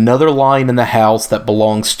 There's another line in the house that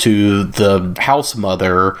belongs to the house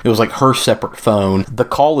mother. It was like her separate phone. The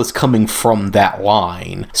call is coming from that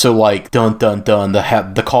line. So, like, dun dun dun,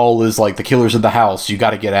 the call is like, the killer's in the house, you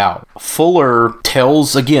gotta get out. Fuller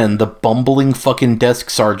tells, again, the bumbling fucking desk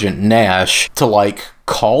sergeant Nash to like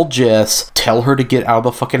call Jess, tell her to get out of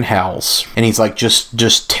the fucking house. And he's like,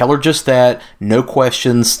 just tell her just that, no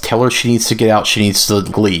questions, tell her she needs to get out, she needs to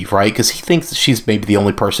leave, right? Because he thinks that she's maybe the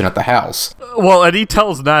only person at the house. Well, and he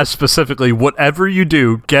tells Nash specifically, whatever you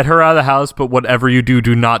do, get her out of the house, but whatever you do,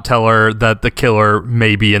 do not tell her that the killer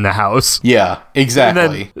may be in the house. Yeah, exactly.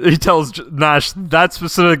 And then he tells Nash that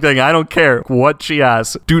specific thing, I don't care what she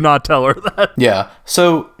asks, do not tell her that. Yeah,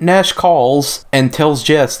 so Nash calls and tells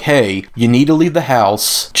Jess, hey, you need to leave the house,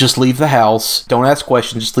 just leave the house, don't ask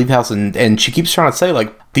questions, just leave the house. And she keeps trying to say,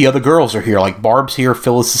 like, the other girls are here, like Barb's here,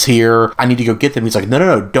 Phyllis is here, I need to go get them. He's like,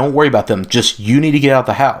 no, don't worry about them, just you need to get out of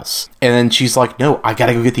the house. And then she's like, no, I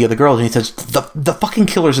gotta go get the other girls. And he says, the fucking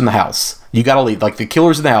killer's in the house, you gotta leave, like the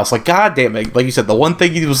killer's in the house. Like, god damn it, like you said, the one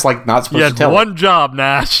thing he was like not supposed to tell one job,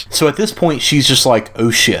 Nash. So at this point she's just like, oh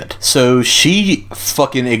shit. So she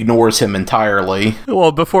fucking ignores him entirely.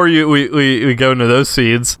 Well, before we go into those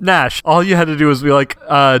scenes, Nash, all you had to do was be like,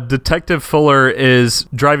 Detective Fuller is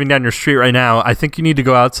driving down your street right now, I think you need to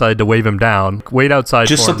go outside to wave him down. Wait outside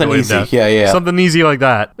just for him something easy. Yeah. Something easy like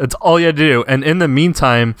that. That's all you had to do. And in the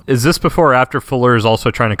meantime, is this before or after Fuller is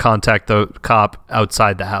also trying to contact the cop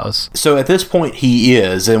outside the house? So at this point he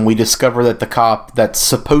is, and we discover that the cop that's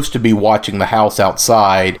supposed to be watching the house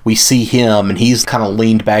outside, we see him and he's kind of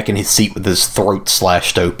leaned back in his seat with his throat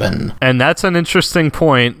slashed open. And that's an interesting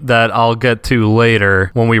point that I'll get to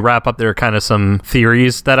later when we wrap up. There are kind of some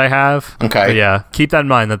theories that I have. Okay. But yeah, keep that in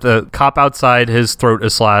mind that the cop outside, his throat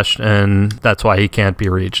is slashed and that's why he can't be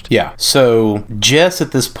reached. Yeah. So Jess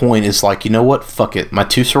at this point is like, you know what? Fuck it. My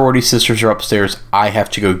two sorority sisters are upstairs. I have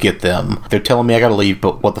to go get them. They're telling me I gotta leave,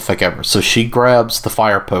 but what the fuck ever. So she grabs the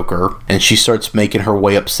fire poker and she starts making her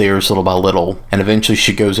way upstairs little by little. And eventually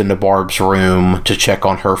she goes into Barb's room to check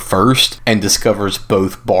on her first and discovers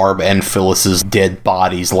both Barb and Phyllis's dead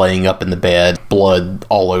bodies laying up in the bed, blood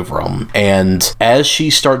all over them. And as she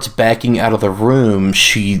starts backing out of the room,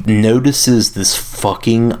 she notices this fucking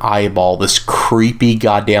fucking eyeball, this creepy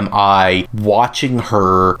goddamn eye, watching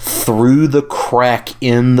her through the crack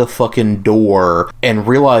in the fucking door, and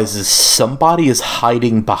realizes somebody is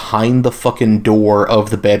hiding behind the fucking door of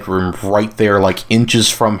the bedroom right there, like inches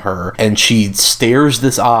from her, and she stares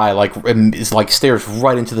this eye, stares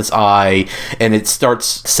right into this eye, and it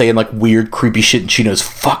starts saying like weird creepy shit, and she knows,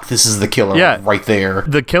 fuck, this is the killer right there.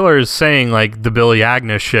 The killer is saying like the Billy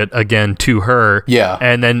Agnes shit again to her. Yeah.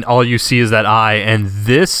 And then all you see is that eye, and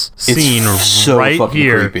this scene so right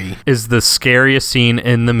here creepy. is the scariest scene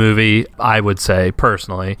in the movie, I would say,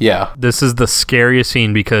 personally. Yeah. This is the scariest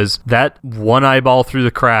scene because that one eyeball through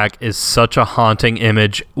the crack is such a haunting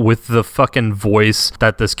image with the fucking voice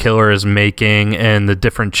that this killer is making and the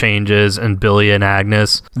different changes and Billy and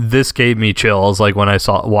Agnes. This gave me chills like when I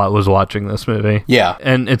was watching this movie. Yeah.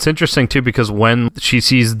 And it's interesting too because when she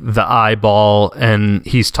sees the eyeball and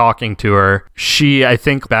he's talking to her, she, I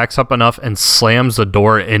think, backs up enough and slams the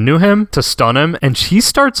door into him to stun him, and she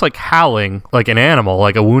starts like howling like an animal,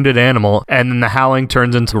 like a wounded animal, and then the howling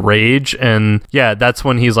turns into rage, and yeah, that's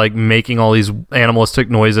when he's like making all these animalistic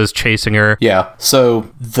noises chasing her. Yeah,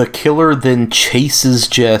 so the killer then chases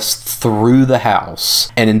Jess through the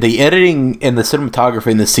house, and in the editing and the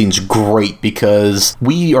cinematography in this scene's great because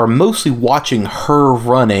we are mostly watching her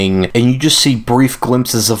running, and you just see brief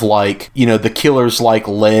glimpses of like, you know, the killer's like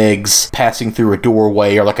legs passing through a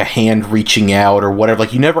doorway or like a hand reaching out or whatever.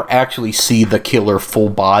 Like you never actually see the killer full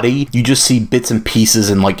body. You just see bits and pieces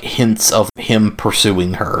and like hints of him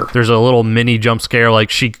pursuing her. There's a little mini jump scare, like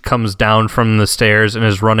she comes down from the stairs and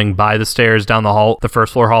is running by the stairs down the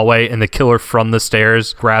first floor hallway, and the killer from the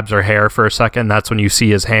stairs grabs her hair for a second. That's when you see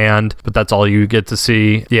his hand, but that's all you get to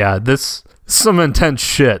see. Yeah, this some intense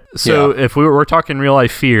shit. So if we're talking real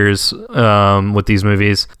life fears with these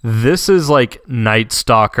movies, this is like Night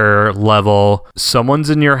Stalker level. Someone's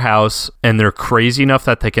in your house and they're crazy enough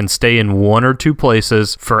that they can stay in one or two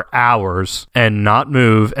places for hours and not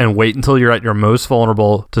move and wait until you're at your most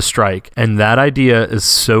vulnerable to strike. And that idea is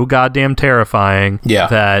so goddamn terrifying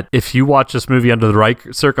that if you watch this movie under the right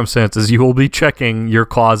circumstances, you will be checking your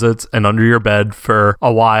closets and under your bed for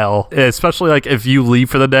a while, especially like if you leave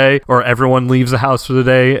for the day or everyone leaves the house for the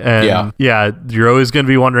day, and you're always going to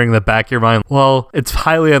be wondering in the back of your mind, well, it's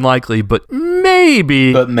highly unlikely, but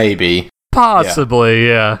maybe possibly.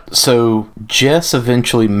 So Jess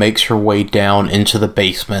eventually makes her way down into the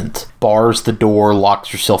basement, bars the door, locks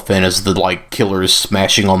herself in as the like killer is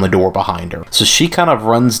smashing on the door behind her. So she kind of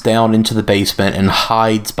runs down into the basement and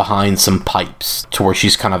hides behind some pipes to where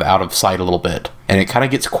she's kind of out of sight a little bit, and it kind of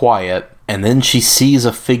gets quiet. And then she sees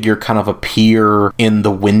a figure kind of appear in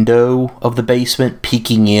the window of the basement,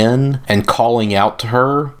 peeking in and calling out to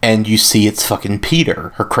her. And you see it's fucking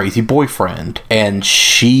Peter, her crazy boyfriend. And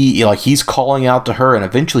she, like, he's calling out to her, and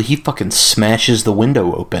eventually he fucking smashes the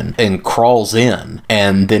window open and crawls in.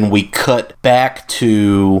 And then we cut back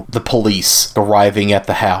to the police arriving at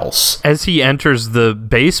the house. As he enters the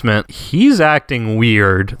basement, he's acting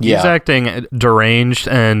weird. He's acting deranged,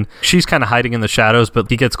 and she's kind of hiding in the shadows, but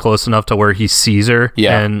he gets close enough to where he sees her,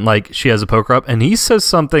 and like she has a poker up, and he says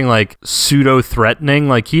something like pseudo-threatening.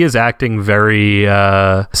 Like he is acting very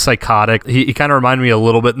psychotic. He kind of reminded me a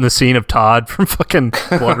little bit in the scene of Todd from fucking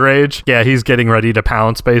Blood Rage. Yeah, he's getting ready to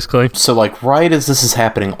pounce, basically. So like right as this is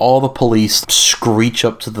happening, all the police screech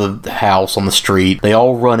up to the house on the street. They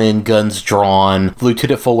all run in, guns drawn.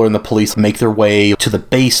 Lieutenant Fuller and the police make their way to the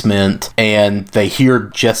basement, and they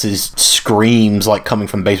hear Jess's screams like coming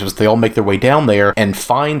from the basement. So they all make their way down there and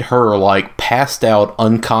find her like passed out,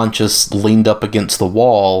 unconscious, leaned up against the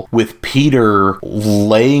wall with Peter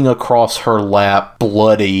laying across her lap,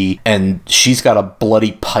 bloody, and she's got a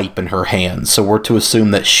bloody pipe in her hand. So we're to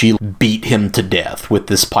assume that she beat him to death with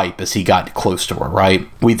this pipe as he got close to her, right?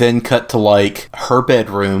 We then cut to like her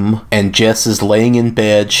bedroom, and Jess is laying in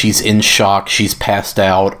bed. She's in shock. She's passed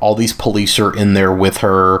out. All these police are in there with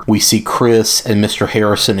her. We see Chris and Mr.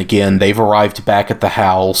 Harrison again. They've arrived back at the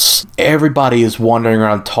house. Everybody is wandering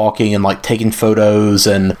around talking and like taking photos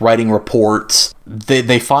and writing reports.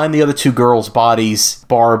 They find the other two girls' bodies,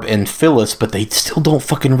 Barb and Phyllis, but they still don't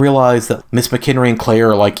fucking realize that Miss McHenry and Claire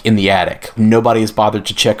are like in the attic. Nobody has bothered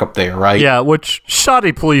to check up there, right? Yeah, which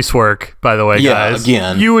shoddy police work, by the way, guys.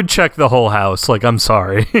 Again. You would check the whole house, like, I'm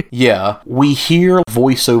sorry. Yeah, we hear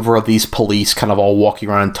voiceover of these police kind of all walking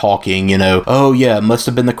around and talking, you know, oh yeah, it must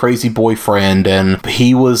have been the crazy boyfriend, and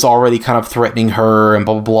he was already kind of threatening her, and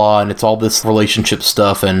blah, blah, blah, and it's all this relationship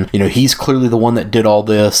stuff, and, you know, he's clearly the one that did all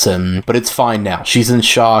this, but it's fine now. She's in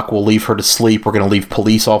shock. We'll leave her to sleep. We're going to leave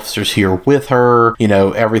police officers here with her. You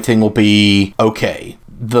know, everything will be okay.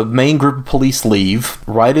 the main group of police leave.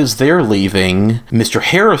 Right as they're leaving, Mr.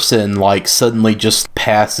 Harrison, like, suddenly just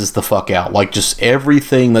passes the fuck out. Like, just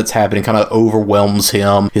everything that's happening kind of overwhelms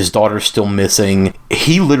him. His daughter's still missing.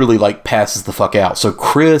 He literally, like, passes the fuck out. So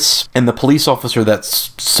Chris and the police officer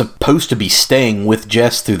that's supposed to be staying with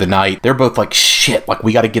Jess through the night, they're both like, shit, like,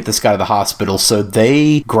 we got to get this guy to the hospital. So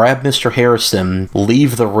they grab Mr. Harrison,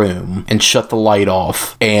 leave the room, and shut the light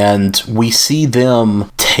off. And we see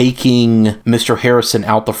them taking Mr. Harrison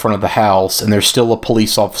out the front of the house, and there's still a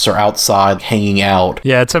police officer outside hanging out.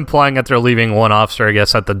 Yeah, it's implying that they're leaving one officer, I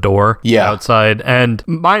guess, at the door outside. And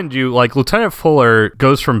mind you, like, Lieutenant Fuller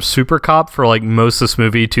goes from super cop for, like, most of this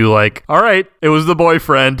movie to, like, all right, it was the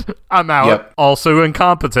boyfriend. I'm out. Yep. Also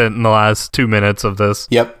incompetent in the last 2 minutes of this.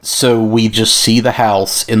 Yep. So we just see the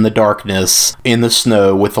house in the darkness, in the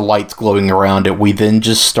snow, with the lights glowing around it. We then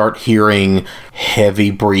just start hearing heavy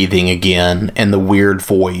breathing again and the weird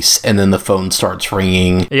voice, and then the phone starts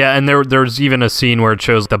ringing. Yeah, and there's even a scene where it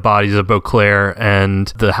shows the bodies of Beauclair and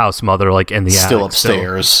the house mother, like, in the attic. Still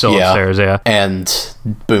upstairs. Still upstairs, yeah. And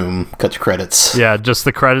boom, cut to credits. Yeah, just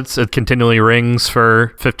the credits. It continually rings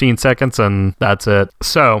for 15 seconds, and that's it.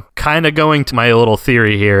 So, kind of going to my little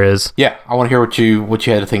theory here is... Yeah, I want to hear what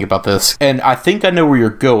you had to think about this. And I think I know where you're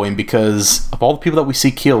going, because of all the people that we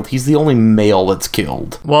see killed, he's the only male that's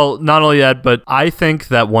killed. Well, not only that, but I think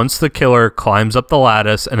that once the killer climbs up the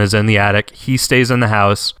lattice and is in the attic, he stays in the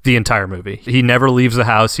house the entire movie. He never leaves the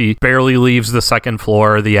house. He barely leaves the second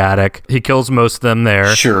floor or the attic. He kills most of them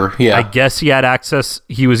there. Sure, yeah. I guess he had access.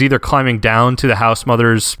 He was either climbing down to the house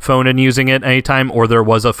mother's phone and using it anytime, or there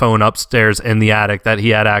was a phone upstairs in the attic that he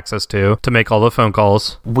had access to make all the phone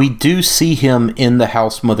calls. We do see him in the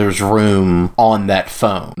house mother's room on that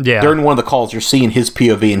phone. Yeah. During one of the calls, you're seeing his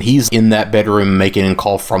POV, and he's in that bedroom making a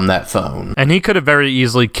call from that phone. And he could have very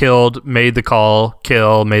easily killed, made the call,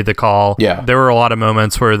 made the call. Yeah. There were a lot of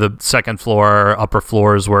moments where the second floor, upper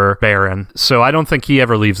floors were barren. So I don't think he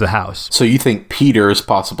ever leaves the house. So you think Peter is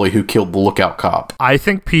possibly who killed the lookout cop? I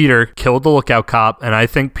think Peter killed the lookout cop, and I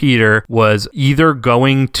think Peter was either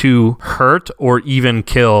going to hurt or even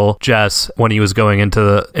kill Jess when he was going into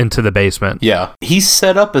the basement. Yeah. He's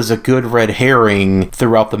set up as a good red herring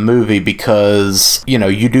throughout the movie because, you know,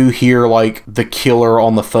 you do hear, like, the killer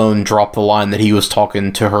on the phone drop the line that he was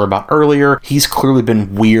talking to her about earlier. He's clearly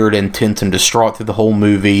been weird and tense and distraught through the whole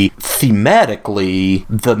movie. Thematically,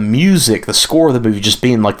 the music, the score of the movie just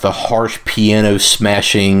being like the harsh piano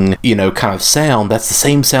smashing, you know, kind of sound, that's the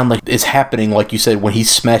same sound like is happening, like you said, when he's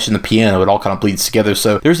smashing the piano. It all kind of bleeds together.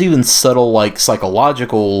 So there's even subtle, like,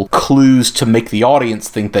 psychological clues to make the audience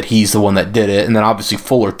think that he's the one that did it, and then obviously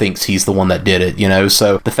Fuller thinks he's the one that did it, you know?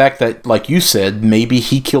 So the fact that, like you said, maybe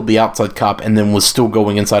he killed the outside cop and then was still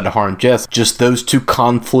going inside to harm Jess, just those two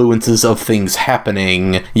confluences of things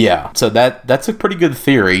happening. Yeah. So that's a pretty good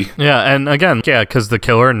theory. Yeah, and again, because the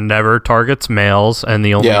killer never targets males, and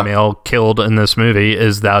the only male killed in this movie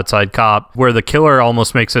is the outside cop, where the killer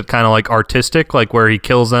almost makes it kind of like artistic, like where he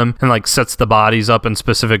kills them and like sets the bodies up in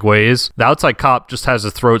specific ways. The outside cop just has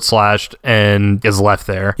his throat slashed and is left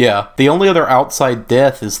there. Yeah. The only other outside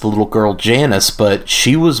death is the little girl Janice, but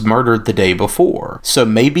she was murdered the day before. So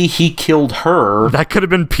maybe he killed her. That could have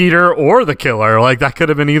been Peter or the killer. Like, that could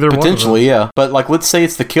have been either one. Potentially, yeah. But, like, let's say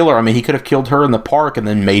it's the killer. I mean, he could have killed her in the park and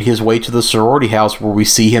then made his way to the sorority house where we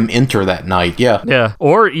see him enter that night. Yeah. Yeah.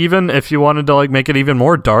 Or even if you wanted to, like, make it even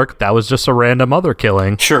more dark, that was just a random other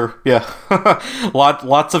killing. Sure. Yeah.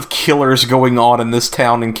 Lots of killers going on in this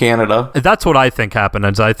town in Canada. That's what I think happened.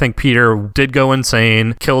 Is I think Peter did go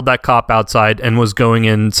insane, killed that cop outside, and was going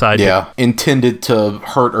inside. Yeah. Intended to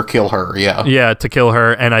hurt or kill her. Yeah. Yeah, to kill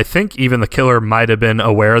her. And I think even the killer might have been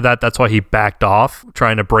aware of that. That's why he backed off,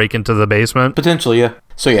 trying to break into the basement. Potentially, yeah.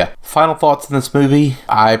 So yeah, final thoughts on this movie.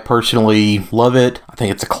 I personally love it. I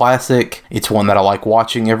think it's a classic. It's one that I like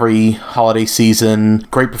watching every holiday season.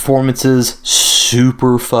 Great performances.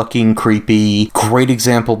 Super fucking creepy. Great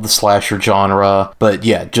example of the slasher genre. But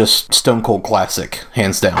yeah, just stone cold classic,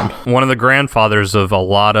 hands down. One of the grandfathers of a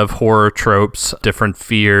lot of horror tropes, different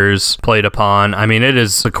fears played upon. I mean, it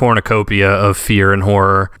is a cornucopia of fear and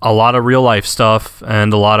horror. A lot of real life stuff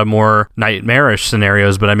and a lot of more nightmarish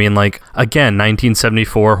scenarios. But I mean, like, again,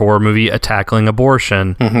 1974 horror movie tackling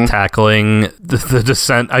abortion, tackling the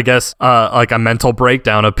descent, I guess, like a mental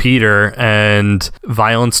breakdown of Peter and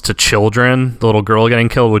violence to children, the little girl getting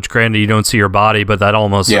killed, which granted you don't see her body, but that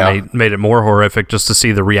almost made it more horrific just to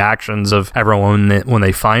see the reactions of everyone when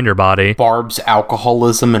they find her body. Barb's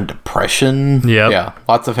alcoholism and depression. Yep. Yeah,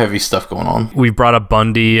 lots of heavy stuff going on. We've brought up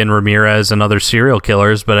Bundy and Ramirez and other serial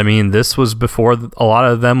killers, but I mean, this was before a lot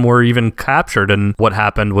of them were even captured and what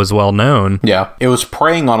happened was well known. Yeah, it was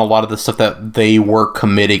preying on a lot of the stuff that they were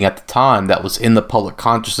committing at the time that was in the public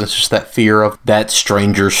consciousness, just that fear of that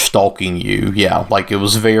stranger stalking you. Yeah, like it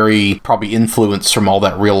was very probably influenced from all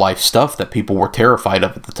that real life stuff that people were terrified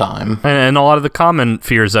of at the time. And a lot of the common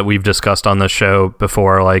fears that we've discussed on this show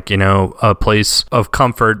before, like, you know, a place of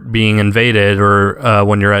comfort being invaded, or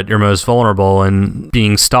when you're at your most vulnerable and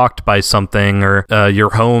being stalked by something, or your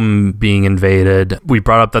home being invaded. We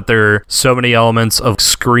brought up that there are so many elements of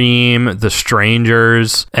Scream, The Strangers,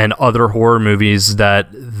 and other horror movies that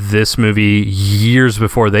this movie, years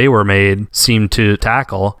before they were made, seemed to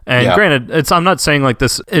tackle. And granted, I'm not saying like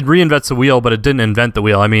this, it reinvents the wheel, but it didn't invent the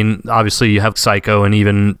wheel. I mean, obviously you have Psycho and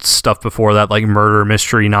even stuff before that, like murder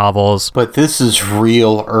mystery novels. But this is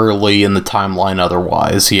real early in the timeline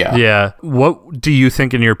otherwise, Yeah. What do you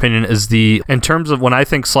think, in your opinion, is in terms of when I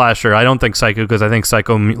think slasher, I don't think Psycho, because I think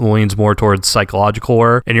Psycho leans more towards psychological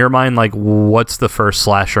horror. In your mind, like, what's the first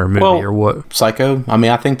slasher movie, or what? Psycho. I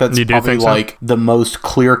mean, I think that's probably like the most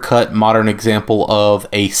clear-cut modern example of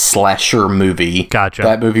a slasher movie. Gotcha.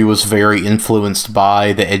 That movie was very influenced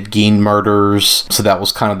by the Ed Gein murders, so that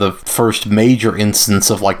was kind of the first major instance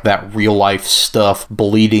of like that real-life stuff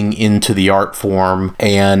bleeding into the art form,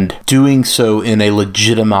 and doing so in a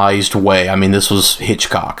legitimized way. I mean, this was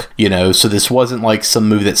Hitchcock, you know, so this wasn't like some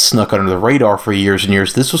movie that snuck under the radar for years and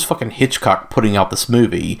years. This was fucking Hitchcock putting out this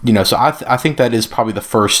movie, you know, so I think that is probably the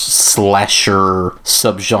first slasher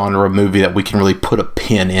subgenre movie that we can really put a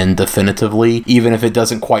pin in definitively, even if it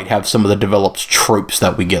doesn't quite have some of the developed tropes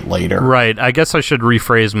that we get later. Right. I guess I should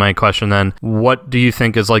rephrase my question then. What do you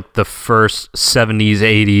think is like the first 70s,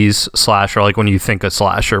 80s slasher, like when you think of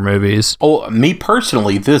slasher movies? Oh, me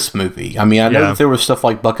personally, this movie. I mean, I know that there was stuff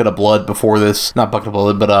like Bucket of Blood before this. Not Bucket of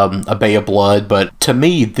Blood, but A Bay of Blood. But to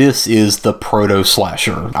me, this is the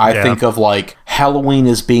proto-slasher. I think of like Halloween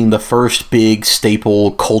as being the first big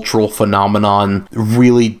staple cultural phenomenon,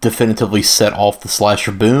 really definitively set off the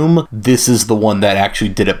slasher boom. This is the one that actually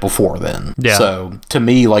did it before then. Yeah. So to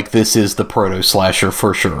me, like, this is the proto-slasher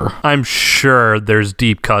for sure. I'm sure there's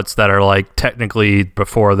deep cuts that are like technically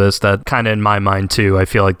before this that kind of in my mind too. I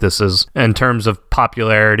feel like this is, in terms of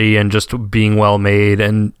popularity and just being well made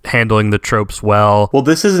and handling the tropes well. Well,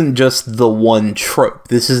 this isn't just the one trope.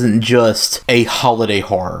 This isn't just a holiday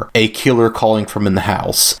horror, a killer calling from in the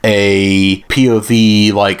house, a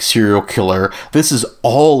POV like serial killer. This is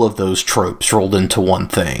all of those tropes rolled into one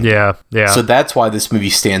thing. Yeah. So that's why this movie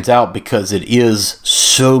stands out, because it is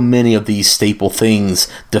so many of these staple things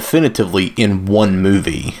definitively in one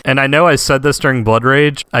movie. And I know I said this during Blood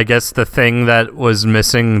Rage. I guess the thing that was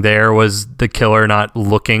missing there was the killer not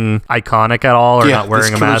looking iconic at all, or not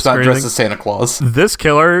wearing a mask or anything. Not dressed as Santa Claus. This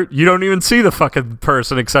killer, you don't even see the fucking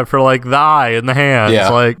person except for like the eye and the hands. Yeah.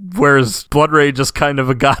 Like, whereas Blood Rage is kind of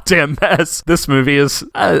a goddamn mess. This movie is,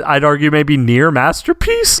 I'd argue, maybe near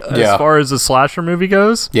masterpiece as far as a slasher movie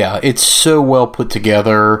goes. Yeah, it's so well put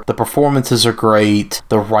together. The performances are great.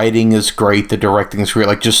 The writing is great. The directing is great.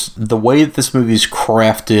 Like, just the way that this movie is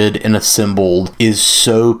crafted and assembled is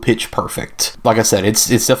so pitch perfect. Like I said, it's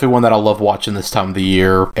definitely one that I love watching this time of the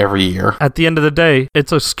year, every year. At the end of the day,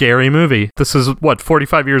 it's a scary movie. This is,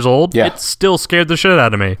 45 years old? Yeah. It still scared the shit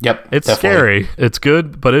out of me. Yep, it's definitely scary. It's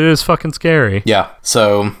good, but it is fucking scary. Yeah,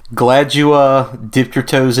 so glad you dipped your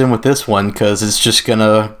toes in with this one, because it's just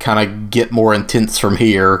gonna kind of get more intense from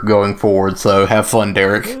here going forward, so have fun,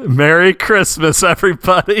 Derek. Merry Christmas,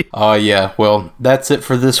 everybody. Yeah, well, that's it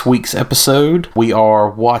for this week's episode. We are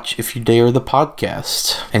Watch If You Dare the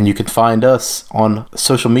podcast, and you can find us on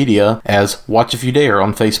social media as Watch If You Dare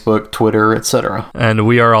on Facebook, Twitter, etc. And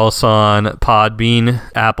we are also on Podbean,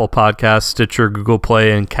 Apple Podcasts, Stitcher, Google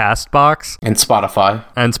Play, and CastBox. And Spotify.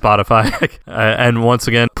 And once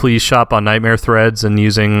again, please shop on Nightmare Threads and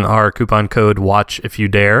using our coupon code Watch If You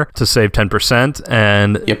Dare to save 10%.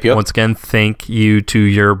 And once again, thank you to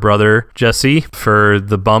your brother Jesse for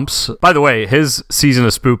the bumps. By the way, his season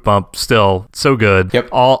of Spook Bump still so good. Yep.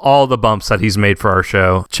 All the bumps that he's made for our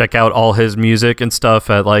show. Check out all his music and stuff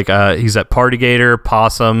at he's at Partygator,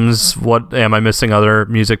 Possums. What am I missing? Other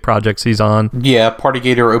music projects he's on? Yeah,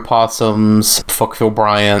 Partygator, Opossums, Fuck Phil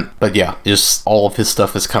Bryant. But yeah, just all of his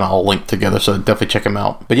stuff is kind of all linked together, so definitely check him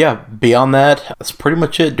out. But yeah, beyond that, that's pretty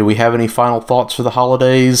much it. Do we have any final thoughts for the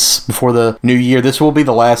holidays before the new year? This will be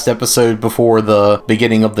the last episode before the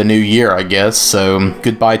beginning of the new year, I guess. So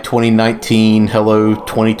goodbye 2019, hello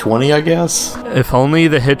 2020, I guess. If only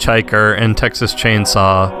the hitchhiker in Texas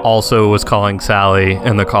Chainsaw also was calling Sally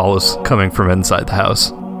and the call was coming from inside the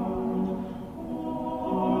house.